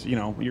 because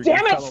you're.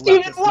 Damn it,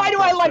 Stephen! Why do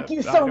I like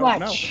you so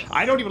much?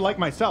 I don't even like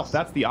myself.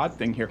 That's the odd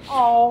thing here.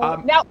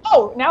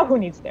 Now who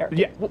needs therapy?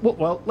 Yeah,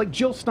 well, like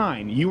Jill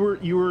Stein,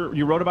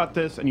 you wrote about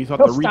this and you thought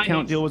the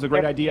recount deal was a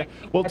great idea.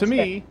 Well, to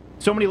me,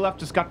 so many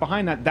leftists got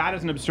behind that. That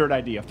is an absurd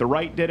idea. If the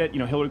right did it,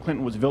 Hillary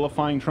Clinton was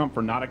vilifying Trump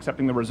for not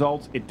accepting the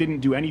results. It didn't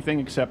do anything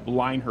except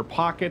line her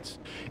pockets.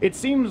 It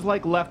seems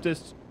like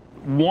leftists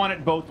want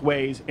it both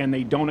ways, and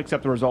they don't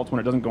accept the results when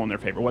it doesn't go in their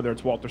favor, whether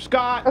it's Walter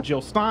Scott,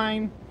 Jill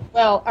Stein.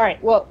 Well, all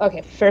right. Well, okay.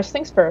 First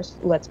things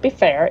first. Let's be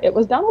fair. It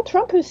was Donald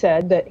Trump who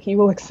said that he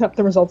will accept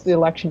the results of the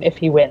election if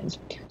he wins.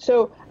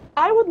 So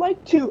I would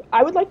like to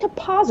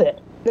posit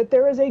that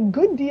there is a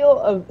good deal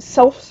of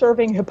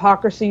self-serving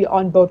hypocrisy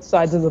on both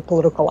sides of the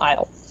political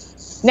aisle.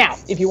 Now,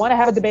 if you want to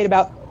have a debate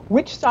about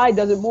which side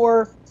does it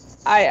more,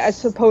 I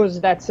suppose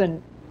that's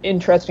an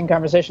interesting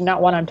conversation,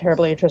 not one I'm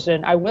terribly interested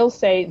in. I will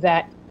say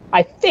that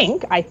I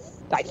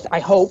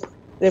hope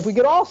that if we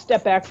could all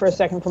step back for a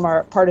second from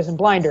our partisan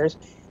blinders,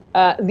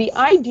 the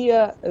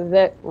idea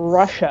that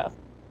Russia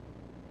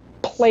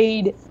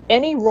played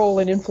any role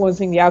in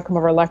influencing the outcome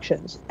of our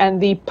elections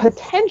and the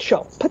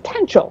potential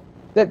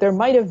that there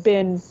might have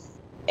been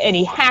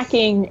any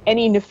hacking,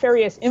 any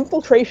nefarious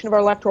infiltration of our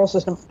electoral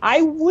system,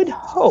 I would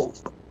hope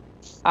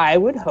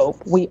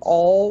we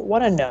all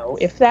want to know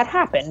if that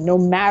happened, no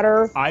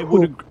matter I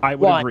would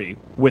agree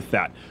with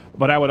that.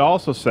 But I would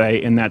also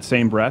say in that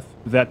same breath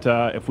that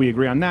if we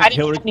agree on that, I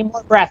didn't have any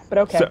more breath, but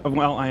okay.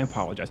 Well, I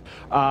apologize.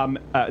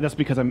 That's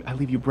because I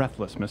leave you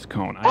breathless, Miss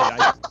Kohn.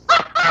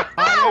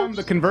 I am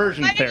the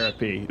conversion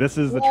therapy. This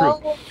is the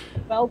truth.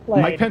 Well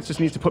played. Mike Pence just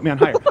needs to put me on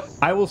higher.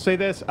 I will say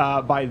this,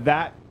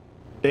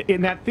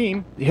 in that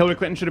theme, Hillary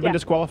Clinton should have been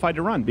disqualified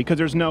to run because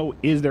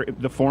is there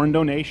the foreign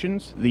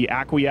donations, the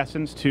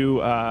acquiescence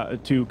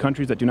to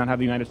countries that do not have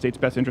the United States'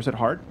 best interest at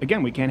heart?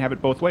 Again, we can't have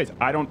it both ways.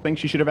 I don't think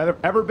she should have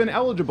ever been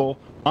eligible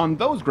on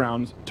those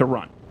grounds to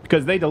run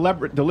because they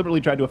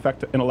deliberately tried to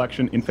affect an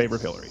election in favor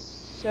of Hillary.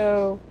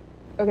 So,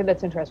 okay,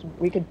 that's interesting.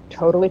 We could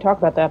totally talk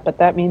about that, but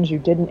that means you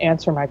didn't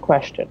answer my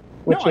question.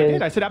 Which I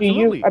did. I said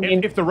absolutely.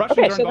 If the Russians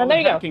are involved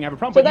in hacking, I have a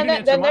problem. So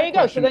then there you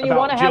go. So then you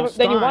want to count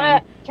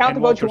the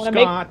votes. You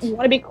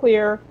want to be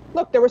clear.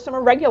 Look, there were some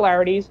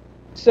irregularities.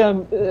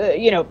 some,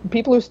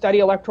 people who study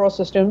electoral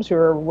systems who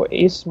are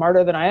way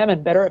smarter than I am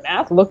and better at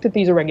math looked at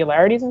these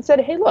irregularities and said,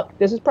 hey, look,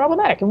 this is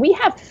problematic. And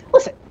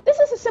listen, this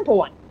is a simple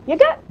one. You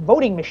got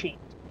voting machines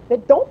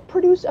that don't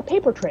produce a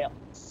paper trail.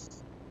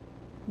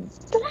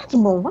 That's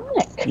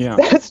moronic. Yeah.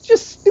 That's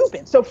just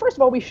stupid. So first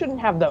of all, we shouldn't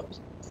have those.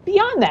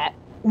 Beyond that,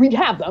 we'd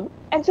have them.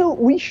 And so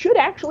we should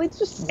actually, it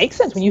just makes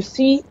sense. When you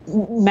see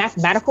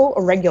mathematical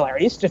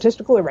irregularities,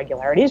 statistical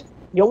irregularities,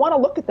 you'll want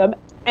to look at them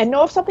and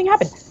know if something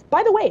happened.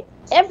 By the way,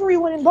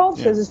 everyone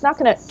involved says it's not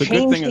going to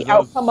change the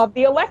outcome of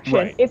the election.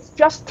 Right. It's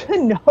just to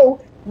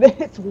know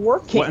that it's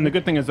working. Well, and the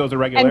good thing is those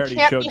irregularities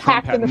can't showed be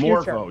Trump hacked in had the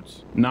more future.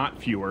 votes,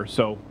 not fewer.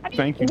 So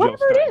thank you, Jill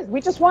Whatever it is,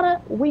 we just want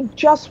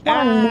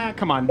to.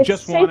 Come on, it's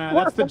just safe want to. That's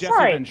work, the I'm Jesse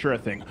sorry. Ventura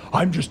thing.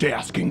 I'm just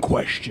asking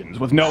questions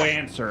with no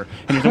answer.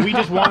 And he said, we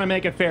just want to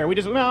make it fair. We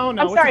just, no, I'm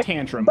it's sorry, a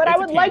tantrum. but It's I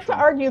a would like to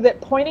tantrum. argue that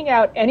pointing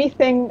out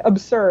anything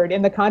absurd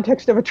in the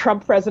context of a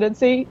Trump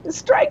presidency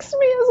strikes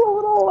me as a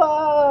little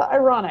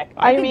ironic.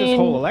 I think mean, this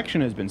whole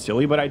election has been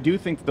silly, but I do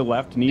think the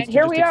left needs to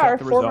here just we accept are,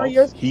 the 4 more results.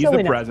 years of He's the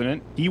silliness.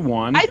 president. He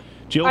won.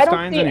 Jill I don't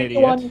Stein's see an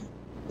anyone- idiot.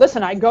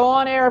 Listen, I go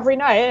on air every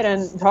night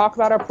and talk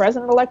about our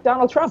president-elect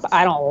Donald Trump.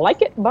 I don't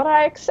like it, but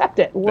I accept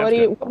it. What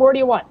more do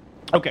you want?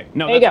 Okay,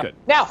 no, There you that's go. good.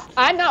 Now,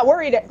 I'm not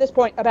worried at this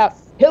point about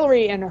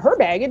Hillary and her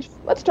baggage.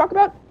 Let's talk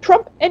about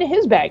Trump and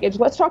his baggage.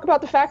 Let's talk about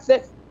the fact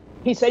that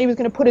he said he was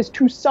going to put his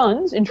 2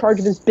 sons in charge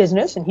of his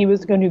business, and he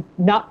was going to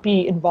not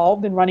be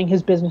involved in running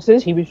his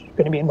businesses. He was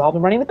going to be involved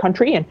in running the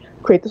country and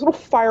create this little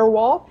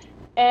firewall,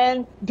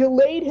 and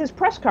delayed his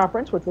press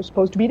conference, which was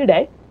supposed to be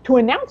today, to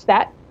announce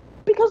that,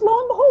 because lo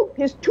and behold,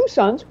 his 2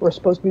 sons, who are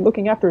supposed to be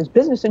looking after his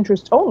business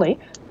interests only,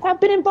 have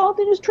been involved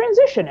in his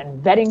transition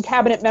and vetting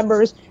cabinet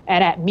members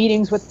and at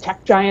meetings with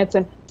tech giants.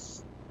 And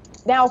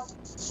now,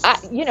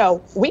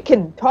 we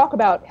can talk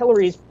about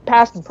Hillary's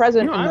past and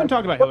present. No, I haven't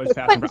talked about Hillary's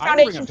past and present. I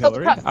didn't bring up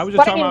Hillary. I was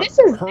just talking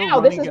about her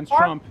running against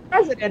Trump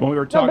when we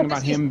were talking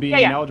about him being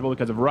ineligible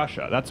because of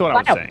Russia. That's what I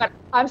was saying. But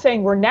I'm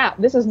saying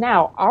this is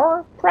now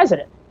our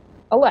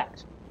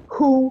president-elect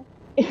who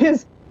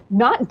is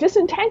not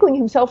disentangling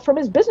himself from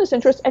his business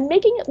interests and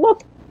making it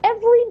look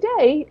every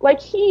day like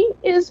he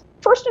is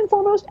first and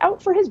foremost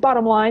out for his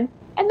bottom line,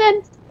 and then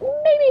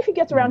maybe if he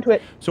gets around to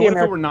it. So what if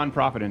it were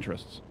nonprofit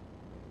interests?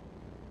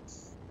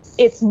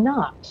 It's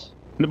not.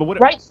 No, but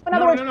Right? In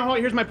other words, no.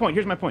 Here's my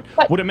point.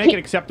 But Would it make it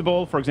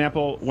acceptable, for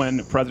example,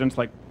 when presidents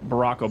like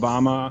Barack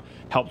Obama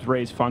helped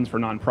raise funds for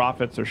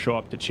nonprofits or show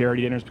up to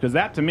charity dinners? Because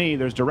that, to me,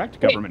 there's direct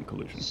government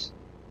collusion.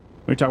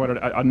 We're talking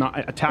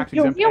about a tax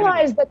exempt. You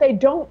realize that they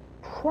don't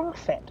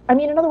profit. I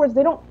mean, in other words,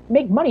 they don't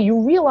make money.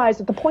 You realize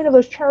that the point of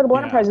those charitable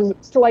enterprises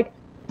is to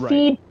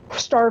feed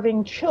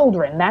starving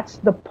children. That's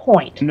the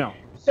point. No.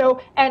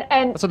 So, and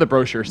that's what the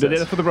brochure says.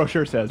 That's what the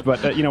brochure says.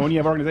 But when you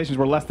have organizations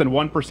where less than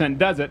 1%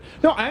 does it,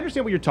 no, I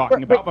understand what you're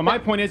talking about. But my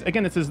point is,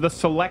 again, this is the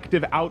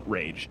selective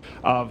outrage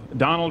of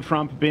Donald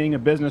Trump being a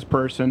business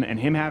person and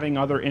him having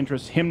other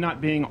interests, him not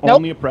being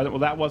only a president.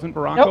 Well, that wasn't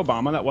Barack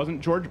Obama. That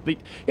wasn't George.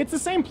 It's the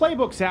same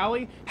playbook,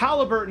 Sally.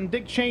 Halliburton,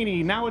 Dick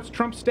Cheney. Now it's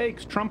Trump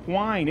steaks, Trump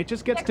wine. It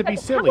just gets to be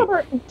silly.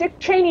 Halliburton, Dick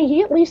Cheney,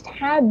 he at least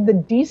had the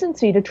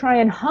decency to try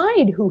and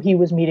hide who he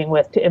was meeting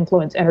with to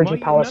influence energy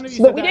policy,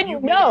 so that we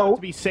didn't know.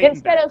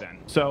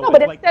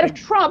 Instead of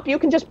Trump, you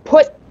can just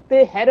put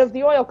the head of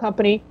the oil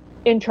company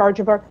in charge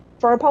of our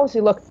foreign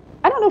policy. Look,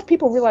 I don't know if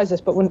people realize this,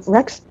 but when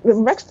Rex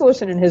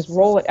Tillerson in his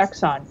role at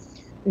Exxon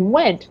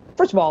went,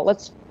 first of all,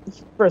 let's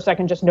for a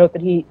second just note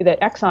that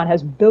Exxon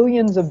has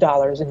billions of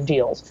dollars in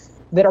deals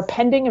that are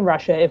pending in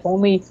Russia. If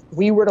only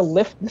we were to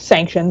lift the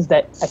sanctions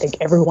that I think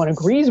everyone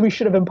agrees we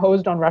should have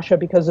imposed on Russia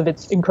because of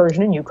its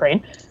incursion in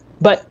Ukraine.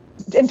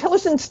 And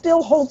Tillerson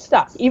still holds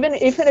stock. Even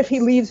if he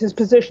leaves his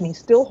position, he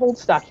still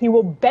holds stock. He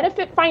will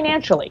benefit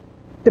financially,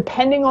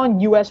 depending on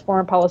U.S.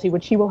 foreign policy,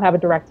 which he will have a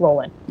direct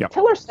role in. Yep.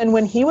 Tillerson,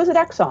 when he was at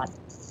Exxon,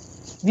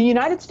 the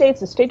United States,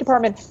 the State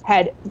Department,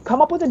 had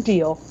come up with a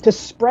deal to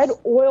spread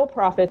oil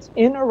profits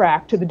in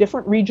Iraq to the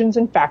different regions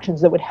and factions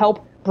that would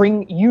help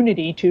bring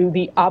unity to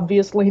the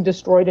obviously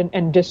destroyed and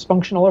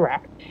dysfunctional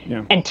Iraq.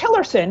 Yeah. And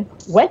Tillerson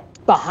went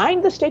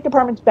behind the State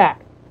Department's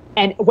back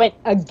and went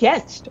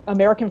against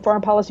American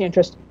foreign policy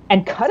interests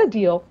and cut a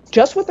deal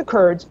just with the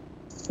Kurds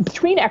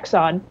between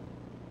Exxon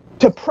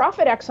to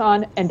profit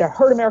Exxon and to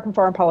hurt American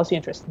foreign policy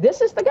interests.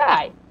 This is the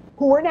guy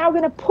who we're now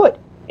going to put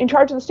in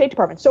charge of the State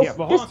Department. So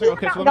this is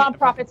about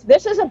nonprofits.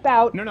 This is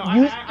about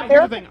using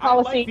American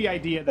policy I like the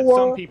idea that for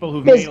some people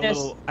who've made a business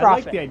little. I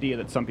profit. like the idea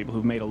that some people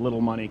who've made a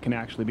little money can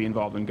actually be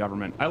involved in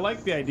government. I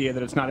like the idea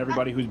that it's not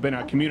everybody who's been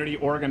a community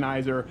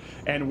organizer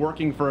and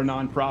working for a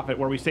nonprofit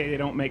where we say they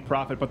don't make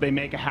profit, but they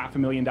make a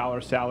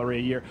 $500,000 salary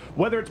a year.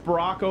 Whether it's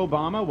Barack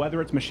Obama,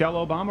 whether it's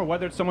Michelle Obama,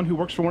 whether it's someone who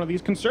works for one of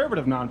these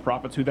conservative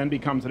nonprofits who then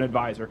becomes an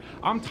advisor.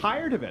 I'm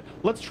tired of it.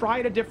 Let's try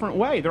it a different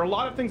way. There are a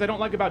lot of things I don't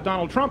like about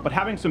Donald Trump, but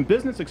having some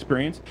business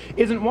experience experience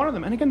isn't one of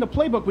them. And again, the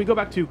playbook, we go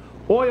back to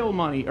oil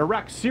money,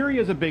 Iraq,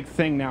 Syria is a big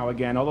thing now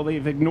again, although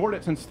they've ignored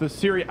it since the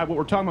Syria, what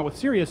we're talking about with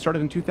Syria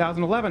started in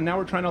 2011. Now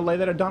we're trying to lay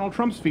that at Donald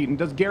Trump's feet. And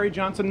does Gary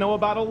Johnson know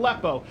about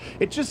Aleppo?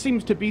 It just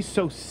seems to be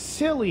so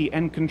silly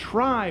and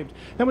contrived.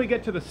 Then we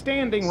get to the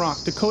Standing Rock,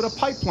 Dakota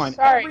Pipeline.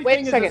 Sorry,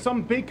 Everything wait a is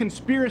some big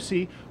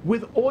conspiracy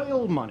with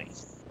oil money.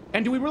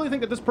 And do we really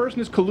think that this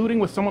person is colluding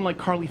with someone like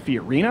Carly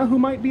Fiorina, who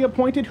might be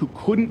appointed, who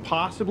couldn't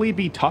possibly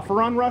be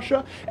tougher on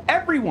Russia?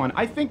 Everyone,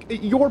 I think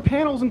your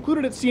panels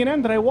included at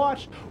CNN that I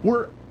watched,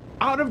 were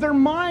out of their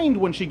mind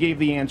when she gave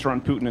the answer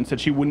on Putin and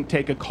said she wouldn't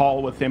take a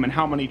call with him and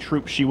how many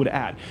troops she would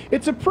add.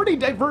 It's a pretty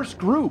diverse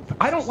group.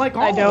 I don't like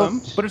all of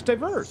them, but it's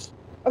diverse.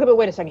 Okay, but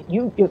wait a second.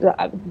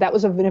 That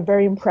was a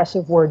very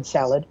impressive word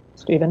salad,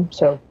 Stephen.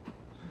 So,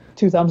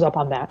 2 thumbs up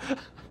on that.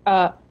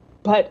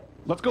 But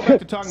let's go back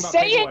to talking about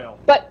big oil.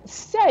 But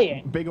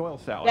saying big oil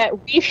salad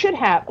that we should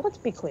have. Let's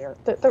be clear.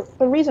 The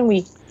reason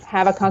we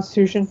have a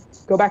constitution.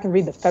 Go back and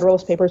read the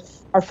Federalist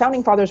Papers. Our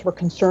founding fathers were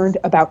concerned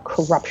about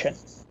corruption.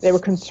 They were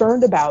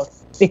concerned about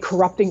the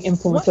corrupting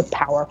influence of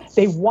power.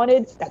 They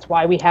wanted. That's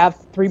why we have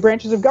 3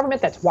 branches of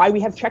government. That's why we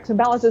have checks and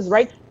balances,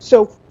 right?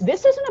 So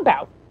this isn't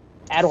about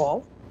at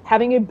all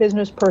having a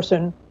business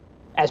person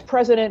as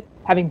president,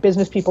 having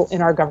business people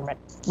in our government.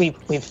 We've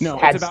no,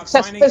 had it's about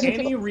successful finding business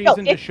any people.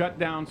 reason No, to shut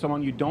down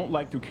someone you don't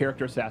like through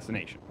character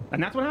assassination.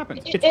 And that's what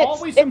happens. It's it's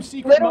always some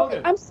secret literally-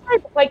 motive. I'm sorry,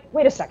 but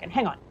wait a second,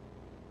 hang on.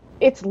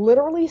 It's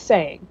literally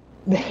saying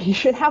that he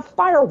should have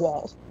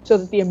firewalls so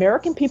that the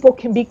American people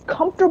can be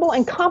comfortable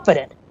and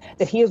confident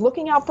that he is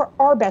looking out for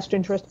our best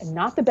interest and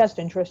not the best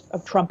interest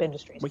of Trump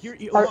Industries. Well, Are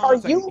you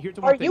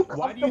Why do you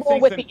comfortable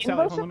think with that, the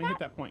Sally, inverse let of me that? hit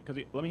that point,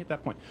 let me hit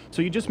that point.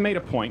 So you just made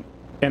a point,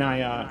 and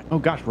oh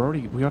gosh,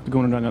 we have to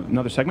go into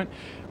another segment.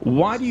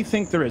 Why do you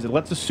think there is?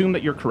 Let's assume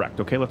that you're correct,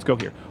 okay? Let's go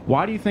here.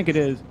 Why do you think it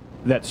is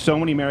that so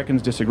many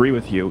Americans disagree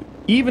with you,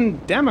 even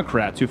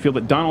Democrats who feel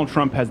that Donald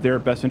Trump has their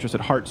best interest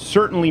at heart,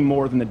 certainly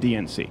more than the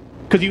DNC?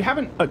 Because you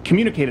haven't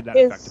communicated that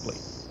effectively.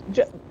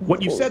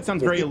 What you said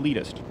sounds very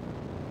elitist.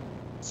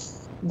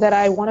 That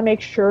I want to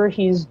make sure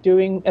he's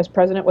doing as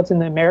president what's in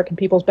the American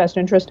people's best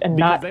interest and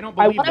Because not. they don't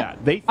believe that.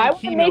 They think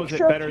he knows it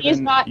better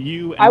than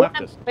you and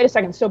leftists. Wait a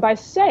second. So by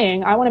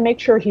saying I want to make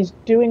sure he's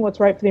doing what's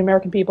right for the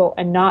American people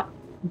and not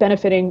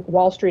benefiting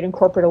Wall Street and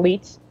corporate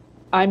elites,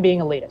 I'm being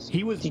elitist.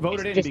 He was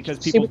voted in because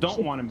people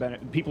don't want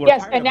him. People are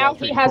yes, tired and of now Wall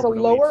Street he has a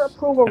corporate lower elites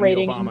approval and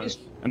rating. The Obamas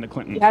and the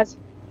Clintons. He has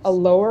a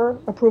lower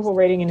approval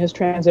rating in his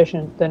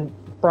transition than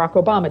Barack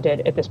Obama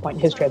did at this point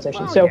in his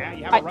transition. Well, so yeah,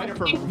 you have a writer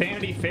for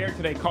Vanity Fair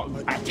today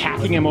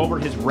attacking him over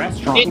his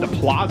restaurant, the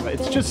Plaza.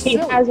 It's just silly.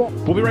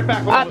 We'll be right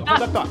back. Hold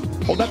that thought.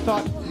 Hold that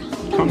thought.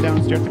 Calm down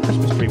and stare at the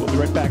Christmas tree. We'll be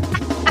right back.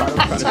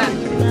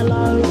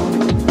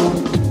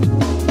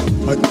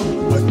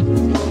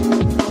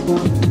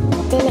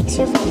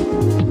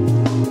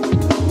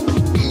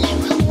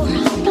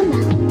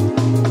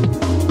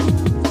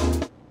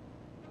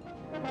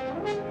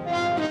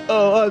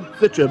 Oh, I'm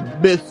such a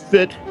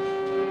misfit.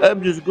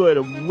 I'm just going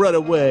to run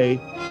away.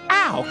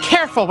 Ow,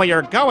 careful where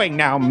you're going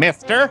now,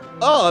 mister.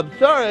 Oh, I'm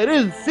sorry. I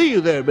didn't see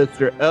you there,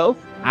 Mr.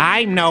 Elf.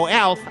 I'm no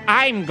elf.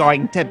 I'm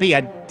going to be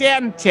a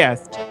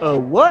dentist. A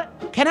what?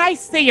 Can I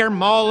see your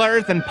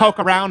molars and poke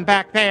around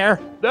back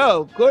there?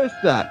 No, of course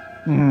not.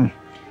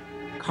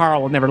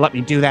 Carl will never let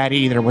me do that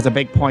either, was a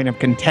big point of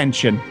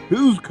contention.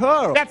 Who's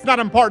Carl? That's not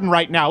important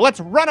right now.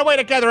 Let's run away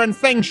together and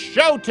sing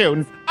show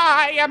tunes.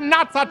 I am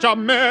not such a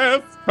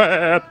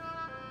misfit.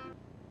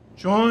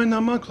 Join the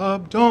Mug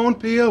Club, don't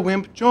be a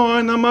wimp.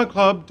 Join the Mug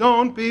Club,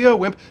 don't be a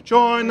wimp.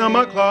 Join the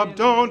Mug Club,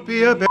 don't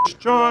be a bitch.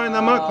 Join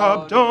the Mug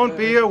Club, don't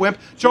be a wimp.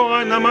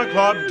 Join the Mug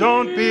Club,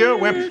 don't be a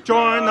wimp.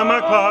 Join the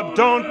Mug Club,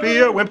 don't be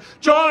a wimp.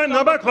 Join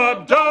the Mug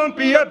Club, don't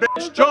be a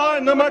bitch.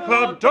 Join the Mug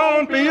Club,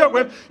 don't be a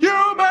wimp.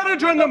 You better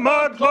join the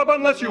Mug Club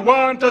unless you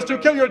want us to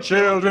kill your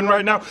children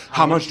right now.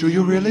 How much do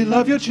you really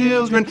love your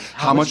children?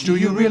 How much do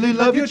you really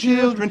love your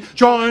children?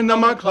 Join the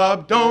Mug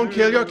Club, don't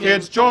kill your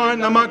kids. Join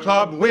the Mug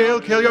Club, we'll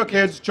kill your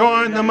kids. Join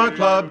the Mug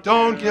Club,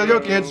 don't kill your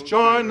kids.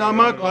 Join the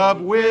Mug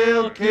Club,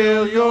 we'll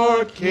kill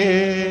your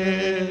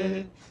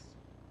kids.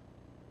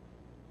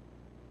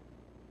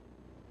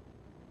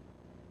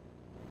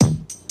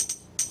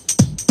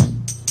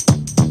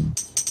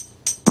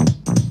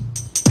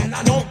 And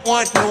I don't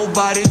want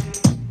nobody,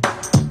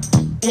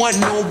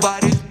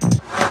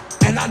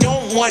 and I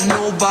don't want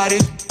nobody.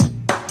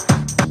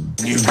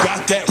 You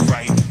got that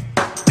right.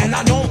 And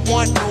I don't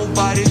want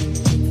nobody.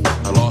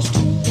 I lost.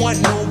 Want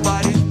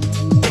nobody,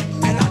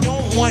 and I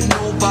don't want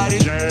nobody.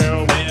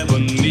 Jail never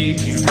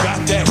need. You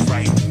got that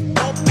right.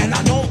 And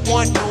I don't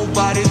want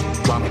nobody.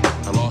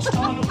 I lost.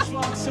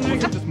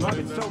 Look at this mug.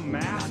 It's so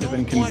massive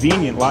and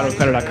convenient.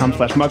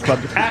 LottoCredit.com/Mug Club.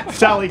 At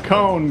Sally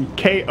Kohn,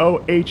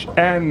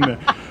 KOHN.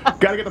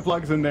 Gotta get the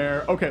plugs in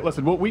there. Okay,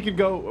 listen. Well, we could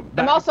go.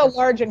 I'm also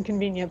large and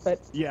convenient, but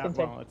yeah.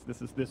 Well,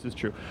 this is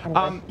true.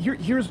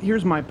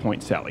 Here's my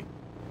point, Sally.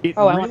 It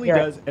Oh, I wanna really hear it.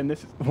 does. And this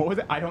is, what was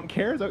it? I don't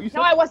care? Is that what you said?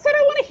 No, I said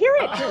I want to hear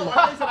it.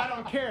 I said I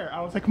don't care.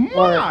 I was like,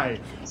 why?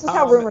 This is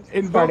how rumors are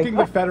Invoking starting.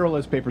 the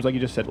Federalist Papers, like you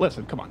just said.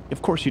 Listen, come on.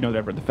 Of course you know that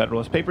I've read the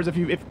Federalist Papers.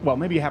 Well,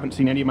 maybe you haven't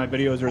seen any of my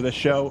videos or this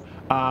show.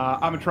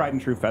 I'm a tried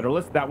and true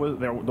Federalist.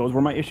 Those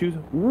were my issues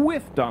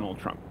with Donald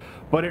Trump.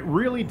 But it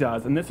really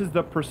does, and this is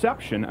the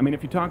perception. I mean,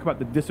 if you talk about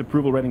the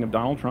disapproval rating of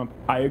Donald Trump,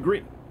 I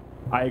agree.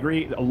 I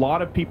agree. A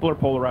lot of people are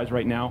polarized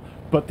right now,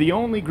 but the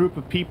only group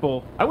of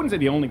people, I wouldn't say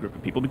the only group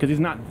of people because he's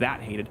not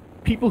that hated.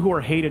 People who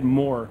are hated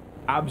more,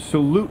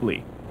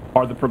 absolutely,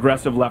 are the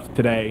progressive left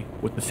today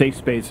with the safe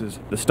spaces,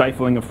 the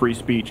stifling of free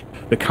speech,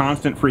 the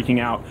constant freaking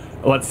out.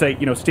 Let's say,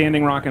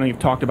 Standing Rock, I know you've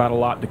talked about a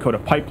lot. Dakota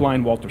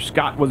Pipeline, Walter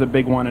Scott was a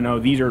big one. I know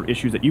these are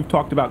issues that you've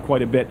talked about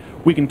quite a bit.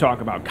 We can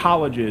talk about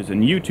colleges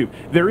and YouTube.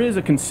 There is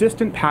a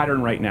consistent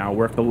pattern right now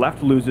where if the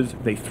left loses,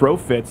 they throw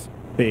fits,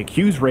 they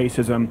accuse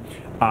racism,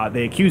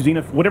 they accuse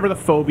whatever the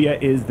phobia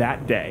is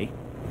that day,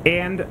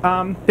 and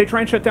they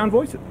try and shut down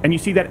voices. And you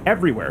see that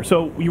everywhere.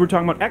 So you were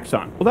talking about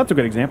Exxon. Well, that's a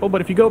good example.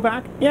 But if you go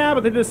back, yeah,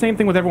 but they did the same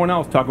thing with everyone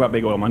else. Talk about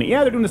big oil money.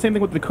 Yeah, they're doing the same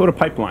thing with the Dakota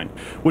Pipeline,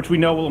 which we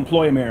know will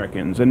employ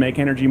Americans and make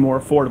energy more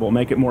affordable,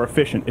 make it more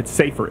efficient. It's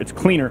safer, it's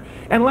cleaner.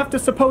 And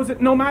leftists oppose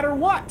it no matter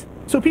what.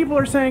 So people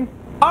are saying,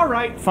 all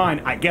right, fine,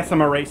 I guess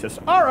I'm a racist.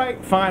 All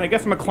right, fine, I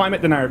guess I'm a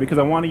climate denier because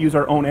I want to use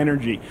our own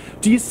energy.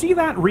 Do you see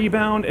that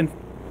rebound? And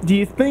do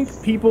you think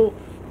people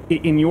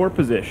in your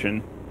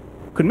position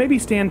could maybe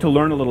stand to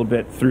learn a little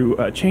bit through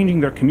changing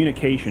their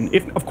communication,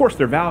 if, of course,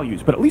 their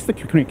values, but at least the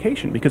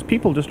communication, because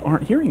people just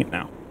aren't hearing it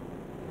now?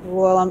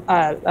 Well,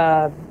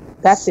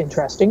 that's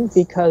interesting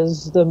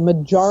because the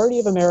majority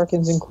of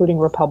Americans, including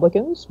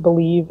Republicans,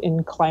 believe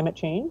in climate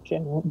change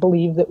and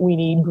believe that we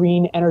need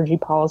green energy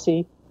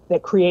policy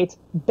that creates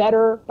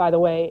better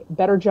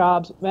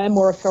jobs and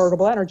more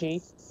affordable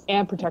energy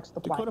and protects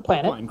the planet.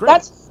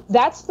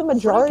 That's the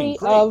majority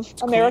of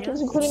Americans,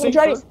 including the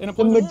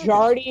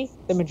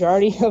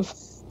majority of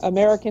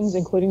Americans,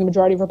 including the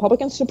majority of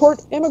Republicans,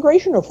 support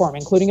immigration reform,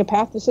 including a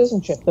path to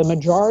citizenship. The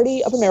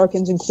majority of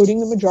Americans, including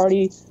the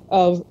majority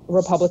of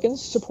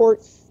Republicans,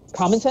 support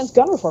common sense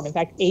gun reform. In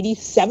fact,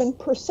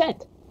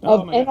 87%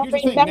 of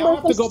NRA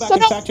members.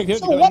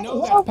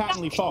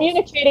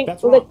 Communicating.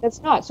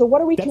 That's not. So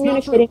what are we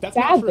communicating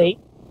badly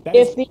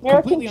if the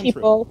American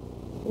people?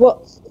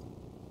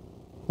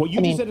 What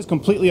you just said is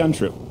completely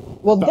untrue.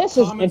 Well, this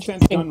is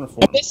interesting.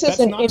 This is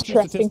an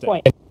interesting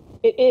point.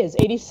 It is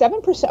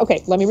 87%.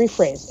 Okay, let me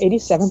rephrase.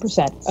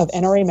 87% of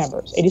NRA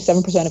members,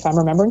 87%, if I'm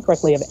remembering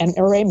correctly, of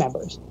NRA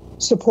members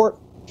support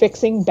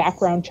fixing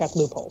background check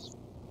loopholes.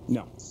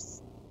 No.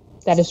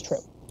 That is true.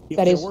 If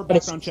there were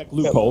background check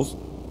loopholes,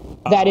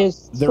 that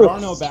is there true. are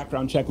no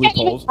background check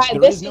loopholes.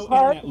 There is no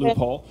internet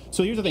loophole.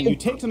 So here's the thing. You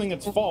take something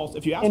that's false.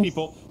 If you ask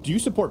people, do you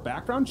support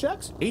background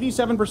checks?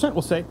 87%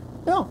 will say,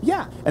 no,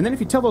 yeah. And then if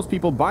you tell those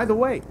people, by the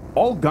way,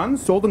 all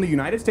guns sold in the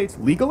United States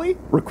legally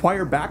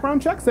require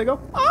background checks, they go,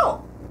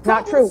 oh,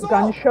 not true.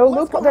 Gun show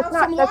loophole. That's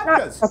not.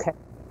 Okay.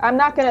 I'm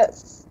not going to.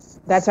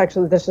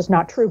 This is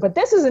not true. But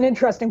this is an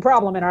interesting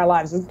problem in our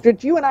lives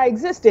that you and I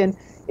exist in.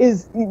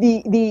 Is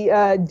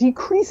the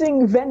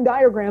decreasing Venn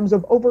diagrams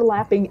of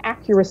overlapping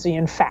accuracy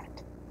and fact.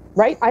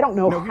 Right? I don't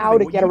know how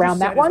to get around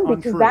that one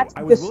because that's disturbing.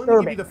 I was willing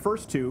to give you the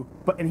first two,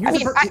 but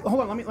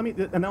hold on, let me,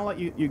 and I'll let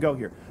you go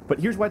here.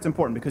 But here's why it's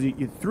important because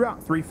you threw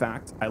out 3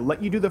 facts. I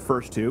let you do the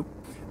first 2,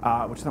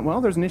 which is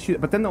well, there's an issue.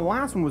 But then the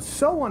last one was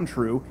so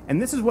untrue,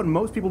 and this is what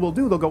most people will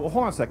do. They'll go, well,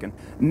 hold on a second.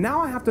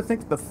 Now I have to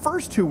think that the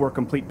first 2 were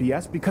complete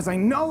BS because I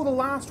know the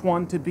last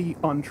one to be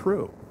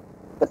untrue.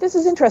 But this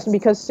is interesting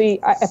because, see,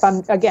 if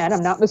I'm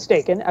not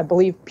mistaken, I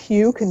believe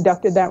Pew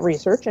conducted that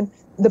research, and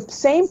the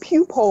same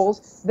Pew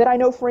polls that I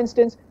know, for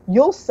instance,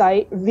 you'll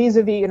cite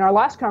vis-a-vis in our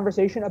last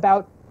conversation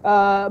about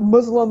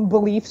Muslim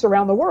beliefs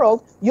around the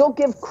world, you'll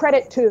give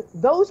credit to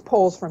those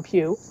polls from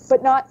Pew,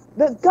 but not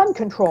the gun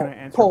control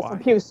poll from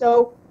Pew.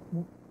 So,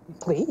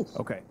 please.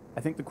 Okay.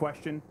 I think the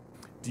question,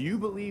 do you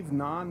believe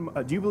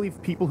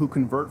people who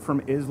convert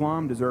from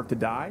Islam deserve to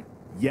die?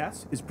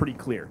 Yes, is pretty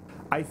clear.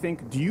 I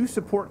think, do you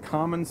support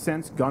common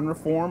sense gun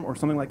reform or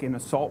something like an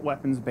assault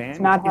weapons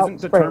ban, which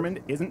isn't determined,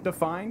 isn't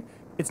defined?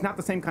 It's not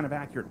the same kind of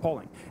accurate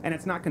polling, and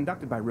it's not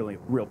conducted by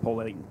real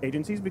polling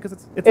agencies because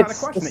it's not a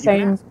question that you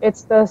can ask.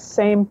 It's the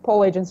same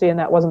poll agency, and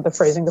that wasn't the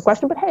phrasing of the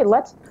question. But hey,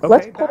 let's pull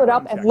it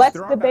up and let's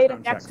debate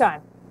it next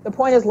time. The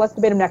point is, let's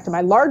debate them next time.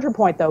 My larger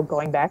point, though,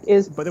 going back,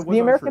 is the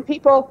American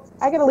people.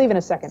 I got to leave in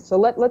a second, so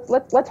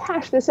let's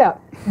hash this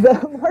out. The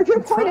larger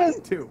point is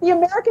the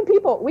American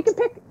people. We can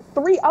pick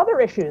 3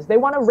 other issues. They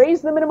want to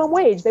raise the minimum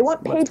wage. They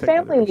want paid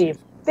family leave.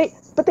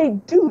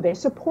 They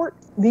support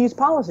these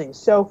policies.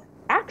 So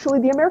actually,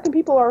 the American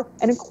people are,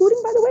 and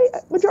including, by the way,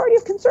 a majority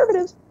of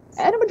conservatives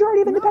and a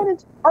majority of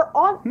independents are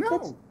on.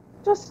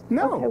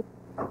 No.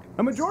 Okay.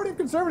 A majority of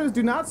conservatives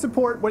do not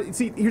support what.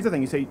 See, here's the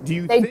thing. You say, do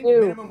you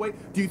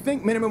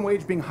think minimum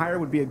wage being higher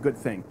would be a good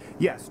thing?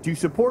 Yes. Do you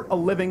support a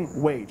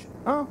living wage?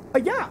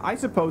 Yeah, I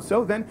suppose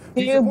so. Then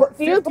do you support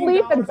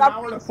 $15 an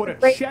hour to put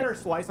a cheddar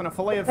slice on a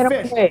fillet of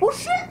fish? Well,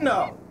 shit,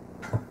 no.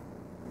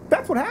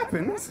 That's what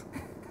happens.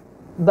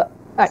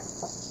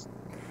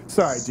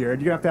 Sorry,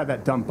 Jared. You're going to have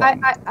that dumb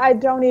button. I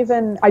don't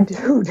even. I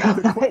do.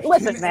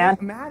 Listen, man.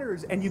 It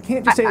matters, and you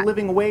can't just say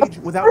living wage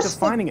without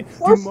defining it.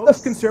 Do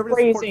most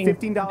conservatives support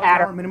 $15 an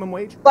hour minimum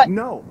wage?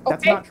 No,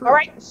 that's not true. All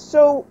right,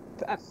 so.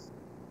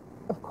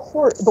 Of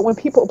course, but when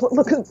people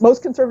look,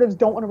 most conservatives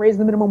don't want to raise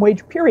the minimum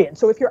wage. Period.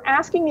 So if you're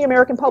asking the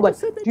American public,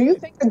 do you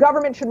think the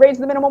government should raise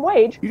the minimum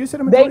wage? You just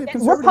said a majority of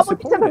conservatives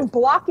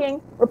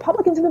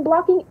Republicans have been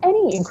blocking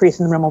any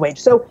increase in the minimum wage.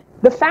 So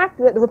the fact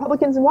that the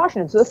Republicans in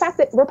Washington, so the fact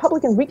that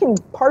Republicans, we can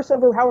parse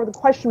over however the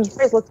question was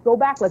phrased. Let's go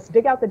back. Let's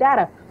dig out the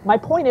data. My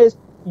point is,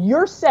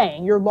 you're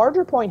saying your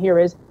larger point here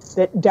is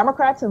that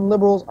Democrats and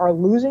liberals are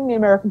losing the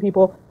American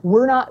people.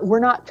 We're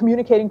not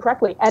communicating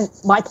correctly. And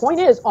my point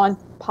is, on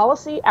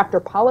policy after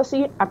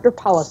policy after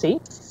policy,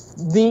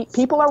 the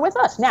people are with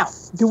us. Now,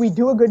 do we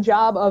do a good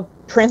job of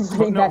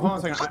translating that? Hold on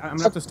a second. I'm going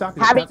to have to stop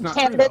you. Having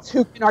candidates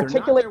who can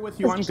articulate. They're not there with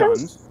you on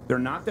guns. They're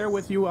not there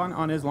with you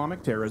on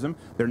Islamic terrorism.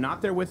 They're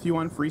not there with you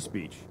on free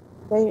speech.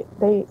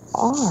 They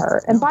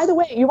are. And by the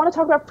way, you want to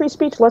talk about free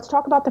speech? Let's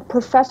talk about the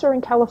professor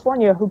in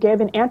California who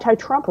gave an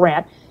anti-Trump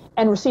rant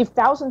and received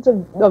thousands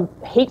of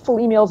hateful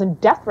emails and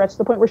death threats to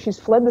the point where she's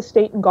fled the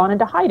state and gone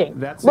into hiding.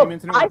 That same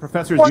incident where the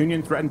professor's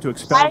union threatened to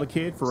expel the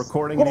kid for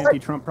recording an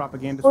anti-Trump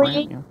propaganda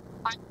rant? Yeah.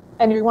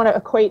 And you want to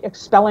equate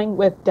expelling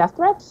with death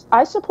threats?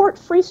 I support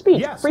free speech.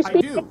 Yes, free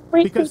speech, I do.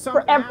 Free because speech some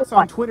for ass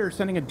everyone. on Twitter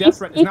sending a death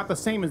threat is not the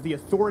same as the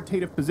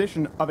authoritative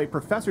position of a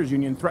professor's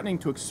union threatening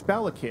to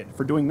expel a kid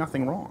for doing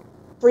nothing wrong.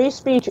 Free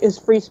speech is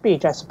free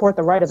speech. I support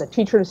the right of the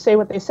teacher to say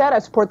what they said. I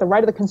support the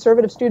right of the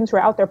conservative students who are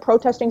out there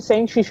protesting,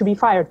 saying she should be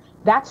fired.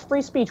 That's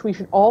free speech. We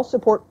should all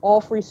support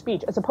all free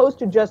speech, as opposed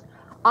to just,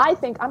 I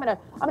think, I'm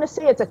gonna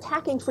say it's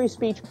attacking free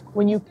speech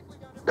when you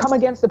come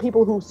against the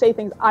people who say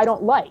things I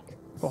don't like.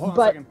 Well, hold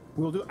on a second.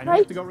 We'll do. I know you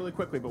have to go really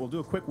quickly, but we'll do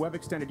a quick web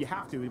extended. You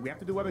have to. We have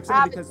to do web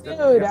extended because. Dude,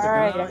 all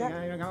right.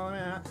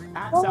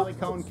 At Sally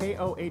Kohn,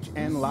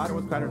 KOHN,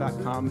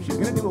 louderwithcrowder.com. She's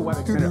gonna do a web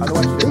extended.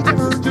 Otherwise, she'll get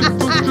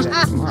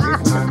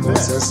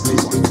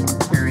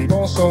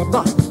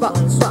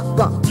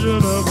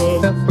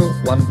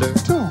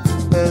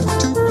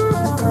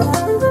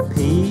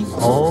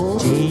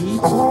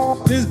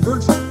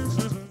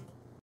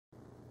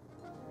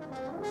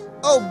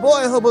Oh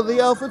boy, Hobo the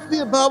Elf, it's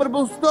the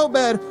abominable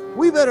snowman.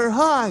 We better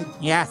hide.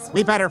 Yes,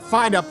 we better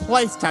find a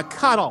place to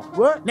cuddle.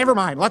 What? Never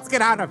mind, let's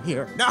get out of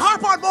here. Now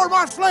hop on board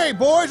my sleigh,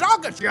 boys. I'll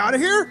get you out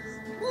of here.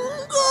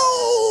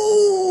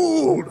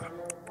 Gold!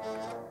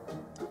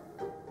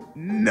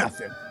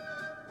 Nothing.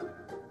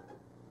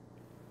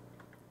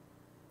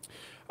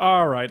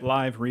 All right,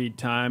 live read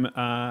time.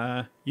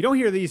 You don't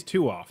hear these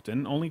too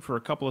often, only for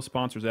a couple of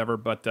sponsors ever,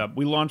 but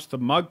we launched the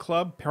Mug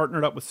Club,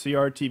 partnered up with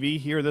CRTV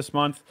here this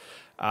month.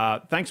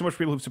 Thanks so much for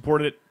people who've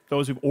supported it.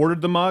 Those who've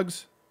ordered the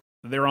mugs,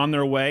 they're on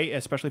their way,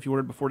 especially if you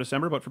ordered before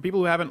December. But for people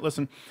who haven't,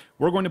 listen,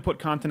 we're going to put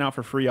content out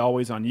for free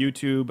always on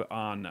YouTube,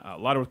 on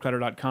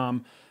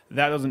louderwithcrowder.com.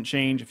 That doesn't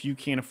change. If you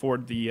can't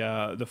afford the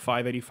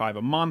 $5.85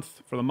 a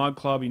month for the Mug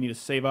Club, you need to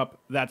save up,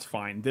 that's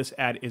fine. This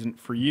ad isn't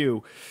for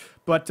you.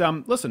 But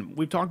listen,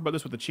 we've talked about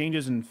this with the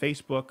changes in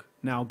Facebook,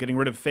 now getting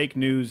rid of fake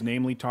news,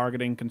 namely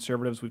targeting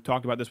conservatives. We've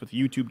talked about this with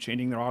YouTube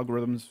changing their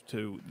algorithms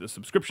to the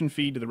subscription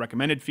feed, to the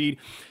recommended feed.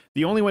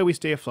 The only way we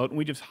stay afloat, and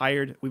we've just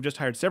hired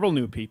several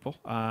new people.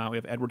 We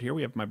have Edward here.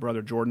 We have my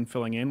brother Jordan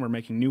filling in. We're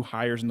making new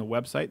hires in the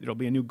website. There'll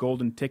be a new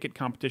golden ticket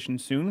competition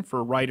soon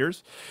for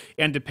writers.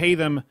 And to pay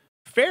them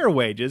fair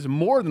wages,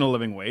 more than a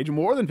living wage,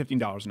 more than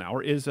 $15 an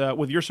hour, is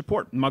with your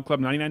support. Mug Club,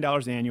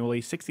 $99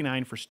 annually,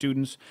 $69 for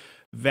students,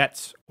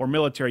 vets, or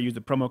military. Use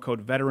the promo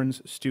code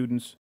veterans,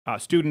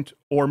 student,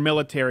 or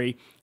military,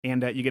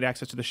 and you get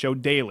access to the show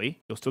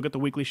daily. You'll still get the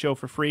weekly show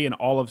for free and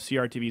all of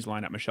CRTV's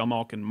lineup. Michelle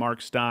Malkin,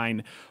 Mark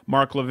Stein,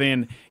 Mark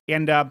Levin.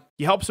 And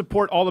you help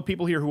support all the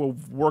people here who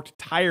have worked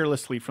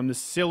tirelessly, from the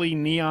silly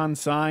neon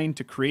sign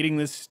to creating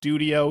this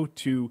studio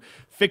to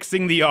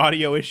fixing the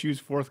audio issues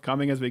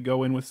forthcoming as we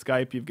go in with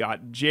Skype. You've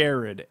got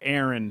Jared,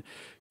 Aaron,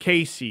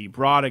 Casey,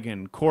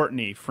 Brodigan,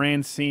 Courtney,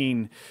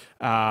 Francine,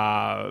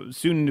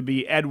 soon to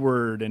be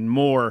Edward, and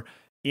more.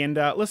 And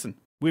listen,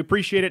 we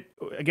appreciate it.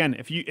 Again,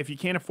 if you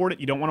can't afford it,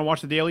 you don't want to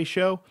watch The Daily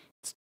Show,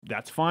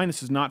 that's fine.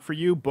 This is not for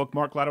you.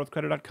 Bookmark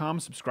louderwithcrowder.com,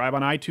 subscribe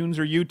on iTunes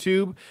or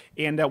YouTube,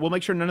 and we'll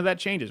make sure none of that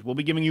changes. We'll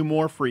be giving you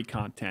more free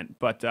content,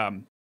 but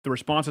the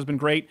response has been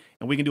great,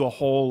 and we can do a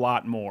whole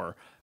lot more.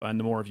 And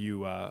the more of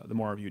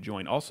you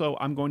join. Also,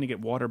 I'm going to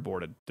get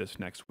waterboarded this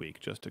next week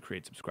just to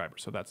create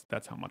subscribers. So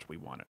that's how much we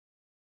want it.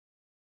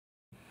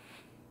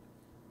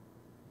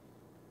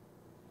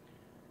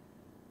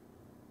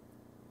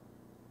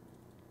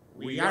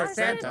 We are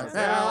Santa's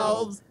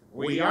elves.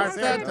 We are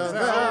Santa's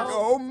elves.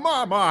 Oh,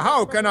 Mama,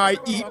 how can I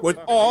eat with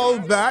all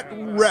that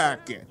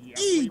racket?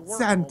 Eat,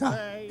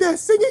 Santa. They're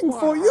singing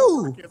for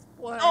you.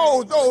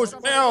 Oh, those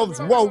elves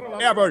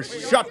won't ever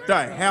shut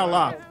the hell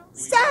up.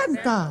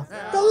 Santa,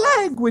 the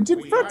language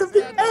in front of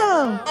the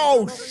elves.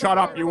 Oh, shut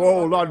up, you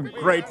old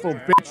ungrateful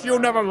bitch. You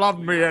never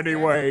loved me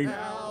anyway.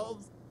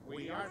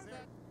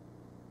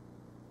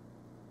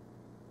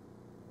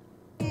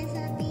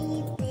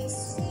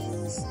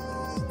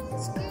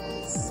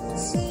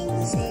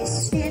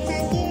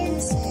 Santa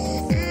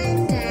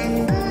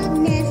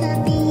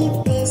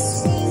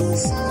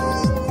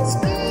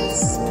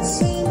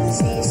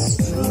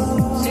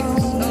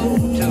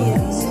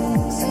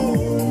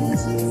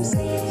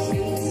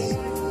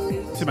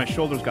Obviously, my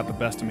shoulders got the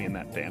best of me in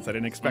that dance. I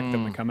didn't expect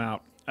them to come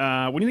out.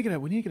 We need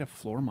to get a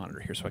floor monitor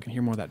here so I can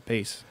hear more of that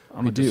bass.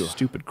 We do.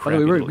 Stupid By crap.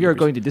 the way, we are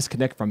going to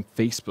disconnect from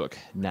Facebook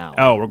now.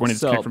 Oh, we're going to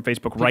disconnect from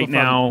Facebook right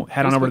now.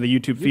 Head on over to the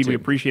YouTube feed. We YouTube.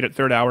 appreciate it.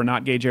 Third hour,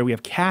 Not Gay Jay. We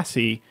have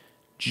Cassie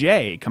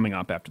J coming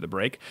up after the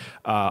break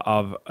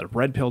of a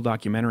Red Pill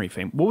documentary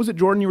fame. What was it,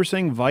 Jordan? You were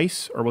saying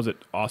Vice, or was it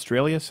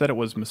Australia, said it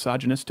was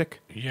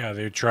misogynistic? Yeah,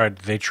 they tried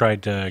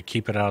to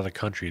keep it out of the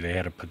country. They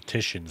had a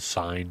petition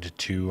signed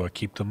to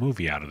keep the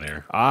movie out of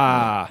there.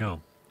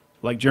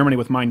 Like Germany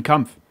with Mein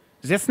Kampf.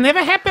 This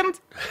never happened.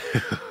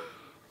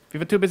 We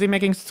were too busy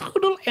making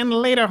strudel and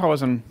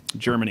lederhosen.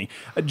 Germany.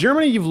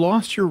 Germany, you've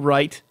lost your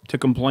right to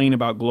complain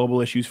about global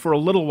issues for a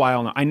little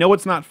while now. I know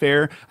it's not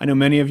fair. I know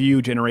many of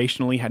you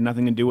generationally had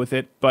nothing to do with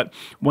it. But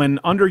when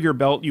under your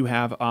belt you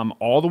have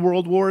all the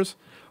world wars,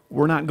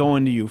 we're not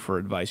going to you for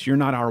advice. You're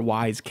not our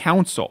wise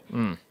counsel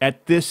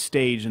at this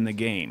stage in the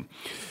game.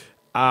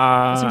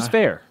 That seems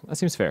fair. That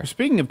seems fair.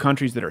 Speaking of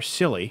countries that are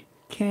silly,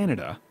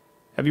 Canada.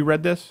 Have you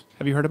read this?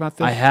 Have you heard about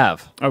this? I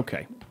have.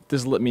 Okay.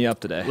 This lit me up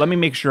today. Let me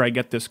make sure I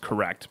get this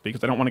correct,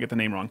 because I don't want to get the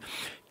name wrong.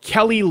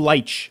 Kelly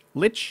Lich,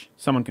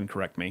 someone can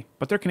correct me,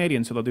 but they're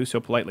Canadian, so they'll do so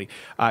politely.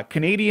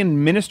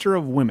 Canadian Minister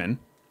of Women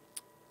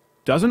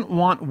doesn't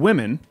want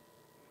women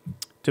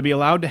to be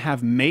allowed to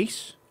have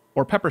mace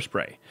or pepper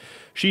spray.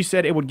 She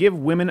said it would give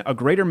women a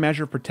greater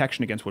measure of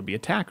protection against would-be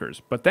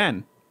attackers. But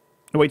then,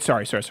 no, wait,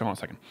 sorry, hold on a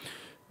second.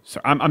 So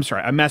I'm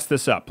sorry, I messed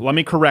this up. Let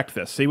me correct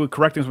this. See, we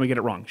correct things when we get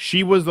it wrong.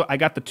 I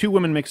got the two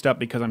women mixed up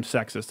because I'm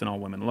sexist and all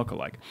women look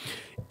alike.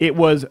 It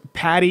was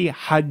Patty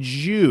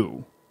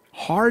Haju,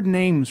 hard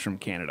names from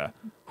Canada,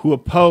 who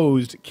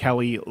opposed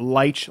Kelly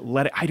Lich.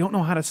 I don't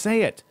know how to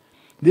say it.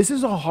 This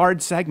is a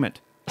hard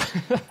segment.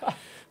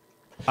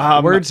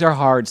 Words are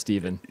hard,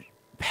 Stephen.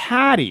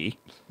 Patty,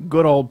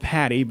 good old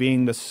Patty,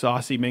 being the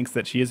saucy minx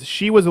that she is,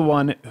 she was the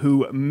one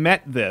who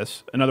met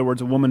this. In other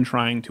words, a woman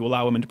trying to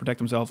allow women to protect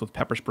themselves with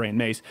pepper spray and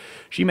mace.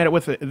 She met it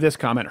with this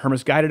comment: her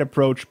misguided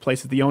approach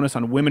places the onus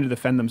on women to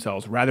defend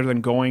themselves rather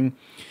than going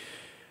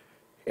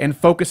and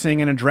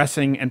focusing and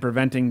addressing and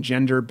preventing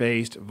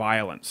gender-based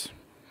violence.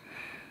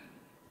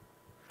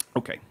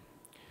 Okay.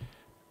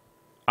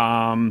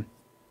 I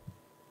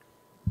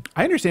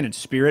understand in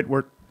spirit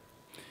where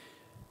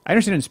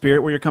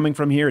you're coming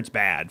from here. It's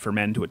bad for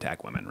men to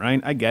attack women, right?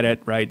 I get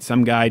it, right?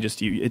 Some guy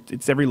just,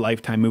 it's every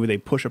Lifetime movie. They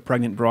push a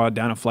pregnant broad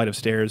down a flight of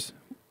stairs.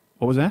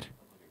 What was that?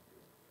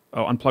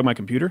 Oh, unplug my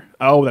computer?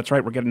 Oh, that's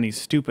right. We're getting these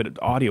stupid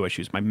audio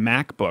issues. My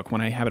MacBook, when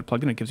I have it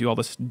plugged in, it gives you all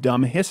this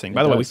dumb hissing.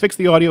 By the way, we fixed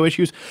the audio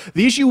issues.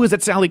 The issue is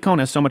that Sally Kohn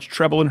has so much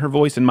treble in her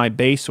voice and my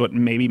bass, so it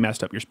maybe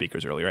messed up your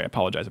speakers earlier. I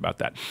apologize about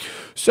that.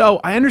 So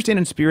I understand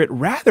in spirit,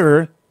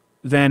 rather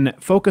than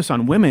focus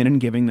on women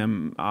and giving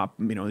them,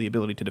 the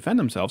ability to defend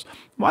themselves,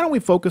 why don't we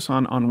focus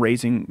on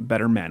raising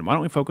better men? Why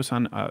don't we focus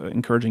on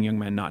encouraging young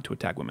men not to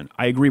attack women?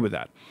 I agree with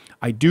that.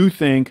 I do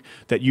think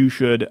that you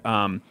should,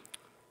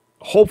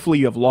 hopefully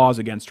you have laws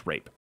against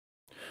rape.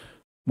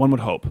 One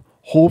would hope.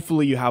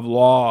 Hopefully you have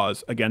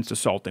laws against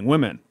assaulting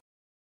women.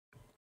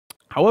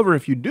 However,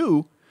 if you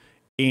do,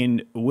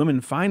 and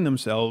women find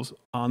themselves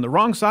on the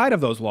wrong side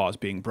of those laws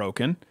being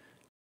broken,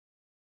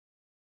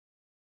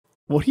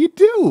 what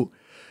do?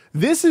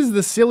 This is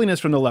the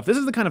silliness from the left. This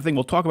is the kind of thing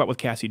we'll talk about with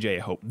Cassie J, I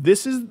hope.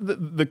 This is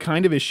the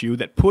kind of issue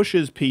that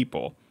pushes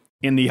people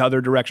in the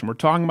other direction. We're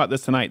talking about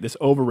this tonight, this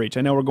overreach.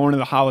 I know we're going to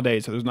the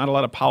holidays, so there's not a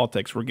lot of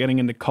politics. We're getting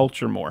into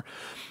culture more.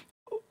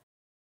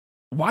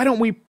 Why don't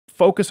we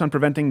focus on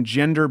preventing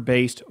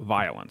gender-based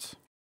violence?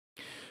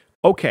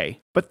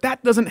 Okay, but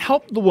that doesn't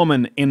help the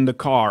woman in the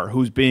car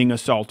who's being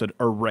assaulted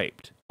or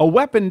raped. A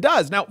weapon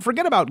does. Now,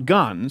 forget about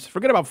guns,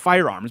 forget about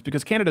firearms,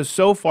 because Canada's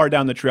so far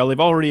down the trail, they've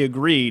already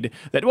agreed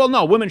that, well,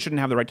 no, women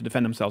shouldn't have the right to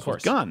defend themselves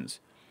with guns.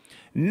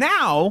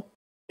 Now,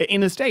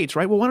 in the States,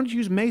 right, well, why don't you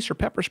use mace or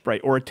pepper spray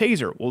or a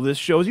taser? Well, this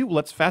shows you,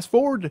 let's fast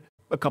forward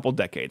a couple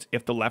decades.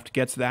 If the left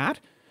gets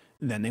that,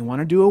 then they want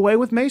to do away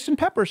with mace and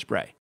pepper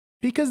spray,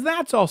 because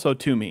that's also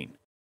too mean.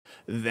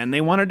 Then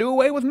they want to do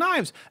away with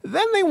knives.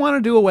 Then they want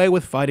to do away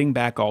with fighting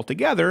back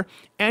altogether,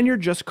 and you're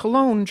just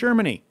Cologne,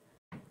 Germany.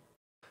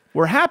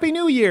 We're Happy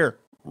New Year,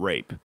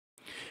 rape.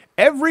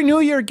 Every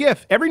New Year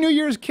gift, every New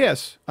Year's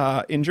kiss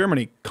in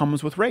Germany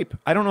comes with rape.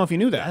 I don't know if you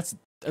knew that.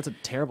 That's a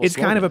terrible It's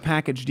slogan. kind of a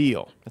package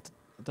deal. That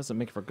doesn't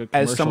make for good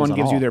commercials As someone at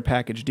gives all. you their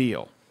package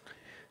deal.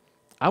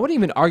 I wouldn't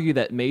even argue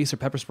that mace or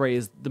pepper spray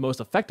is the most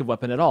effective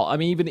weapon at all. I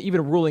mean,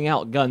 even ruling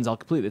out guns, I'll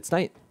completely. It's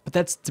not. But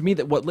that's, to me,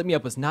 that what lit me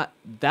up was not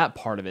that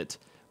part of it,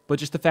 but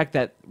just the fact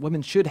that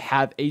women should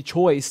have a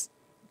choice,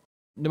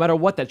 no matter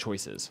what that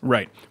choice is.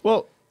 Right.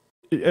 Well,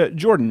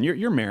 Jordan,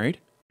 you're married.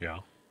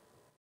 Yeah.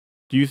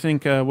 Do you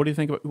think? What do you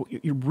think about?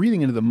 You're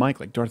breathing into the mic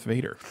like Darth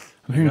Vader.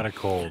 I got a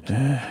cold.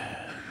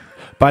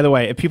 By the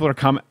way, if people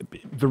are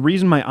the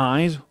reason my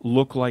eyes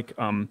look like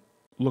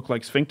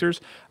sphincters,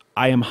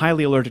 I am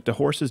highly allergic to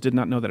horses. Did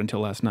not know that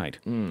until last night.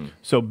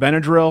 So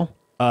Benadryl,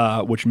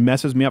 which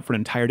messes me up for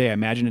an entire day. I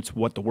imagine it's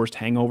what the worst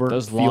hangover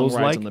Those feels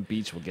long rides like. on the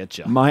beach will get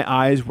you. My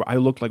eyes, I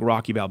looked like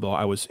Rocky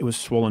Balboa. It was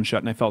swollen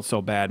shut, and I felt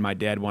so bad. My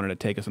dad wanted to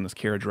take us on this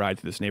carriage ride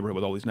through this neighborhood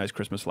with all these nice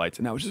Christmas lights,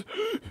 and I was just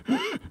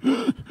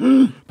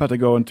about to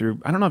go in through.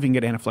 I don't know if you can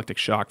get anaphylactic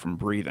shock from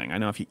breathing. I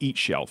know if you eat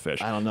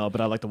shellfish. I don't know,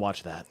 but I like to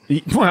watch that.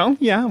 Well,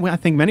 yeah, I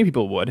think many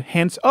people would.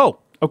 Hence,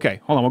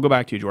 okay, hold on. We'll go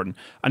back to you, Jordan.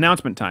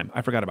 Announcement time.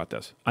 I forgot about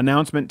this.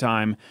 Announcement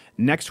time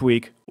next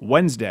week,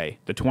 Wednesday,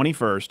 the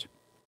 21st,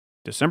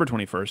 December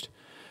 21st.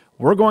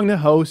 We're going to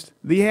host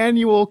the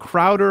annual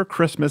Crowder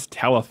Christmas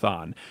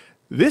Telethon,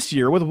 this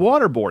year with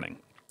waterboarding.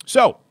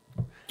 So,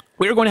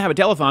 we're going to have a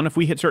telethon if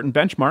we hit certain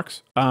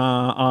benchmarks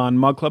on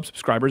Mug Club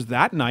subscribers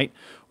that night,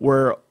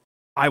 where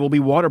I will be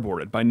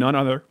waterboarded by none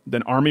other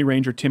than Army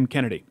Ranger Tim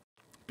Kennedy.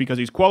 Because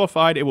he's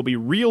qualified, it will be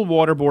real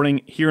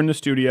waterboarding here in the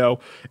studio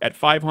at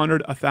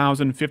 500,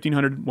 1,000,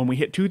 1,500. When we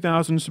hit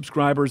 2,000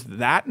 subscribers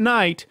that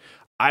night,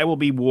 I will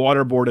be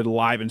waterboarded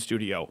live in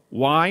studio.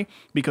 Why?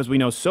 Because we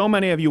know so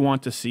many of you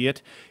want to see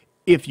it.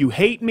 If you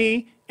hate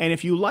me and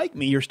if you like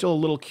me, you're still a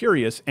little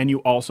curious, and you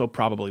also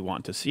probably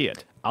want to see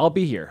it. I'll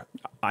be here.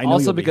 I know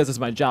also because it's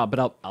my job,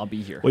 but I'll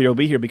be here. Well, you'll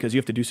be here because you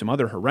have to do some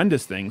other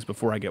horrendous things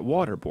before I get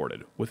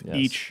waterboarded with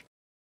each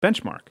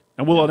benchmark.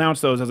 And we'll announce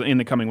those in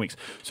the coming weeks.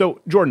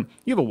 So, Jordan,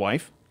 you have a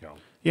wife.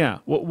 Yeah.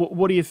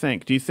 What do you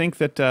think? Do you think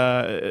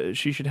that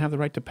she should have the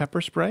right to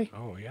pepper spray?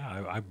 Oh,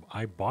 yeah.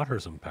 I bought her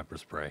some pepper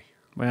spray.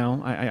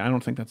 Well, I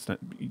don't think that's...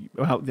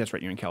 Well, that's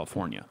right. You're in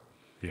California.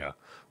 Yeah.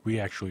 We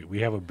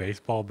have a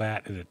baseball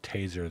bat and a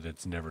taser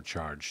that's never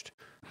charged.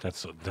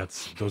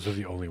 Those are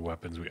the only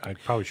weapons I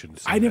probably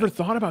shouldn't say I never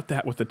thought about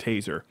that with the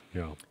taser.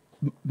 Yeah.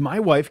 My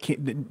wife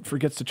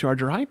forgets to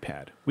charge her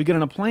iPad. We get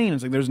on a plane,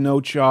 it's like there's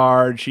no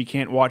charge. She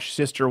can't watch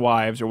Sister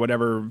Wives or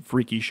whatever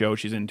freaky show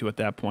she's into at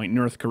that point,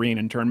 North Korean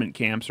internment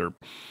camps or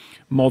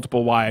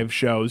multiple wives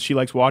shows. She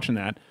likes watching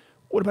that.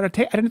 What about a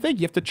taser? I didn't think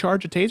you have to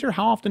charge a taser.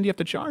 How often do you have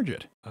to charge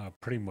it?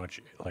 Pretty much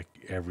like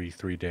every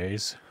 3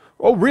 days.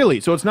 Oh, really?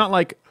 So it's not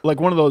like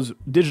one of those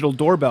digital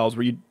doorbells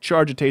where you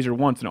charge a taser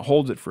once and it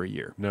holds it for a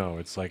year. No,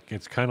 it's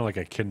kind of like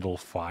a Kindle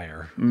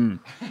Fire.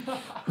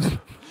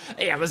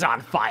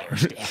 Amazon Fire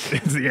Stick.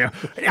 Yeah,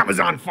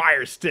 Amazon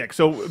Fire Stick.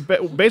 So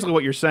basically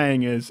what you're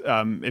saying is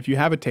if you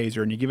have a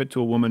taser and you give it to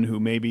a woman who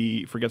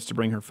maybe forgets to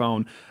bring her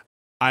phone,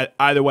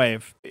 either way,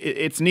 if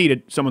it's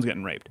needed, someone's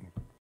getting raped.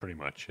 Pretty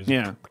much. It's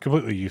a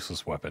completely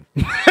useless weapon.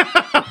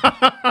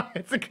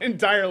 It's an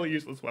entirely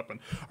useless weapon.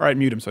 All right,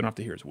 mute him so I don't have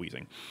to hear his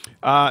wheezing.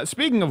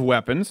 Speaking of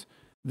weapons,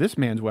 this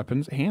man's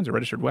hands are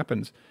registered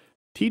weapons.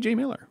 TJ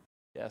Miller.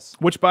 Yes.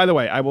 Which, by the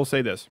way, I will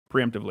say this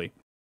preemptively.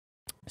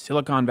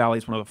 Silicon Valley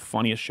is one of the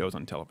funniest shows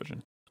on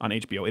television on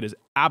HBO. It is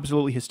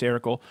absolutely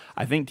hysterical.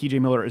 I think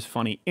TJ Miller is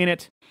funny in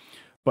it.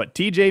 But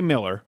TJ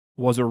Miller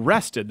was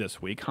arrested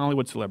this week,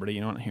 Hollywood celebrity.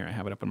 You know what? Here, I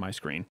have it up on my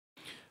screen.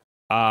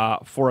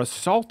 For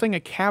assaulting a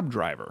cab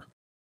driver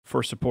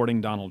for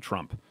supporting Donald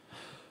Trump.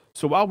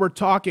 So while we're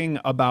talking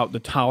about the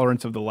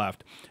tolerance of the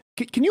left,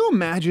 can you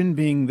imagine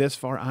being this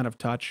far out of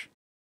touch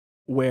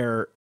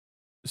where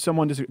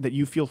someone that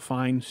you feel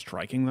fine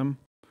striking them?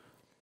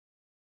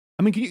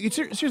 I mean,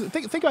 seriously,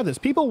 think about this.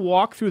 People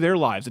walk through their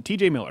lives.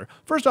 TJ Miller,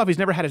 first off, he's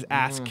never had his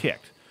ass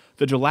kicked.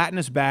 The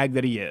gelatinous bag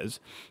that he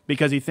is,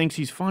 because he thinks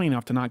he's funny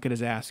enough to not get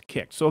his ass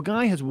kicked. So a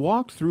guy has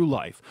walked through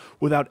life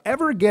without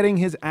ever getting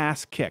his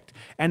ass kicked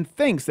and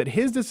thinks that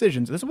his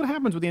decisions, this is what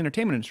happens with the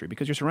entertainment industry,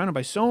 because you're surrounded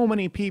by so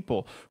many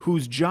people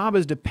whose job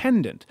is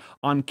dependent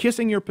on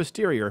kissing your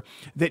posterior,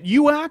 that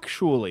you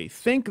actually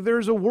think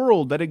there's a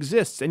world that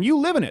exists, and you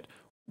live in it,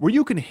 where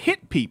you can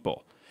hit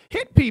people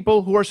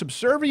who are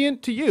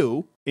subservient to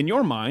you, in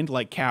your mind,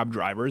 like cab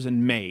drivers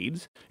and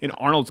maids, in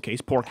Arnold's case,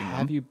 porking them.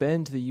 Have you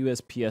been to the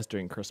USPS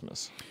during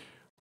Christmas?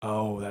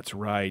 Oh, that's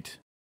right.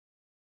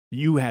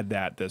 You had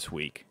that this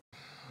week.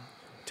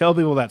 Tell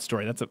people that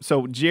story.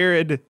 So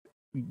Jared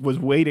was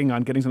waiting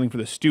on getting something for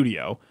the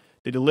studio.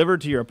 They deliver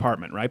to your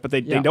apartment, right? But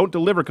they don't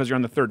deliver because you're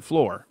on the third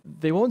floor.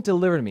 They won't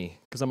deliver to me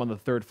because I'm on the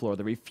third floor.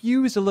 They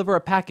refuse to deliver a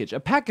package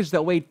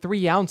that weighed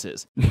 3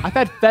 ounces. I've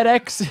had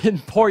FedEx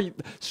and poor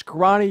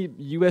scrawny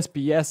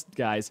USPS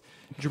guys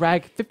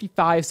drag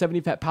 55,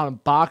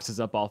 70-pound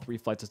boxes up all 3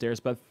 flights of stairs,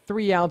 but a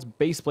 3-ounce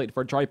base plate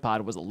for a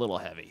tripod was a little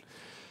heavy.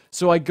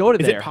 So I go to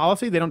there. Is it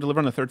policy they don't deliver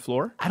on the third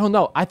floor? I don't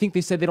know. I think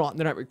they said they're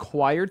not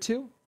required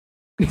to.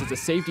 Because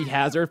it's a safety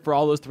hazard for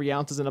all those 3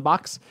 ounces in a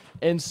box.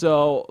 And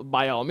so,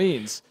 by all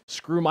means,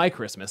 screw my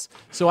Christmas.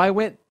 So I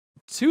went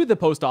to the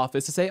post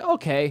office to say,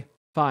 okay,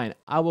 fine,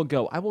 I will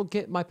go. I will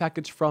get my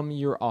package from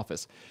your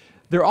office.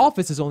 Their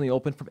office is only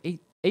open from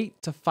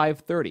 8 to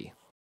 5:30.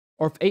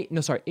 Or 8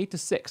 to 6. 8 to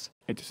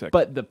 6.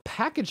 But the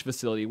package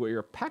facility where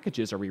your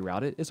packages are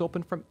rerouted is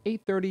open from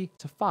 8:30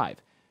 to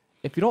 5.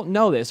 If you don't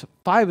know this,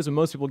 5 is when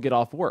most people get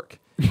off work.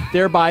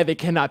 Thereby, they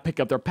cannot pick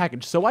up their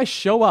package. So I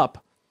show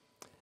up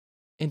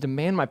and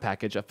demand my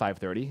package at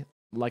 5:30,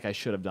 like I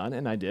should have done,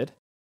 and I did.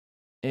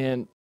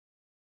 And,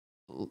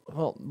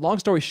 well, long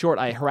story short,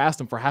 I harassed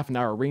them for half an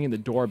hour ringing the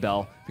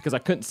doorbell because I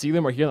couldn't see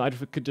them or hear them. I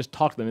could just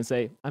talk to them and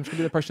say, I'm just going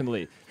to be the person to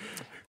leave.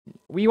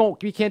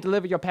 we can't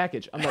deliver your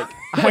package. I'm like,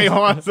 wait,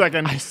 hold on a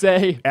second. I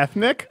say,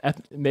 ethnic?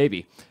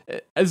 Maybe.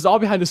 It's all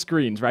behind the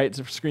screens, right? It's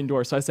a screen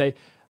door. So I say,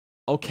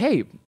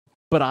 okay,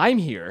 but I'm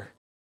here.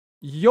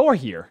 You're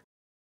here.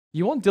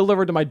 You won't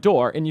deliver to my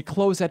door, and you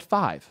close at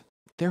 5.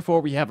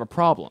 Therefore, we have a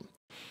problem.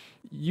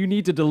 You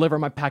need to deliver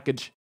my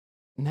package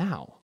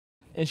now.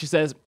 And she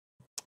says,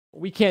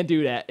 we can't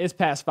do that. It's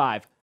past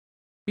 5.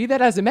 Be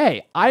that as it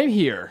may, I'm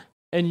here,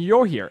 and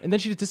you're here. And then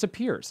she just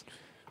disappears.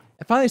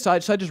 And finally, so I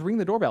just ring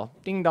the doorbell.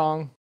 Ding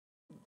dong.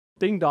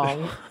 Ding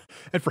dong.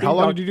 And for how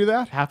long did you do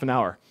that? Half an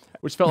hour,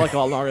 which felt like a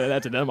lot longer than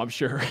that to them, I'm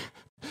sure.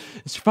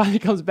 She finally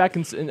comes back,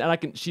 and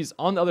she's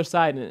on the other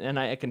side, and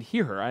I can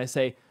hear her. I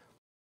say,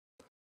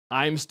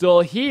 I'm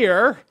still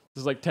here.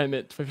 This is like 10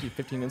 minutes,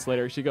 15 minutes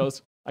later. She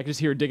goes, I can just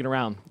hear her digging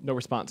around. No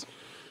response.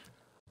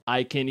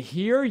 I can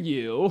hear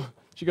you.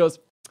 She goes,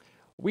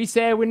 we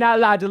said we're not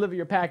allowed to deliver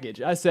your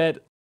package. I said,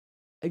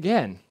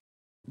 again,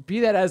 be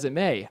that as it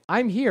may,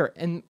 I'm here,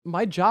 and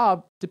my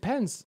job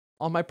depends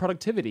on my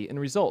productivity and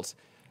results.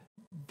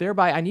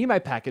 Thereby, I need my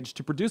package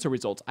to produce a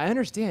result. I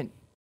understand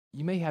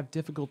you may have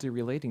difficulty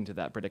relating to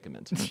that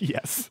predicament.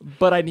 Yes.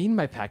 But I need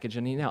my package,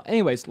 I need now.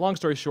 Anyways, long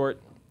story short,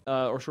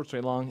 or short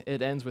story long,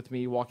 it ends with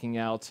me walking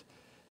out,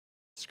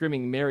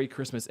 screaming Merry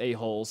Christmas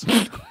a-holes,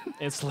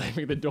 and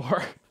slamming the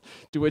door,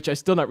 to which I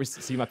still not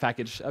receive my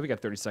package. We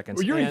got 30 seconds.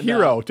 Well, you're a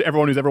hero to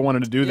everyone who's ever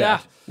wanted to do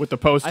that with the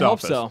post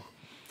office. I hope so.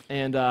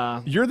 And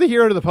you're the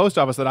hero to the post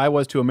office that I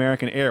was to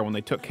American Air when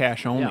they took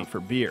cash only for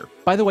beer.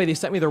 By the way, they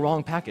sent me the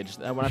wrong package.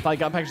 When I thought I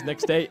got package the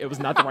next day, it was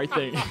not the right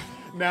thing.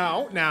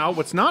 Now,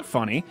 what's not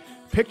funny,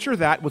 picture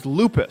that with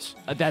lupus.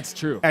 That's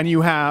true. And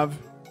you have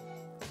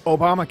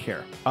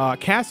Obamacare.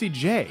 Cassie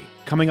J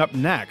coming up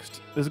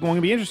next. This is going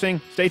to be interesting.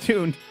 Stay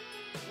tuned.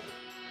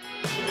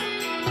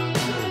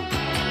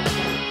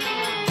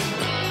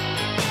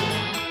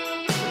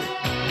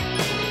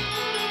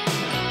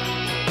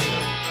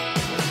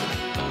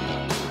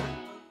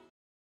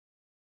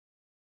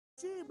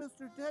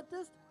 Mr.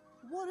 Dentist,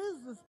 what is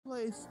this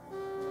place?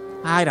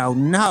 I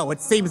don't know. It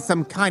seems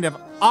some kind of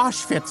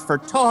Auschwitz for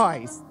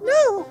toys.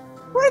 No,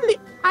 we're in the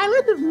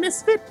island of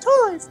misfit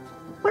toys,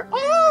 where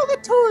all the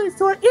toys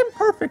who are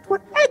imperfect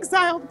were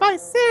exiled by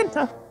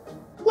Santa,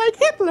 like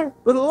Hitler.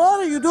 But a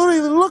lot of you don't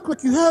even look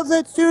like you have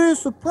that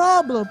serious a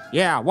problem.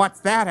 Yeah, what's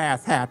that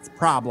asshat's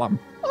problem?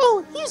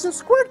 Oh, he's a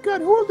squirt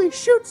gun who only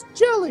shoots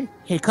jelly.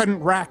 He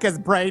couldn't rack his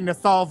brain to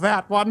solve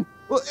that one.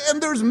 Well,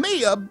 and there's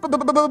me, a boat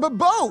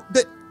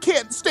that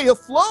can't stay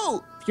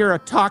afloat. If you're a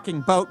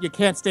talking boat, you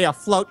can't stay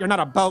afloat. You're not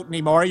a boat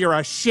anymore. You're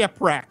a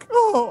shipwreck.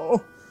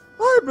 Oh,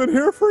 I've been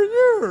here for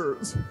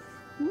years.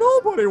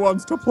 Nobody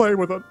wants to play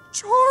with a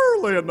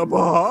Charlie in the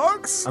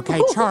box.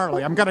 Okay,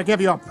 Charlie, I'm gonna give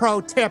you a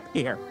pro tip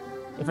here.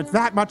 If it's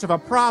that much of a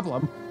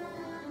problem,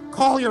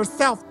 call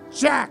yourself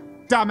Jack,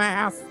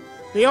 dumbass.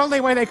 The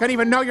only way they could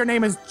even know your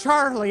name is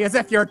Charlie is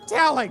if you're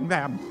telling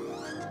them.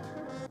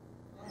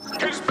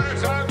 It's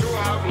better to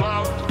have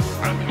loved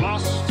and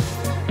lost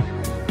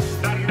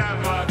than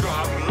never to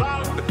have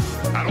loved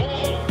at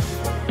all.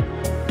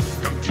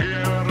 Come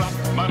cheer up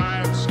my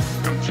lads,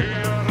 come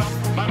cheer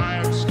up my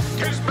lads.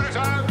 'Tis better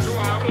to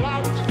have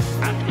loved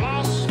and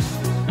lost.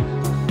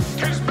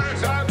 'Tis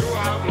better to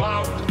have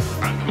loved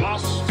and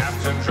lost.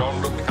 Captain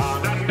Jean-Luc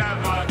Picard and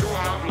never to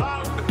have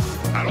loved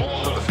at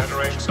all. To the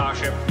Federation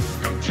starship,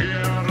 come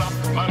cheer up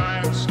my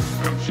lads,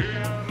 come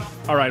cheer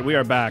up. All right, we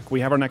are back. We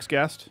have our next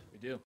guest.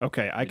 Do.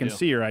 Okay, I can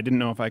see her. I didn't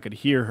know if I could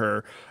hear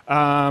her.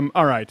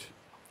 All right.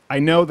 I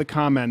know the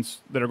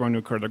comments that are going to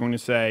occur. They're going to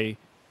say,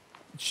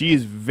 she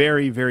is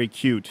very, very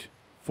cute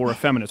for a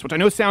feminist, which I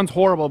know sounds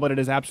horrible, but it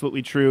is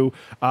absolutely true.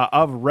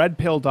 Of Red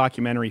Pill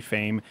documentary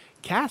fame,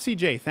 Cassie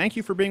J, thank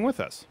you for being with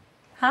us.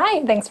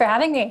 Hi, thanks for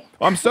having me.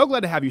 Well, I'm so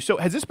glad to have you. So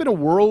has this been a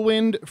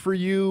whirlwind for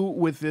you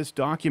with this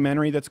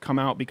documentary that's come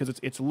out? Because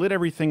it's lit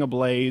everything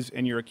ablaze,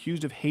 and you're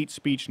accused of hate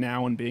speech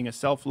now and being a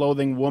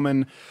self-loathing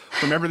woman,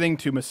 from everything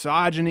to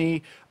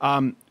misogyny.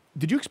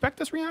 Did you expect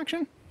this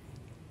reaction?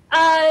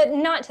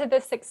 Not to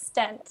this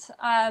extent.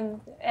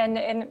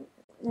 And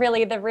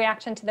really the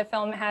reaction to the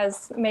film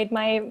has made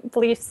my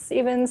beliefs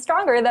even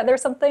stronger that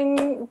there's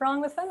something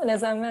wrong with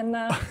feminism. And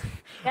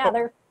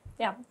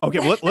yeah. Okay,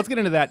 well, let's get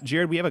into that.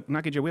 Jared, we have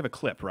a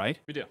clip, right?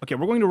 We do. Okay,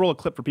 we're going to roll a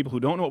clip for people who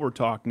don't know what we're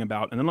talking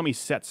about, and then let me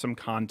set some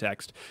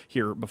context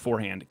here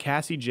beforehand.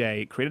 Cassie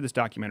J created this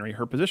documentary.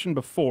 Her position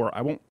before,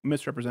 I won't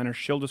misrepresent her,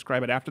 she'll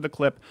describe it after the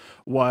clip,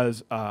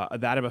 was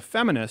that of a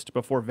feminist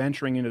before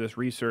venturing into this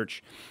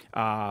research,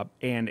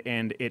 and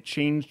it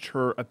changed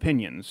her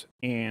opinions,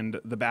 and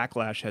the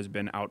backlash has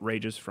been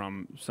outrageous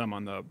from some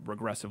on the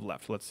regressive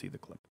left. Let's see the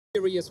clip.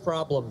 Serious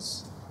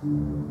problems.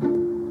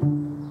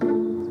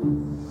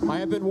 I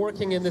have been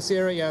working in this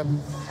area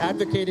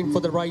advocating for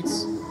the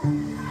rights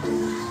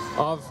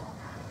of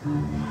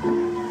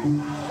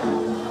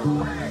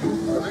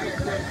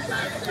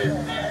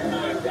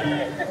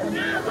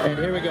and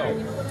here we go.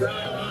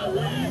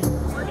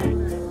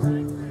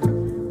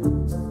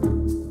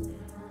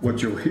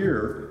 What you'll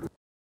hear.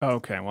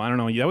 Okay, well, I don't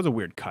know. That was a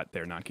weird cut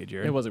there, not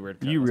Jared. It was a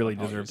weird cut. You really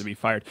deserve to be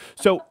fired.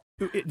 So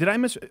Did I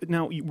miss?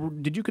 Now,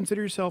 did you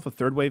consider yourself a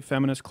third wave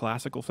feminist,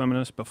 classical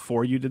feminist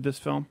before you did this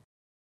film?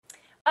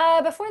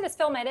 Before this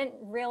film, I didn't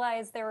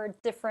realize there were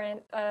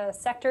different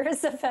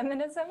sectors of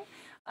feminism.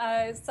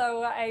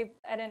 So I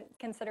didn't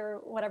consider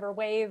whatever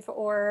wave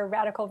or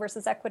radical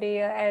versus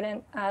equity. I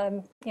didn't,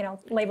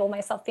 label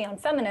myself beyond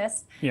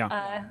feminist.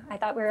 Yeah. I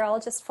thought we were all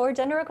just for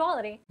gender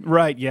equality.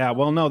 Right. Yeah.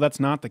 Well, no, that's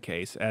not the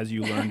case, as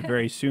you learned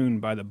very soon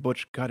by the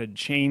butch-gutted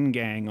chain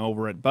gang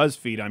over at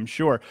BuzzFeed, I'm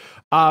sure.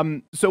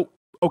 So,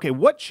 okay,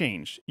 what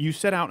changed? You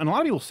set out, and a lot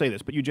of people say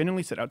this, but you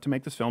genuinely set out to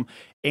make this film,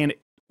 and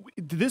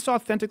did this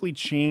authentically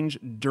change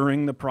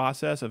during the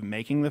process of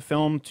making the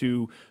film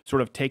to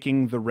sort of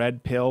taking the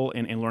red pill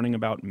and learning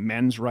about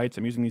men's rights?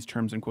 I'm using these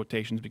terms in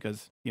quotations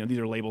because, these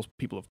are labels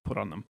people have put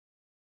on them.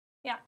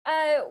 Yeah.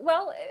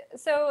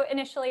 So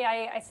initially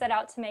I set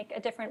out to make a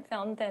different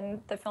film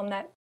than the film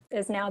that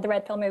is now the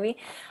Red Pill movie.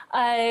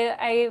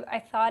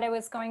 I thought I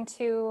was going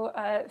to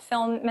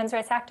film men's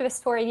rights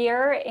activists for a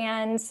year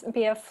and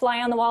be a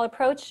fly-on-the-wall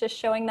approach, just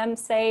showing them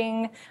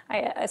saying,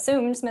 I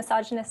assumed,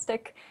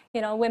 misogynistic,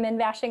 women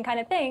bashing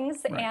kind of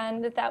things, right.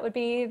 And that would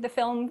be the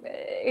film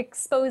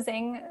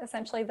exposing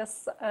essentially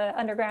this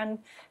underground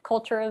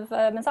culture of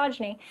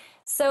misogyny.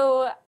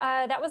 So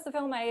that was the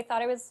film I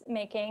thought I was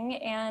making,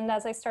 and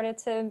as I started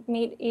to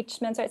meet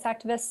each men's rights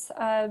activist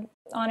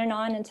on and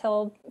on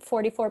until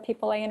 44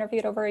 people I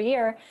interviewed over a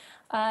year,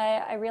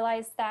 I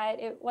realized that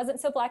it wasn't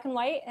so black and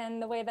white,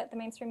 and the way that the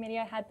mainstream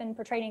media had been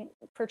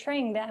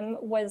portraying them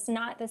was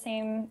not the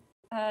same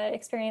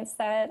experience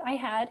that I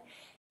had.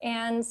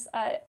 And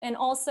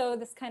also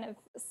this kind of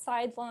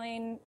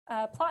sideline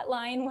plot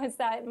line was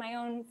that my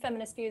own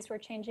feminist views were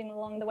changing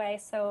along the way,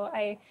 so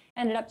I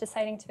ended up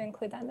deciding to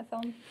include that in the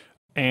film.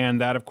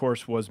 And that, of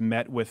course, was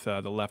met with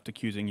the left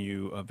accusing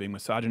you of being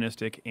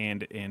misogynistic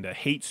and a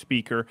hate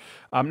speaker.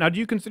 Now, would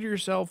you consider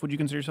yourself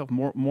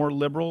more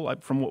liberal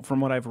from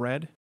what I've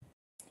read?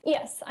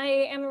 Yes, I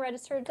am a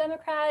registered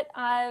Democrat,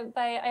 but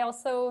I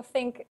also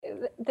think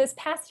this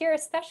past year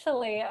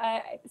especially,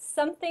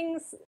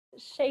 something's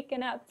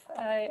shaken up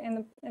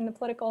in the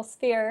political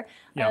sphere,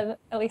 at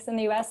least in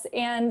the U.S.,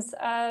 and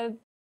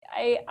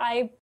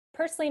I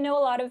personally know a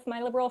lot of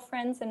my liberal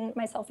friends, and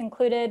myself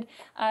included,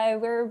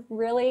 we're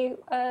really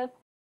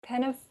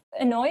kind of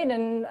annoyed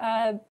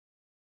and,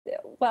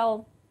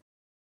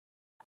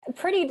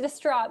 pretty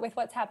distraught with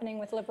what's happening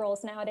with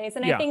liberals nowadays.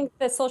 And I think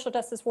the social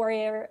justice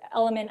warrior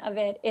element of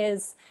it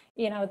is,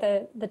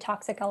 the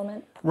toxic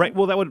element. Right.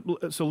 Well, that would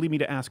lead me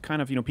to ask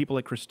kind of, people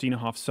like Christina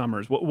Hoff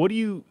Sommers. What do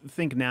you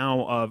think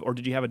now of, or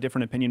did you have a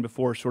different opinion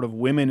before, sort of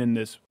women in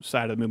this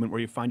side of the movement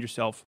where you find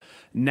yourself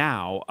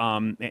now?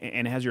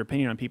 And has your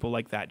opinion on people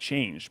like that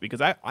changed? Because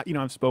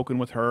I've spoken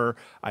with her.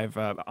 I've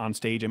on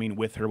stage,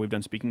 with her, we've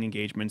done speaking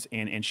engagements,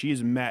 and she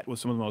is met with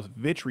some of the most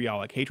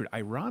vitriolic hatred,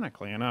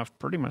 ironically enough,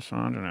 pretty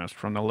misogynist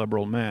from the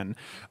liberal men.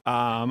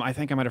 I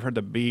think I might have heard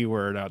the B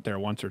word out there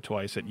once or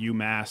twice at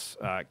UMass,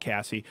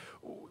 Cassie.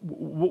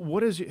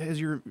 What has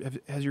your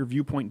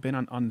viewpoint been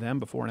on them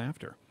before and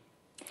after?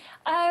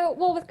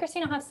 Well, with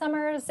Christina Hoff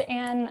Sommers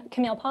and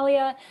Camille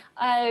Paglia,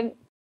 I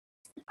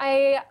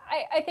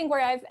think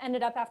where I've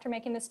ended up after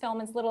making this film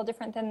is a little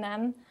different than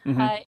them.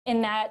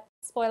 In that,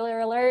 spoiler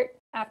alert,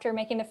 after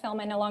making the film,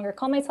 I no longer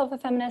call myself a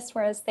feminist,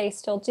 whereas they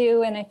still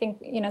do, and I think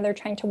they're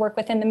trying to work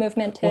within the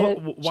movement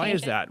to. Why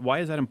is that? Why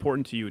is that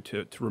important to you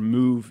to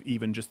remove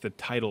even just the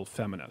title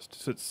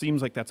feminist? So it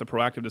seems like that's a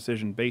proactive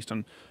decision based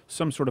on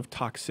some sort of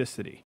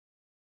toxicity.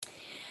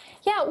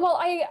 Yeah, well,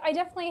 I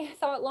definitely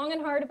thought long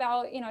and hard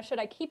about, should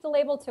I keep the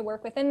label to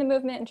work within the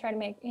movement and try to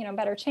make,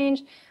 better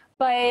change?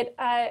 But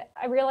I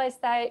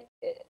realized that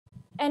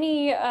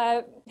any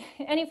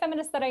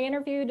feminist that I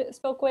interviewed,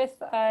 spoke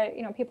with,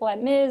 people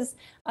at Ms.,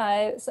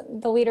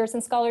 the leaders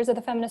and scholars of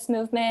the feminist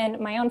movement,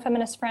 my own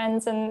feminist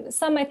friends, and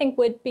some I think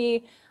would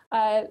be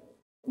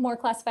more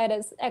classified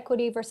as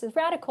equity versus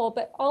radical,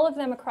 but all of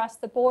them across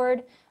the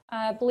board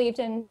believed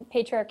in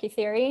patriarchy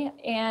theory.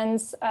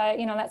 And,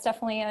 that's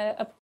definitely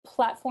a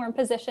platform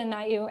position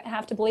that you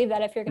have to believe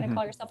that if you're going to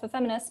call yourself a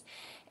feminist.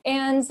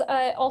 And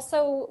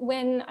also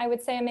when I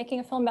would say I'm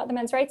making a film about the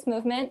men's rights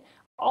movement,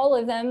 all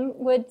of them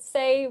would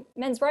say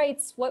men's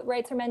rights, what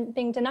rights are men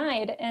being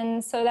denied?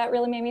 And so that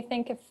really made me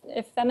think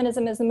if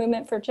feminism is the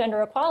movement for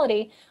gender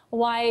equality,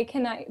 why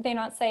can they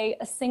not say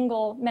a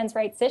single men's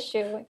rights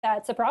issue?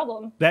 That's a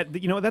problem.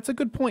 That's a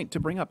good point to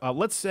bring up.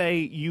 Let's say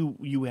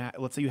you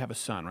have a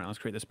son, right? Let's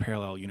create this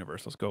parallel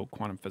universe. Let's go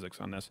quantum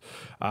physics on this.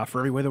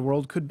 For every way the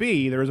world could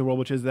be, there is a world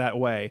which is that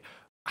way.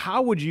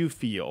 How would you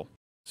feel?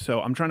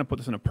 So I'm trying to put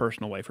this in a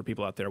personal way for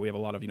people out there. We have a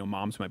lot of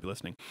moms who might be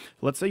listening.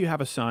 Let's say you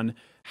have a son.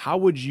 How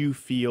would you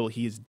feel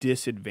he is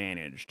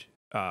disadvantaged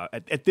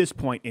at this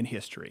point in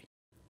history?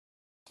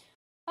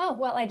 Oh,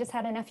 well, I just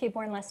had a nephew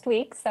born last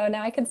week, so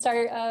now I can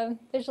start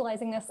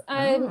visualizing this.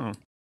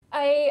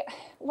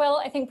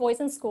 Well, I think boys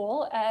in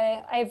school.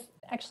 I've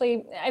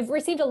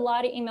received a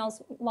lot of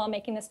emails while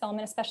making this film,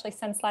 and especially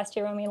since last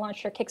year when we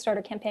launched our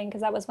Kickstarter campaign,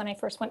 because that was when I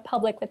first went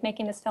public with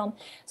making this film.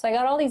 So I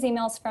got all these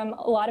emails from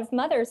a lot of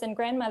mothers and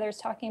grandmothers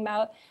talking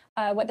about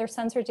what their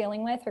sons are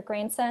dealing with, or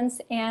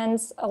grandsons, and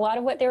a lot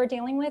of what they were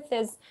dealing with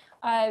is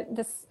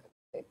this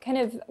kind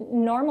of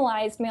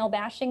normalized male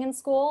bashing in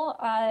school,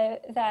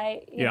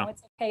 that you know,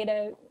 it's okay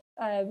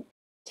to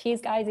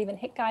tease guys, even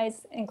hit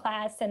guys in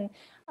class. And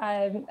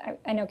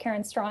I know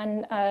Karen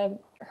Strawn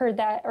heard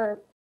that, or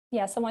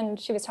someone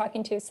she was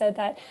talking to said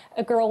that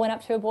a girl went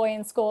up to a boy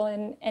in school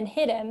and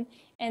hit him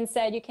and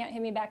said, "You can't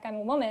hit me back, I'm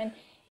a woman."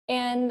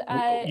 And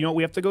you know,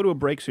 we have to go to a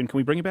break soon. Can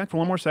we bring it back for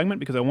one more segment?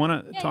 Because I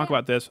want to talk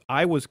about this.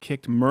 I was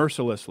kicked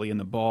mercilessly in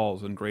the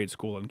balls in grade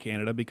school in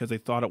Canada because they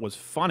thought it was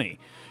funny.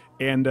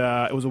 And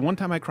it was the one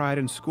time I cried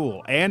in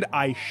school, and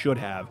I should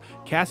have.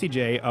 Cassie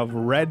J of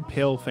Red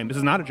Pill fame. This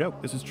is not a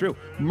joke. This is true.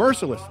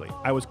 Mercilessly,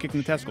 I was kicked in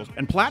the testicles,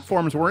 and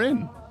platforms were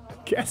in.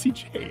 Cassie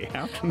J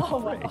after the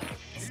break. Wow.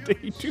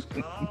 Stay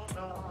tuned.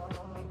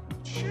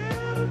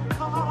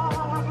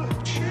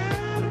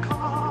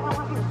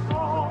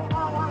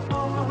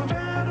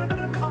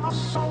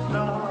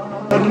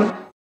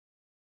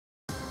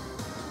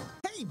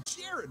 Hey,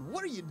 Jared,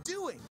 what are you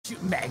doing?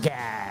 Shooting bad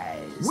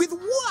guys. With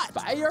what?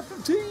 By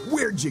AR-15.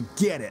 Where'd you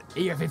get it?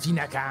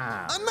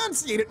 AR-15.com.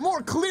 Enunciate it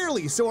more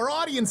clearly so our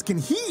audience can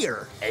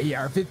hear.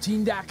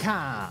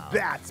 AR-15.com.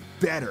 That's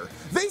better.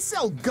 They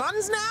sell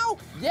guns now?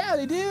 Yeah,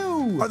 they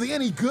do. Are they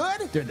any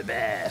good? They're the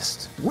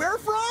best. Where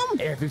from?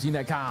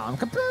 AR-15.com.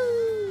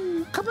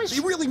 Kapoo! Kapoosh.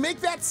 They really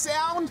make that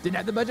sound? Didn't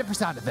have the budget for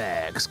sound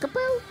effects.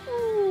 Kapoo!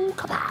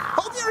 Kapow!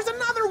 Oh, there's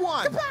another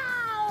one! Kapow!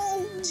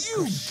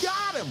 You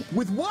got him!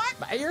 With what?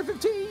 By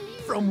AR-15.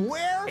 From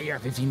where?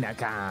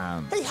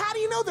 AR-15.com. Hey, how do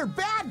you know they're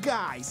bad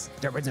guys?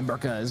 Turbans and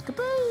burkas.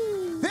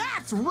 Kapoo!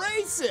 That's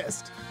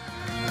racist!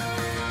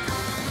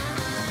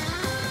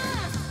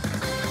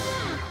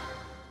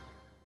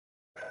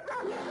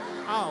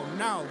 Oh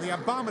no, the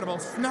abominable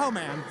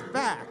snowman's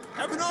back.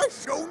 Haven't I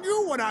shown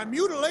you when I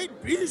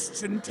mutilate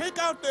beasts and take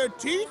out their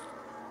teeth?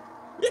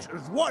 This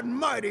is one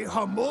mighty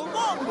humble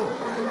mumble.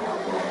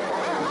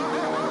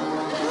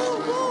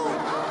 Oh,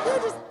 no, you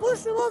just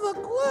pushed him off a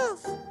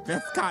cliff.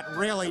 This got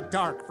really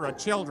dark for a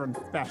children's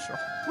special.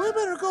 We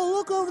better go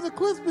look over the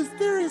cliff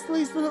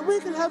mysteriously so that we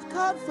can have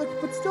conflict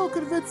but still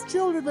convince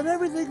children that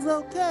everything's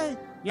okay.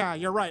 Yeah,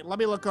 you're right. Let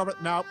me look over.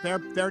 No,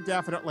 they're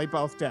definitely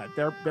both dead.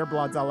 Their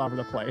blood's all over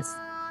the place.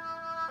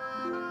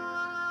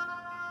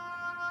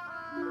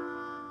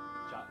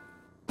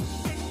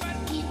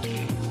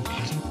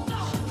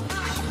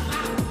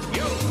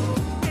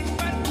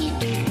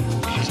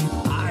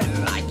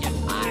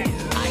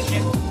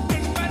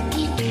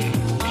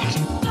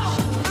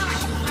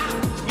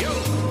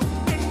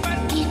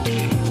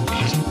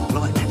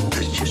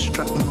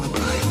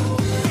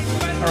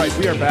 All right,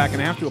 we are back,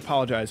 and I have to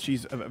apologize.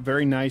 She's a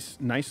very nice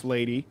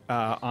lady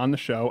on the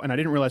show, and I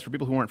didn't realize, for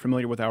people who aren't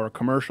familiar with our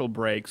commercial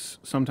breaks,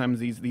 sometimes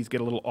these get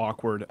a little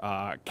awkward.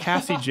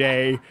 Cassie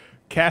J,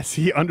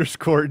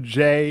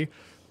 Cassie_J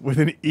with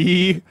an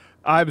E.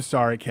 I'm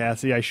sorry,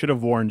 Cassie. I should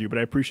have warned you, but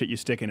I appreciate you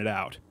sticking it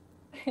out.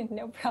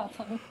 No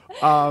problem.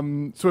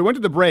 So we went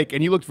to the break,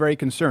 and you looked very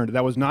concerned.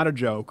 That was not a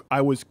joke.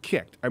 I was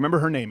kicked. I remember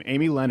her name,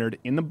 Amy Leonard,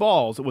 in the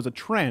balls. It was a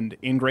trend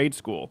in grade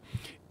school.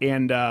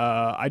 And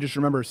I just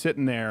remember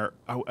sitting there.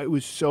 It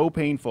was so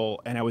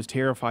painful, and I was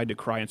terrified to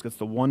cry. It's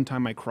the one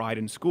time I cried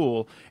in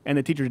school, and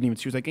the teacher didn't even.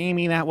 She was like,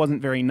 "Amy, that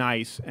wasn't very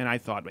nice." And I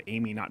thought, "But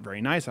Amy, not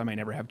very nice. I might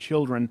never have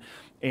children."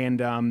 And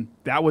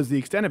that was the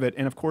extent of it.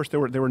 And of course,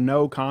 there were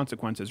no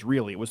consequences.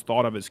 Really, it was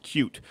thought of as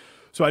cute.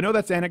 So I know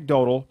that's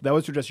anecdotal. That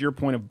was just your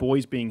point of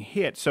boys being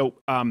hit. So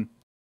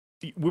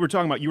you were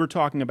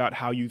talking about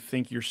how you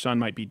think your son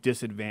might be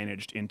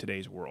disadvantaged in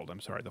today's world.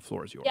 I'm sorry, the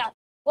floor is yours. Yeah.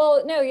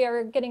 Well, no,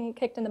 you're getting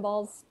kicked in the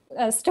balls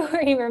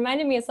story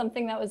reminded me of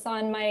something that was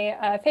on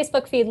my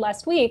Facebook feed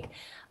last week.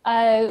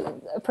 A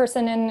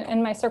person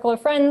in my circle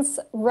of friends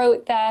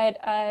wrote that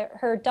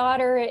her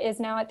daughter is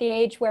now at the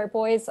age where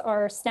boys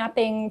are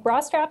snapping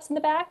bra straps in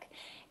the back.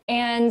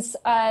 And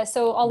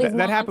so all these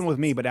that happened with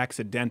me, but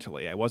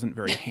accidentally. I wasn't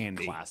very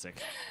handy. Classic.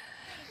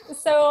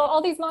 So all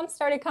these moms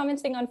started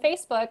commenting on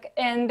Facebook,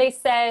 and they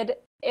said,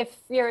 if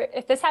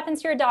this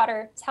happens to your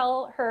daughter,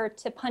 tell her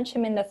to punch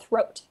him in the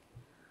throat.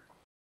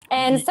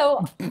 And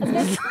so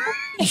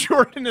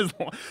Jordan is.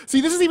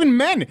 See, this is even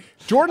men.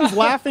 Jordan's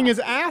laughing his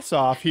ass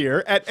off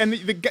here, and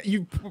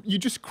you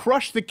just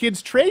crush the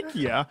kid's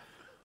trachea.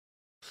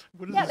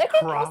 Yeah, that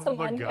can kill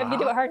someone if you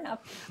do it hard enough.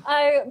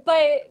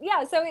 But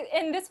yeah, so,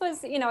 and this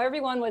was,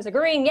 everyone was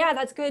agreeing, yeah,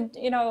 that's good,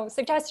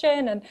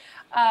 suggestion. And,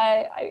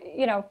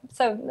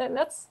 so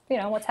that's,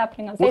 what's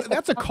happening on Facebook. Well,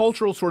 that's a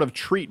cultural sort of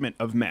treatment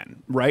of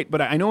men, right?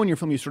 But I know in your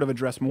film you sort of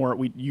address more,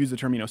 we use the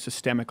term,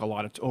 systemic a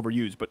lot, it's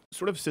overused, but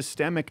sort of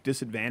systemic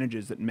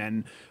disadvantages that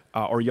men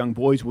or young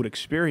boys would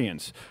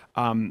experience.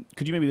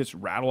 Could you maybe just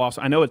rattle off?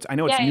 I know it's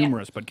Yeah.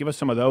 numerous, but give us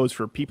some of those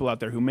for people out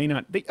there who may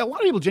not. A lot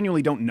of people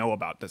genuinely don't know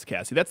about this,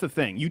 Cassie. That's the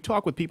thing. You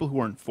talk with people who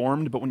are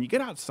informed, but when you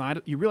get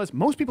outside, you realize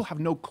most people have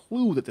no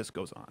clue that this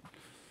goes on.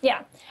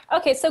 Yeah.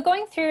 Okay, so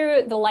going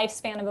through the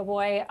lifespan of a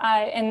boy,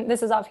 and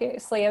this is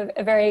obviously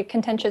a very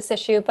contentious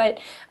issue, but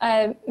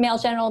male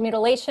genital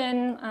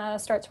mutilation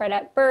starts right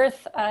at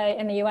birth.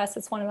 In the US,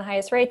 it's one of the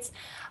highest rates.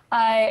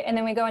 And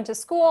then we go into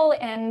school,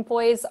 and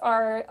boys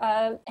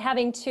are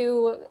having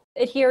to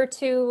adhere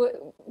to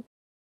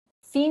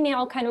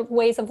female kind of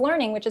ways of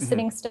learning, which is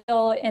sitting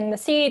still in the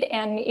seat,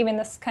 and even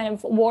this kind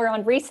of war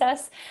on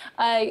recess.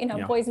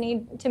 Boys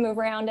need to move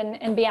around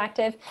and be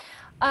active.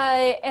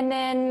 And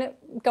then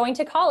going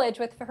to college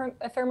with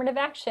affirmative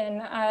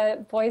action.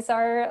 Boys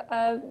are,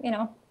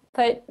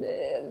 put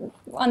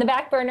on the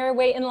back burner,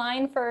 wait in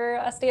line for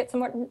us to get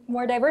some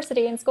more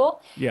diversity in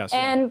school. Yes.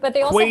 But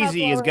they also have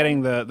Kwasi is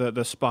getting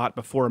the spot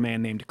before a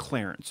man named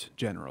Clarence,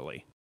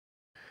 generally.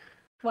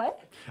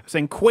 What? I'm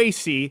saying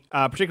Kwasi,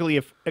 particularly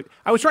if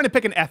I was trying to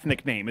pick an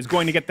ethnic name, is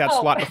going to get that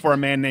slot before a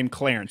man named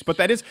Clarence. But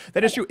that is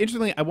true.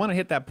 Interestingly, I want to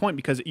hit that point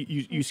because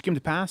you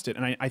skimmed past it,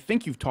 and I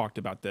think you've talked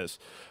about this.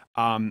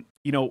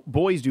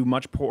 Boys do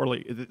much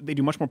poorly. They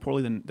do much more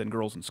poorly than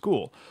girls in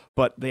school,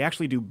 but they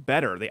actually do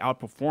better. They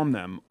outperform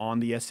them on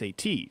the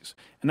SATs,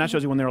 and that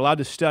shows you when they're allowed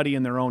to study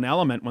in their own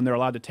element, when they're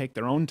allowed to take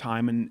their own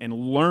time and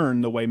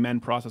learn the way men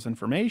process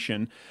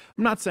information.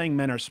 I'm not saying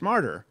men are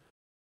smarter,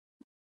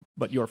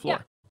 but your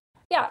floor.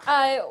 Yeah,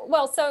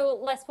 so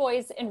less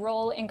boys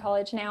enroll in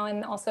college now,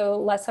 and also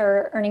less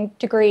are earning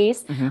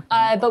degrees.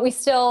 But we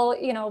still,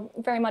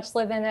 very much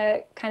live in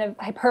a kind of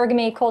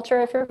hypergamy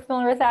culture, if you're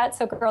familiar with that.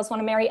 So girls want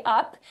to marry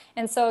up.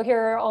 And so here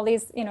are all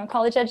these,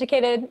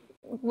 college-educated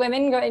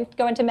women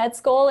going to med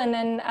school and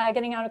then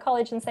getting out of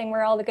college and saying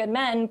we're all the good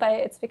men. But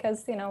it's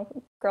because,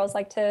 girls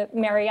like to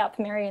marry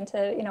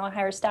into, a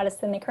higher status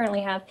than they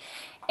currently have.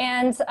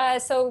 And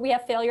so we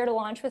have failure to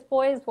launch with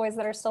boys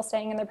that are still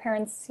staying in their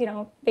parents',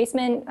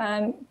 basement.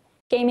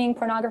 Gaming,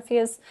 pornography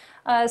is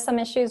some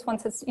issues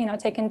once it's,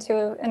 taken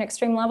to an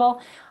extreme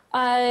level.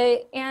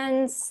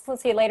 And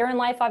let's see, later in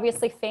life,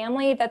 obviously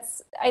family.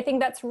 I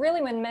think that's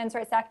really when men's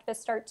rights activists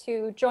start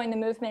to join the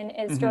movement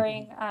is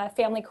during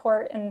family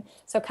court. And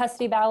so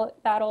custody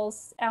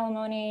battles,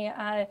 alimony.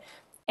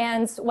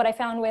 And what I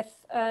found with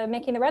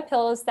making the red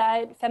pill is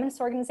that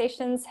feminist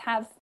organizations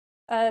have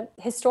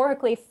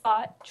historically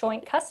fought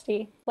joint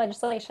custody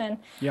legislation.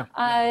 Yeah.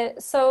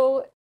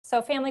 So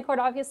family court,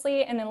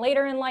 obviously, and then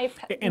later in life.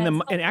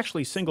 And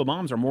actually, single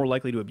moms are more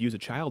likely to abuse a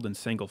child than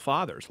single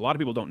fathers. A lot of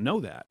people don't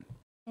know that.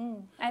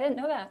 I didn't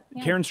know that.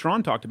 Yeah. Karen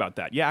Strawn talked about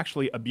that. Yeah,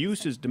 actually,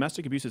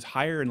 domestic abuse is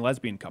higher in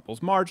lesbian couples,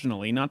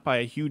 marginally, not by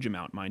a huge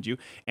amount, mind you.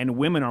 And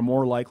women are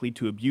more likely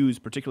to abuse,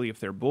 particularly if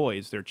they're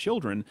boys, their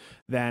children,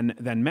 than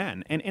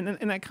men.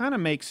 And that kind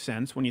of makes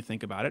sense when you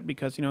think about it,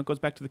 because it goes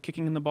back to the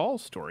kicking in the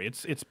balls story.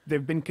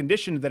 They've been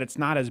conditioned that it's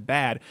not as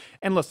bad.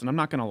 And listen, I'm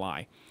not going to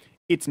lie.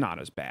 It's not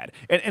as bad.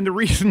 And the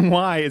reason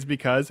why is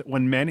because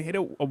when men hit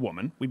a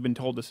woman, we've been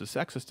told this is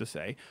sexist to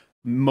say,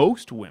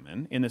 most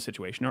women in this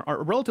situation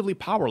are relatively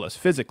powerless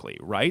physically,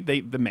 right?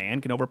 The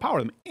man can overpower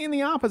them. In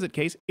the opposite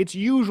case, it's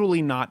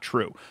usually not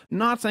true.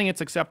 Not saying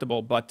it's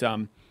acceptable, but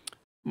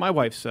my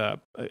wife's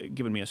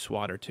given me a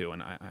swat or two,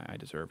 and I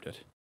deserved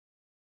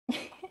it.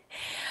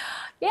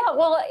 Yeah,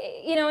 well,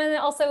 and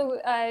also,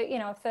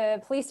 if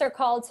the police are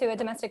called to a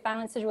domestic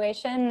violence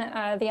situation,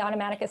 the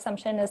automatic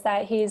assumption is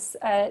that he's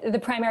the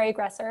primary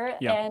aggressor.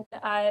 Yeah.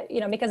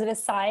 And, because of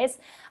his size,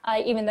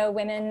 even though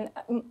women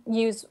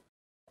use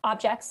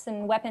objects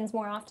and weapons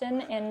more often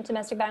in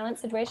domestic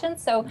violence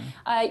situations. So,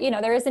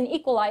 there is an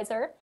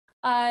equalizer.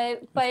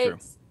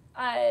 But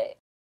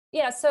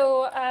yeah,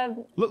 so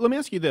let me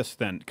ask you this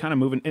then, kind of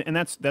moving, and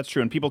that's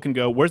true. And people can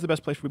go, where's the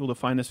best place for people to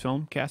find this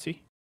film,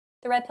 Cassie?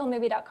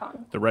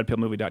 TheRedPillMovie.com.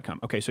 TheRedPillMovie.com.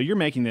 Okay, so you're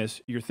making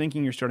this, you're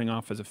thinking you're starting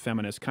off as a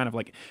feminist, kind of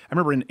like, I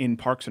remember in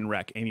Parks and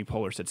Rec, Amy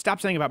Poehler said,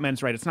 stop saying about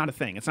men's rights, it's not a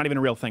thing, it's not even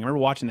a real thing. I remember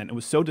watching that, and it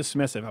was so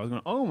dismissive. I was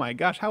going, oh my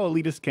gosh, how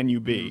elitist can you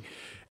be?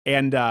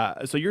 And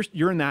so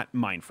you're in that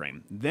mind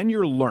frame. Then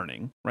you're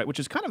learning, right, which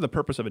is kind of the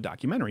purpose of a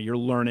documentary. You're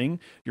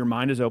learning, your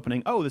mind is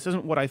opening, oh, this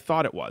isn't what I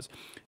thought it was.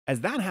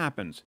 As that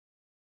happens,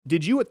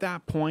 did you at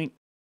that point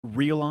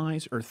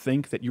realize or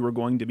think that you were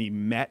going to be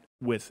met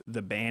with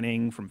the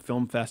banning from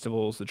film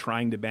festivals, the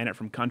trying to ban it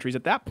from countries?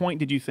 At that point,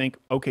 did you think,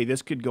 okay,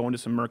 this could go into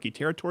some murky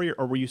territory,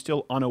 or were you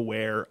still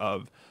unaware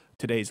of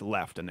today's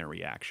left and their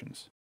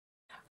reactions?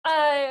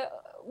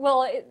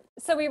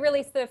 So we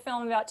released the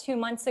film about 2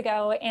 months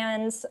ago,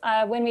 and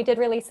when we did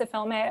release the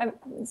film, I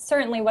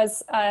certainly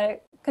was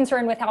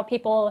concerned with how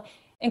people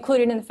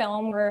included in the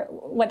film or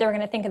what they were going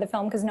to think of the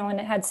film, because no one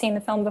had seen the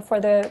film before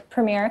the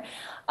premiere.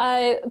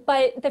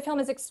 But the film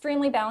is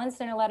extremely balanced,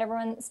 and I let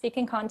everyone speak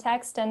in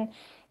context. And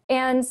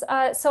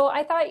so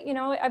I thought,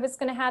 I was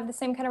going to have the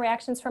same kind of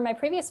reactions from my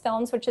previous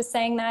films, which is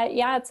saying that,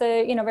 yeah, it's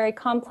a, very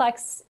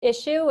complex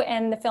issue,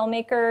 and the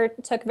filmmaker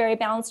took a very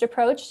balanced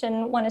approach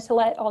and wanted to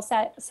let all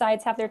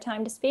sides have their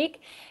time to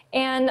speak.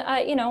 And,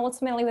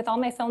 ultimately with all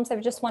my films,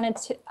 I've just wanted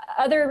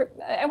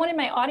I wanted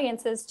my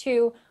audiences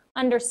to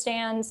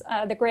understand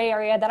the gray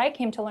area that I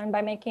came to learn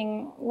by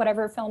making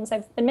whatever films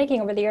I've been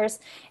making over the years.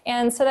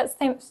 And so that's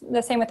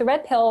the same with the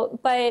red pill.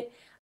 But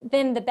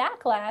then the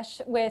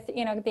backlash with,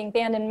 you know, being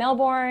banned in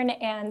Melbourne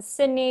and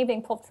Sydney,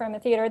 being pulled from a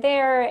theater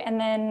there, and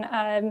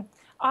then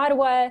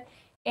Ottawa,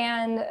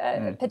 and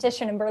a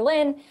petition in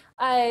Berlin.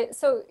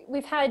 So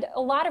we've had a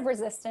lot of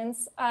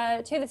resistance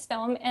to this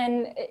film.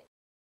 And,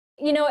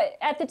 you know,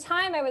 at the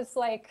time I was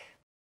like,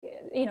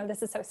 you know,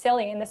 this is so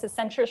silly and this is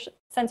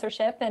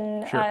censorship.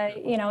 And, Sure.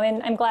 you know,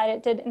 and I'm glad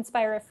it did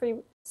inspire a free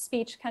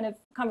speech kind of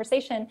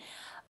conversation.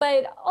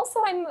 But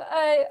also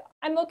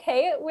I'm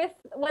okay with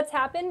what's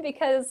happened,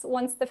 because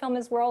once the film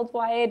is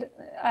worldwide,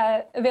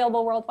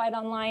 available worldwide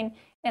online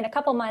in a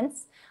couple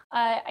months,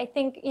 I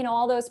think, you know,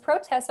 all those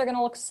protests are going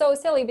to look so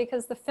silly,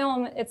 because the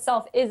film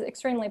itself is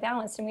extremely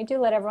balanced and we do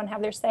let everyone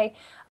have their say.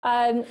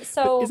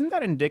 So But isn't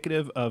that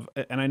indicative of,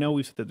 and I know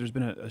we've said that there's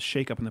been a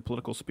shakeup in the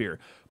political sphere,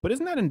 but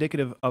isn't that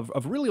indicative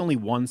of really only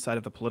one side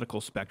of the political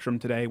spectrum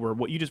today, where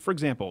what you just, for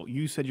example,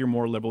 you said you're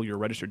more liberal, you're a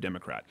registered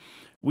Democrat.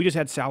 We just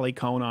had Sally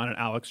Kohn on and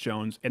Alex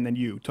Jones, and then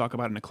you talk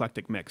about an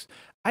eclectic mix.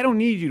 I don't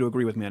need you to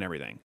agree with me on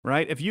everything,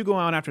 right? If you go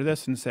out after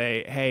this and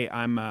say, hey,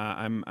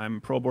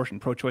 I'm pro-abortion,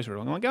 pro-choice,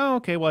 I'm like, oh,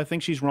 okay, well, I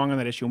think she's wrong on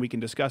that issue and we can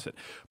discuss it.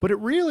 But it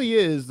really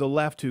is the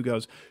left who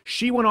goes,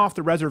 she went off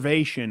the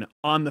reservation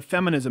on the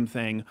feminism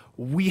thing,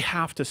 we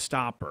have to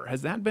stop her.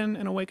 Has that been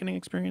an awakening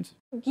experience?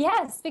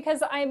 yes,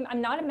 because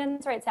I'm not a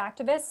men's rights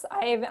activist.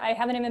 I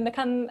haven't even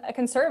become a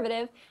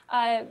conservative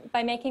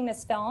by making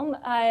this film,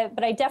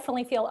 but I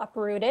definitely feel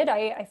uprooted.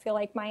 I feel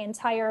like my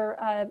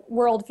entire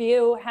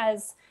worldview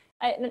has,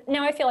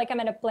 now I feel like I'm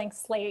at a blank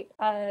slate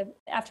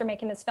after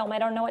making this film. I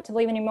don't know what to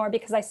believe anymore,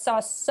 because I saw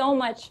so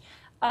much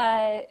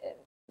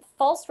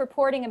false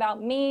reporting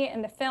about me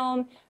and the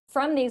film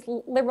from these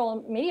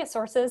liberal media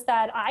sources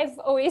that I've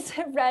always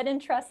read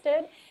and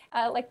trusted,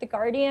 like The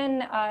Guardian.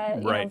 Right.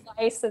 You know,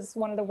 Vice is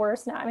one of the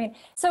worst now. I mean,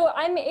 so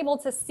I'm able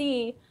to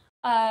see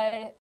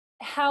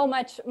how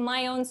much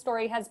my own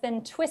story has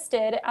been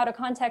twisted out of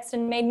context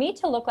and made me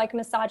to look like a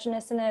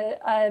misogynist and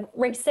a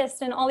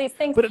racist and all these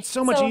things. But it's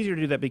so much easier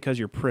to do that because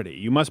you're pretty.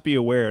 You must be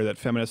aware that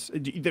feminists,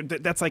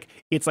 that's like,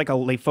 it's like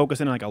they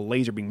focus in like a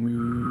laser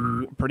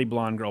beam, pretty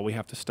blonde girl, we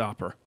have to stop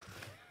her.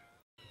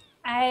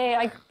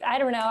 I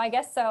don't know. I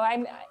guess so. I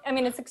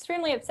mean, it's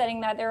extremely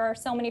upsetting that there are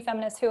so many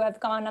feminists who have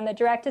gone on the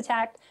direct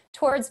attack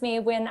towards me,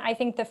 when I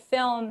think the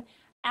film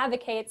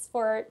advocates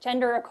for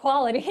gender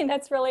equality.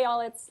 That's really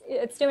all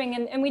it's doing.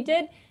 And we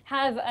did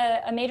have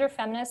a major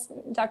feminist,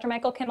 Dr.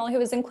 Michael Kimmel, who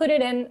was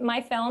included in my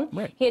film.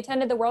 Right. He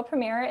attended the world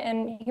premiere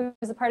and he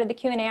was a part of the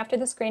Q&A after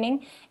the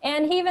screening.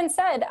 And he even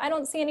said, I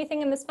don't see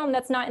anything in this film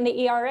that's not in the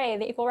ERA,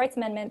 the Equal Rights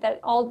Amendment,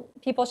 that all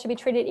people should be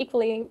treated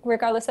equally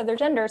regardless of their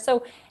gender.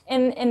 So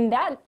in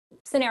that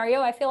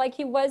scenario, I feel like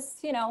he was,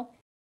 you know,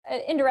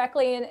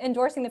 indirectly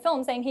endorsing the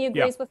film, saying he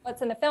agrees with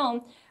what's in the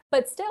film.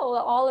 But still,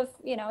 all of,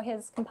 you know,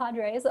 his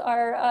compadres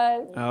are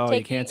oh,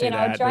 you can't say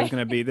that. This is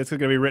going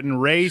to be written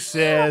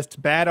racist,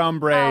 bad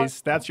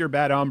hombres. That's your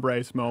bad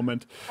hombres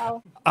moment.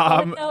 So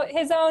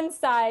his own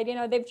side, you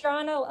know, they've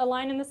drawn a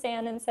line in the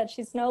sand and said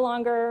she's no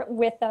longer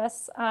with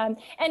us. And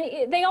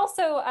they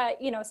also,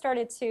 you know,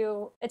 started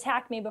to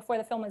attack me before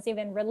the film was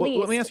even released. Well,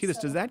 let me ask you this.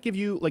 Does that give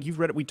you, like, you've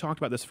read it, we talked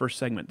about this first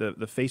segment, the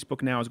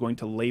Facebook now is going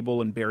to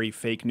label and bury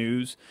fake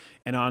news,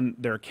 and on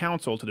their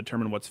council to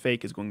determine what's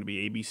fake is going to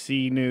be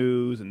ABC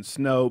News and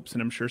Snopes,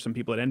 and I'm sure some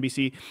people at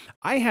NBC.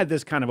 I had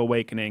this kind of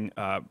awakening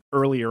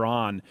earlier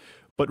on,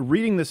 but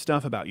reading this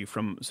stuff about you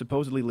from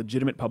supposedly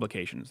legitimate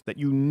publications that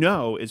you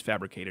know is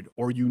fabricated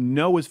or you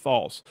know is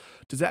false,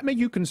 does that make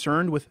you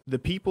concerned with the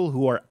people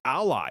who are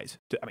allies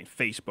to, I mean,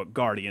 Facebook,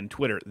 Guardian,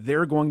 Twitter,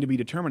 they're going to be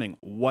determining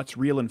what's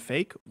real and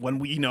fake when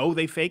we know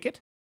they fake it?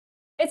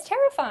 It's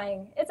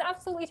terrifying. It's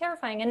absolutely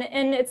terrifying.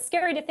 And it's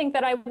scary to think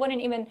that I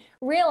wouldn't even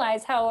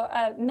realize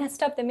how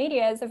messed up the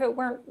media is if it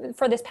weren't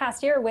for this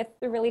past year with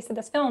the release of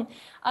this film.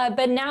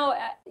 But now,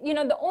 you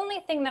know, the only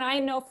thing that I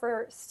know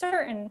for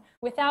certain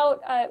without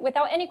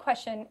any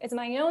question is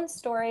my own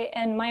story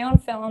and my own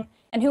film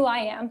and who I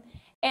am.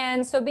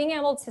 And so being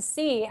able to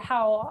see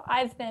how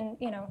I've been,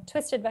 you know,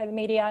 twisted by the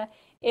media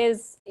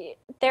is,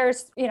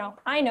 there's, you know,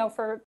 I know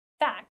for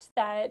fact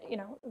that, you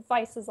know,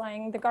 Vice is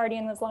lying, The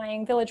Guardian is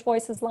lying, Village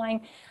Voice is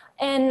lying,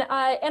 and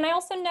I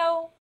also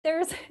know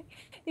there's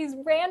these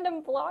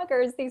random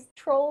bloggers, these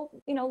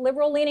troll, you know,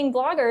 liberal-leaning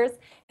bloggers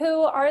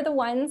who are the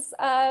ones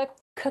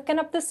cooking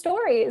up the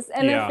stories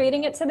and then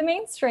feeding it to the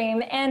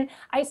mainstream. And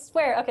I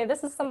swear, okay,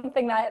 this is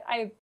something that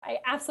I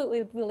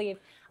absolutely believe.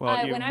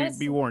 Well,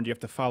 be warned, you have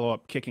to follow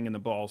up kicking in the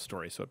balls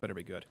story, so it better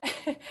be good.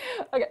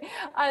 Okay,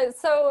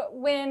 so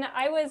when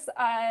I was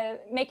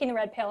making the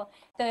Red Pill,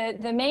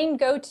 the main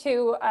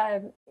go-to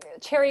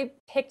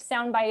cherry-picked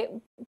soundbite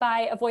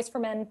by a Voice for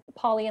Men,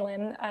 Paul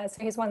Elam,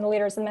 so he's one of the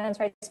leaders of the men's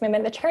rights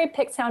movement. The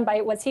cherry-picked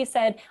soundbite was, he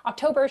said,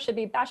 October should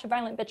be Bash a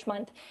Violent Bitch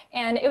Month,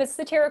 and it was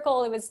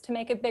satirical. It was to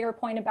make a bigger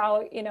point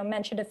about, you know,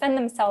 men should defend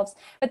themselves,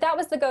 but that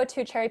was the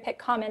go-to cherry-picked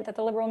comment that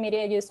the liberal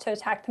media used to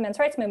attack the men's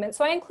rights movement.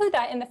 So I include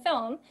that in the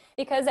film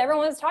because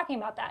everyone was talking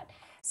about that.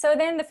 So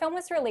then the film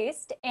was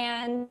released,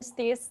 and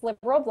these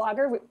liberal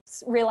bloggers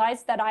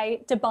realized that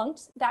I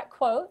debunked that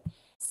quote.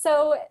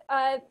 So,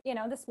 you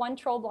know, this one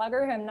troll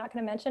blogger, who I'm not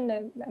going to mention,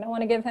 I don't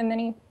want to give him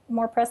any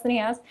more press than he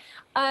has.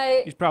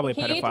 He's probably a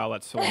pedophile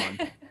at Salon.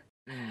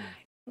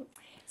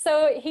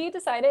 So he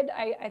decided,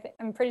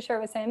 I'm pretty sure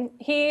it was him.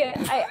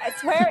 I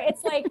swear,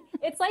 it's like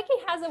he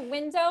has a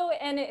window,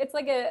 and it's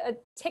like a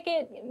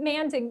ticket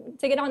man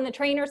to get on the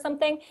train or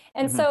something.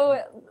 And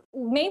so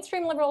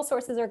mainstream liberal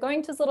sources are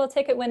going to his little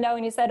ticket window,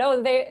 and he said,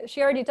 oh,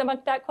 she already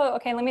debunked that quote.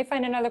 Okay, let me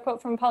find another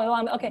quote from Polly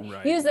Lum. Okay,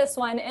 use this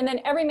one. And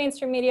then every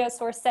mainstream media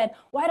source said,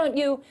 why don't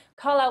you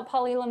call out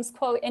Polly Lum's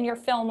quote in your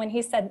film when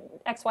he said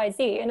X, Y,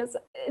 Z? And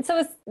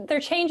they're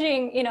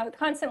changing, you know,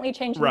 constantly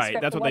changing the Right,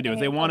 script that's of what they do. Is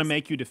they want to post.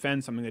 make you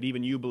defend something that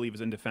even you believe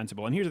is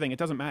indefensible. And here's the thing, it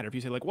doesn't matter if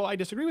you say like, well, I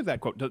disagree with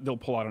that quote, they'll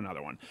pull out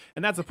another one.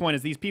 And that's the point,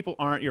 is these people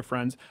aren't your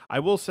friends. I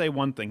will say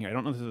one thing here. I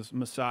don't know if this is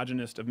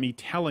misogynist of me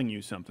telling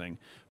you something,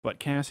 but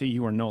Cassie,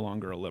 you are no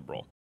longer a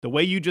liberal. The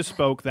way you just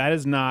spoke, that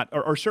is not,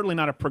 or certainly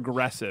not a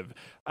progressive.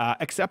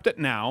 Accept it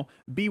now.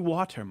 Be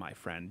water, my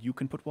friend. You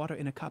can put water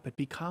in a cup. It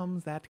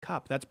becomes that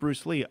cup. That's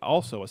Bruce Lee,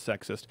 also a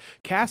sexist.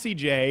 Cassie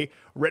J.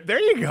 There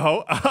you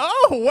go.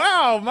 Oh,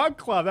 wow. Mug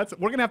Club.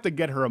 We're going to have to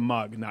get her a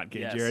mug, not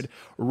Gay Jared.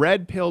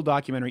 Red Pill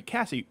documentary.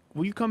 Cassie,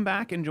 will you come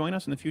back and join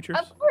us in the future?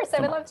 Of course,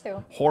 I would love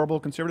to. Horrible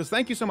conservatives.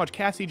 Thank you so much,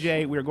 Cassie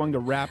J. We are going to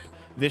wrap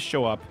this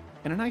show up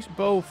in a nice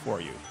bow for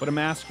you, but a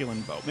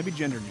masculine bow. Maybe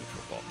gender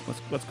neutral bow.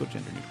 Let's go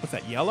gender neutral. What's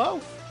that, yellow?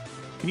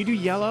 Can you do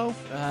yellow?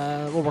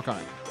 We'll work on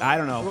it. I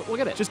don't know. We'll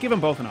get it. Just give them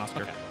both an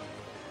Oscar. Okay.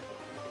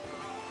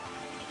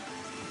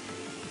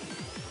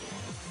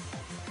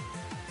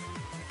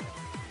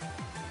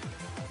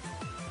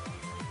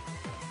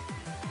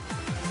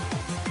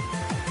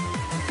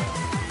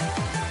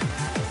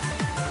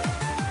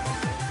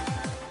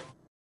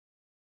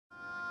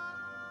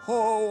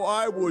 Oh,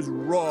 I was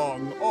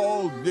wrong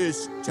all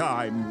this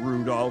time,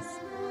 Rudolph.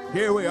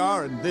 Here we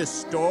are in this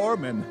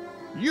storm, and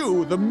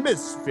you, the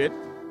misfit,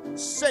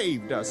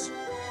 saved us.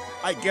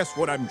 I guess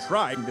what I'm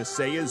trying to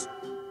say is,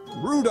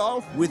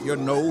 Rudolph, with your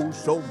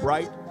nose so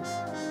bright,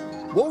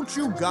 won't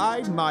you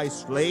guide my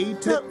sleigh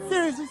to... No,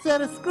 seriously,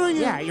 Santa, screw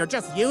you. Yeah, you're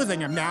just using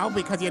him now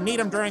because you need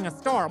him during a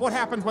storm. What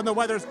happens when the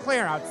weather's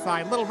clear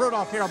outside? Little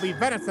Rudolph here will be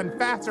venison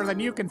faster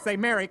than you can say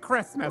Merry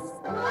Christmas.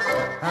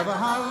 Have a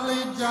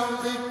holly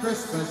jolly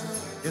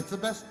Christmas. It's the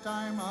best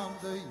time of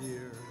the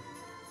year.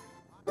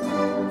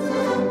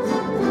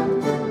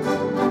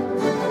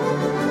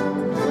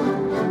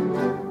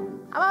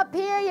 I'm up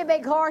here, you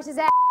big horse's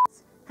ass.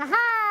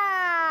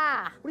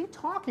 Ha-ha! What are you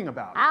talking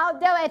about? I'll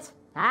do it.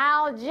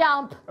 I'll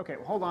jump. Okay,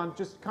 well, hold on.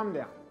 Just calm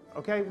down.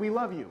 Okay, we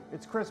love you.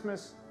 It's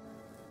Christmas.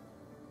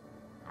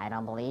 I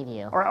don't believe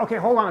you. All right, okay,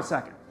 hold on a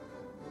second.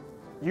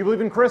 Do you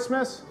believe in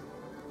Christmas?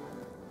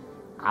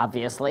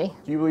 Obviously.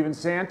 Do you believe in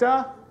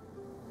Santa?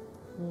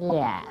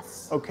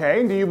 Yes.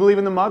 Okay, and do you believe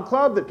in the Mug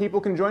Club that people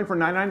can join for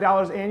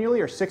 $99 annually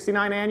or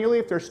 $69 annually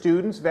if they're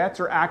students, vets,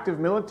 or active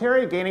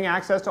military, gaining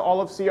access to all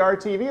of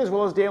CRTV as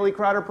well as daily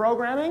Crowder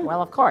programming?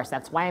 Well, of course,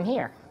 that's why I'm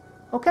here.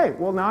 Okay,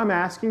 well now I'm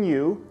asking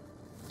you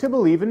to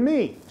believe in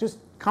me. Just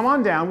come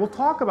on down, we'll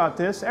talk about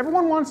this.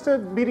 Everyone wants to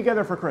be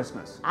together for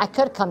Christmas. I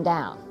could come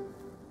down.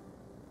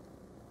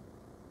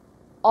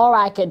 Or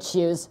I could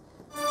choose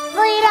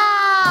freedom!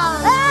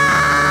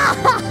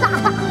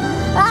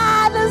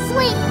 Ah, the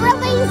sweet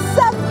release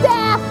of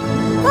death!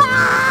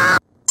 Ah!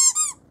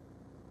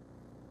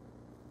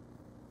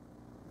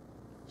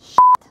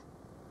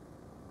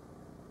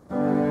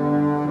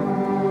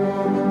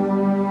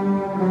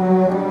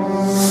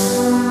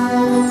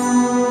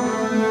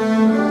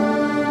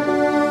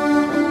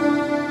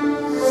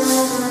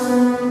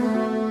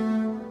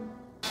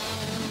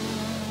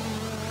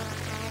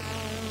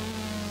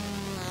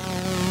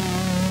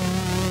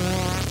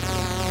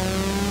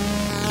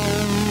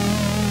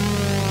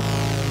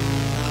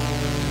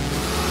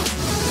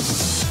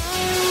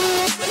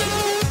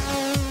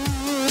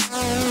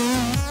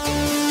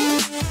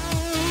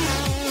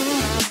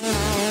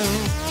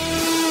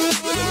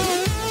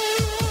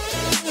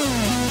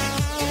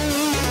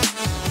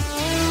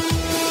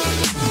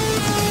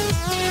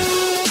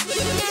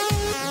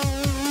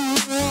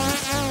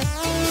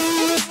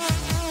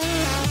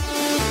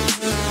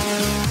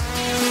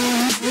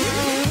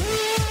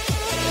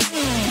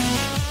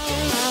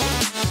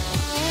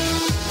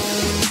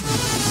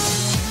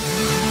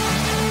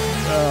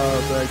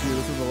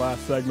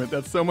 Segment.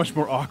 That's so much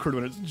more awkward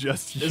when it's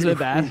just you Is it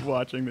bad?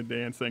 watching the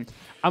dancing.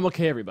 I'm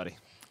okay, everybody.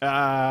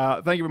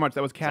 Thank you very much.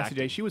 That was Cassie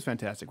J. She was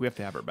fantastic. We have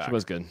to have her back. She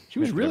was good. She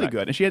was really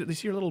good. And she had, you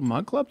see her little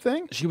Mug Club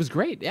thing? She was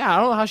great. Yeah,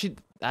 I don't know how she...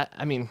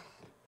 I mean,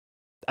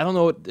 I don't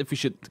know if we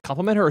should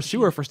compliment her or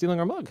sue her for stealing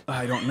our mug.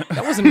 I don't know.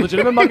 That wasn't a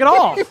legitimate mug at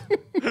all.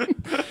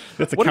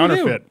 That's a What do we do?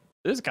 counterfeit.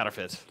 It is a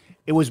counterfeit.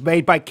 It was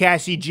made by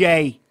Cassie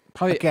J.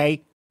 Probably,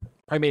 okay?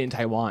 Probably made in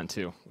Taiwan,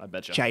 too. I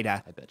bet you.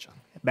 China. I bet you.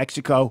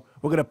 Mexico.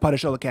 We're going to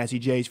punish all the Cassie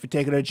J's for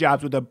taking their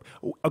jobs with the...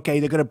 Okay,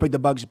 they're going to bring the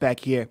bugs back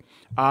here.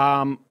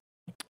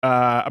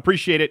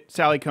 Appreciate it.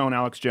 Sally Kohn,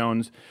 Alex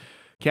Jones,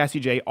 Cassie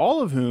J,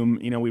 all of whom,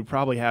 we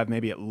probably have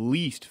maybe at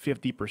least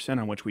 50%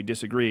 on which we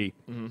disagree.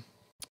 Mm-hmm.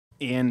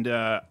 And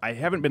I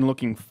haven't been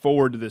looking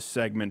forward to this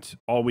segment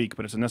all week,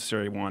 but it's a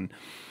necessary one.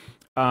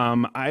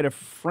 I had a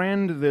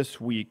friend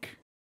this week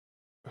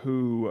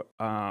who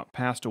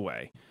passed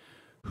away,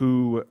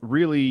 who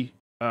really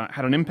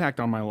had an impact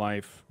on my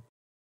life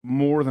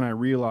more than I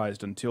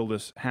realized until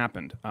this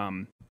happened.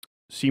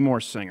 Seymour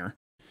Singer.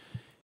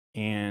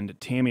 And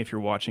Tammy, if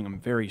you're watching, I'm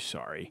very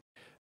sorry.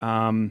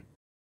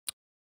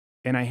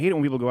 And I hate it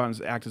when people go out and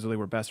act as though they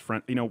were best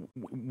friends.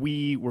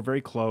 We were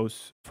very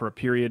close for a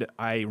period.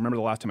 I remember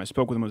the last time I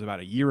spoke with him was about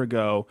a year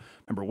ago.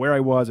 Remember where I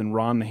was, and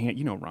Ron the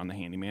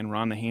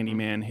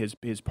handyman,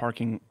 his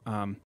parking,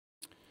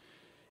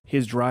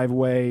 his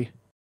driveway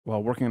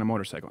while working on a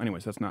motorcycle.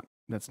 Anyways,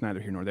 that's neither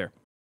here nor there.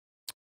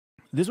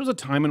 This was a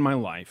time in my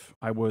life.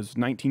 I was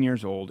 19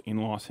 years old in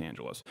Los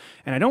Angeles.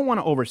 And I don't want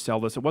to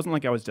oversell this. It wasn't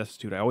like I was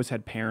destitute. I always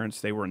had parents.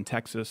 They were in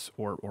Texas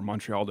or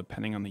Montreal,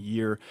 depending on the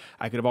year.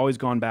 I could have always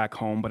gone back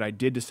home, but I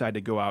did decide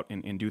to go out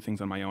and do things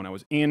on my own. I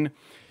was in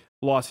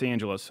Los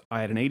Angeles.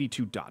 I had an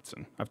 82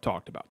 Datsun. I've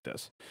talked about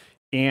this.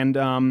 And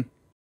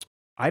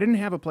I didn't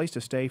have a place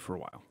to stay for a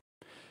while.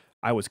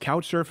 I was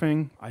couch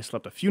surfing. I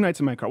slept a few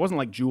nights in my car. It wasn't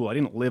like Jewel. I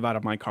didn't live out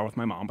of my car with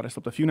my mom, but I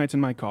slept a few nights in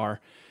my car.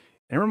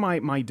 I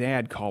remember my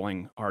dad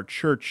calling our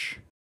church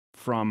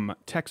from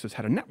Texas,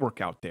 had a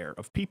network out there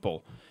of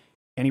people.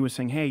 And he was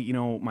saying, hey,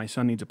 my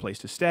son needs a place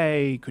to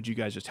stay. Could you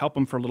guys just help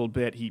him for a little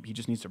bit? He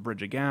just needs to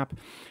bridge a gap.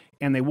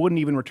 And they wouldn't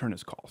even return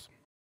his calls.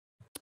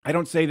 I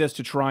don't say this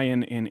to try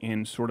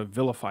and sort of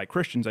vilify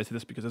Christians. I say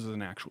this because this is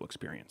an actual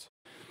experience.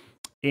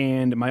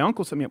 And my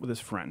uncle set me up with his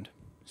friend,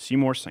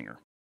 Seymour Singer.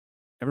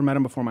 Never met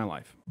him before in my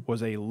life.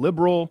 Was a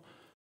liberal,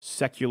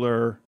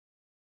 secular,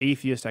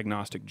 atheist,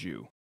 agnostic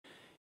Jew.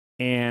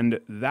 And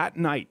that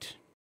night,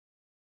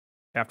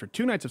 after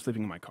 2 nights of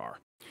sleeping in my car,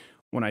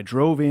 when I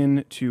drove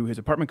in to his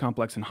apartment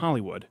complex in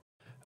Hollywood,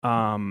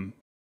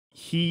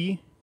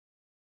 he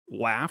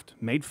laughed,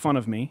 made fun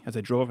of me as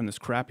I drove in this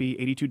crappy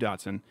 82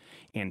 Datsun,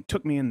 and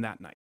took me in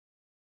that night.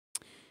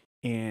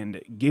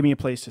 And gave me a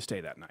place to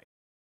stay that night.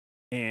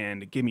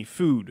 And gave me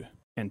food,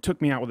 and took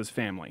me out with his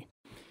family.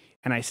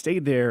 And I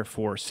stayed there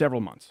for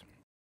several months.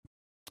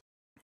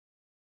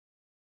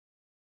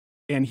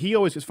 And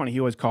it's funny, he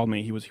always called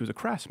me, he was a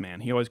crass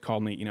man. He always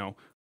called me,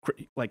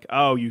 like,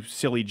 oh, you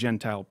silly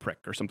Gentile prick,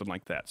 or something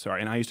like that. Sorry.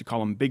 And I used to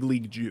call him Big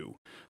League Jew.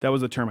 That was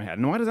the term I had.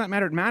 And why does that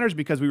matter? It matters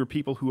because we were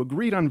people who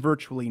agreed on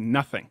virtually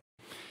nothing.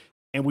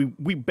 And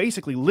we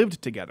basically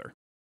lived together.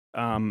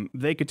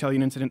 They could tell you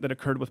an incident that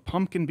occurred with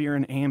pumpkin beer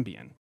and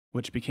Ambien,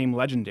 which became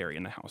legendary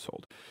in the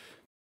household.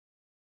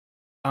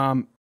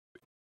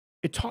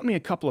 It taught me a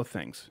couple of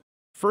things.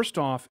 First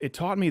off, it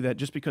taught me that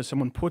just because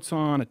someone puts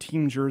on a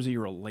team jersey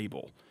or a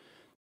label,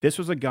 this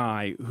was a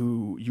guy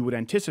who you would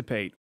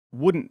anticipate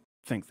wouldn't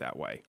think that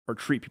way or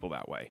treat people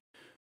that way.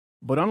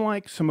 But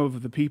unlike some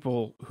of the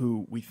people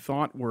who we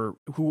thought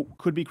who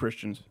could be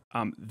Christians,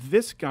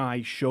 this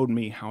guy showed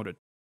me how to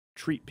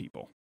treat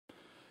people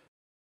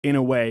in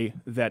a way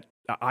that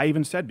I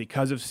even said,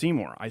 because of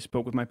Seymour, I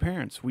spoke with my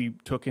parents. We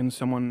took in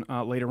someone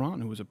later on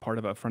who was a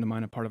friend of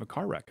mine, a part of a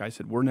car wreck. I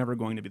said, we're never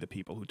going to be the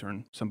people who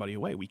turn somebody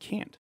away. We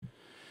can't.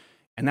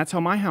 And that's how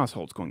my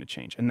household's going to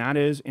change. And that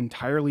is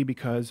entirely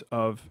because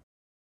of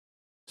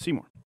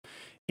Seymour.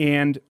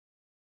 And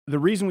the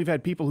reason we've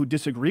had people who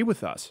disagree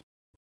with us,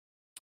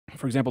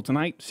 for example,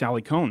 tonight,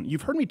 Sally Kohn,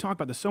 you've heard me talk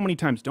about this so many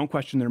times. Don't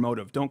question their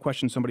motive. Don't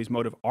question somebody's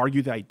motive.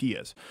 Argue the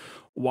ideas.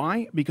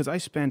 Why? Because I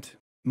spent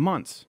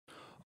months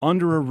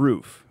under a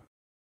roof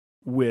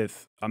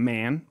with a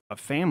man, a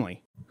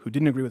family, who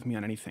didn't agree with me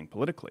on anything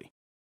politically.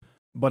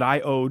 But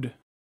I owed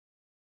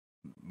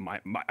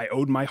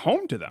my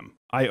home to them.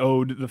 I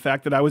owed the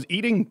fact that I was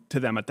eating to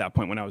them at that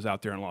point when I was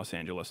out there in Los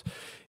Angeles.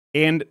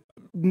 And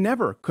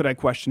never could I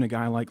question a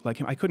guy like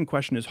him. I couldn't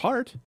question his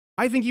heart.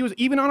 I think he was,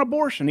 even on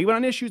abortion, even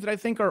on issues that I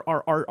think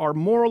are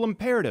moral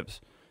imperatives,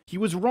 he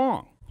was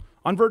wrong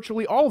on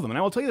virtually all of them. And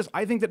I will tell you this,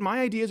 I think that my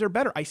ideas are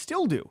better. I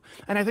still do.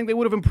 And I think they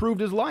would have improved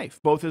his life,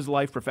 both his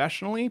life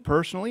professionally,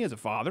 personally, as a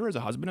father, as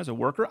a husband, as a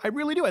worker. I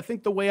really do. I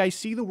think the way I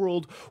see the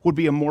world would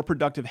be a more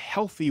productive,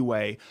 healthy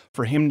way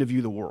for him to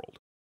view the world.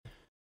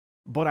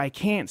 But I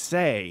can't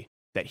say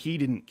that he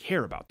didn't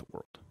care about the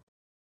world.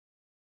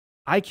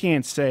 I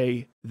can't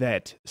say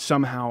that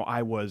somehow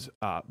I was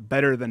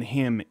better than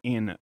him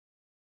in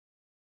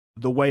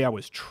the way I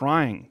was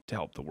trying to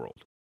help the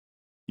world.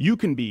 You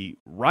can be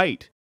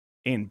right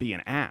and be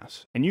an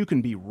ass, and you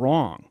can be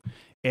wrong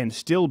and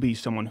still be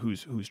someone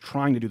who's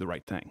trying to do the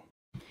right thing.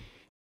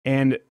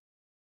 And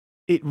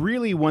it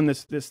really, when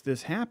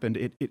this happened,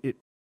 it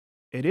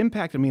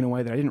impacted me in a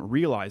way that I didn't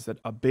realize, that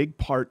a big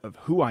part of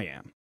who I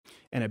am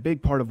and a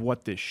big part of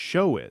what this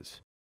show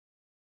is,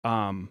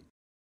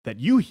 that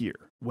you hear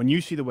when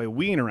you see the way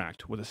we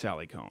interact with a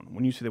Sally Kohn,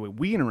 when you see the way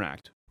we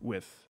interact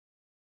with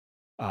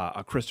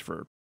a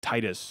Christopher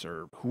Titus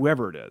or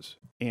whoever it is,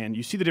 and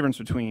you see the difference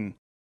between,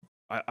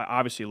 I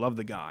obviously love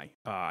the guy.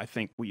 I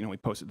think we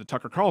posted the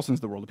Tucker Carlsons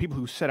of the world, the people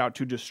who set out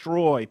to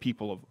destroy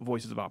people of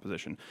voices of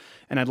opposition.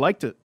 And I'd like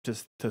to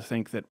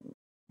think that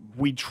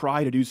we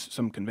try to do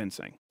some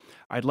convincing.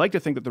 I'd like to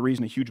think that the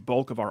reason a huge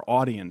bulk of our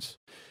audience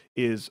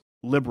is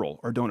liberal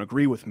or don't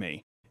agree with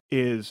me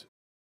is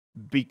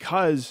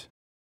because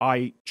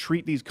I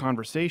treat these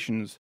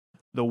conversations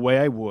the way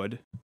I would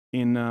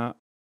in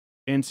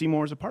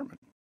Seymour's apartment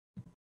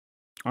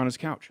on his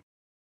couch.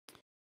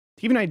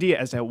 To give you an idea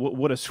as to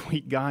what a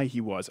sweet guy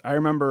he was, I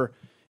remember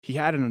he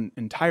had an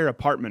entire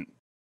apartment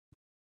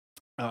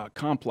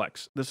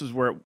complex. This is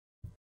where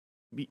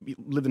we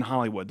lived in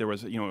Hollywood. There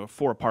was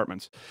 4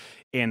 apartments,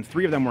 and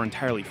 3 of them were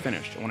entirely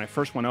finished. And when I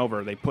first went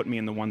over, they put me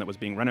in the one that was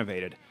being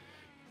renovated.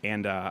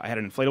 And I had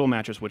an inflatable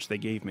mattress, which they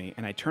gave me.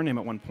 And I turned to him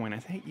at one point. I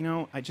think,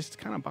 I just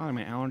kind of bother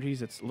my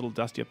allergies. It's a little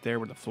dusty up there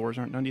where the floors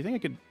aren't done. Do you think I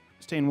could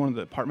stay in one of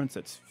the apartments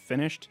that's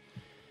finished?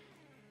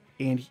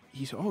 And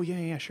he said, oh,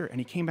 yeah, sure. And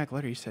he came back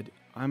later. He said,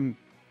 I'm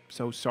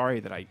so sorry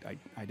that I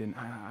didn't.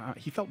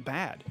 He felt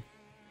bad.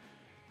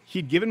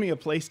 He'd given me a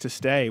place to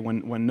stay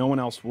when no one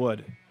else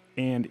would.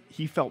 And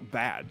he felt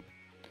bad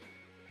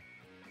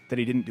that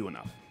he didn't do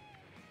enough.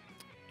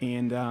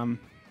 And I'm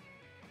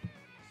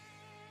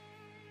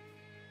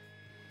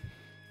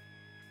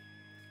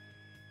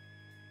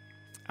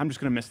just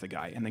going to miss the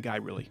guy. And the guy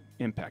really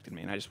impacted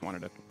me. And I just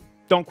wanted to,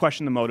 don't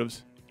question the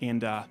motives.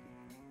 And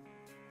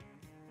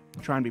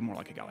try and be more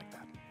like a guy like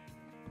that.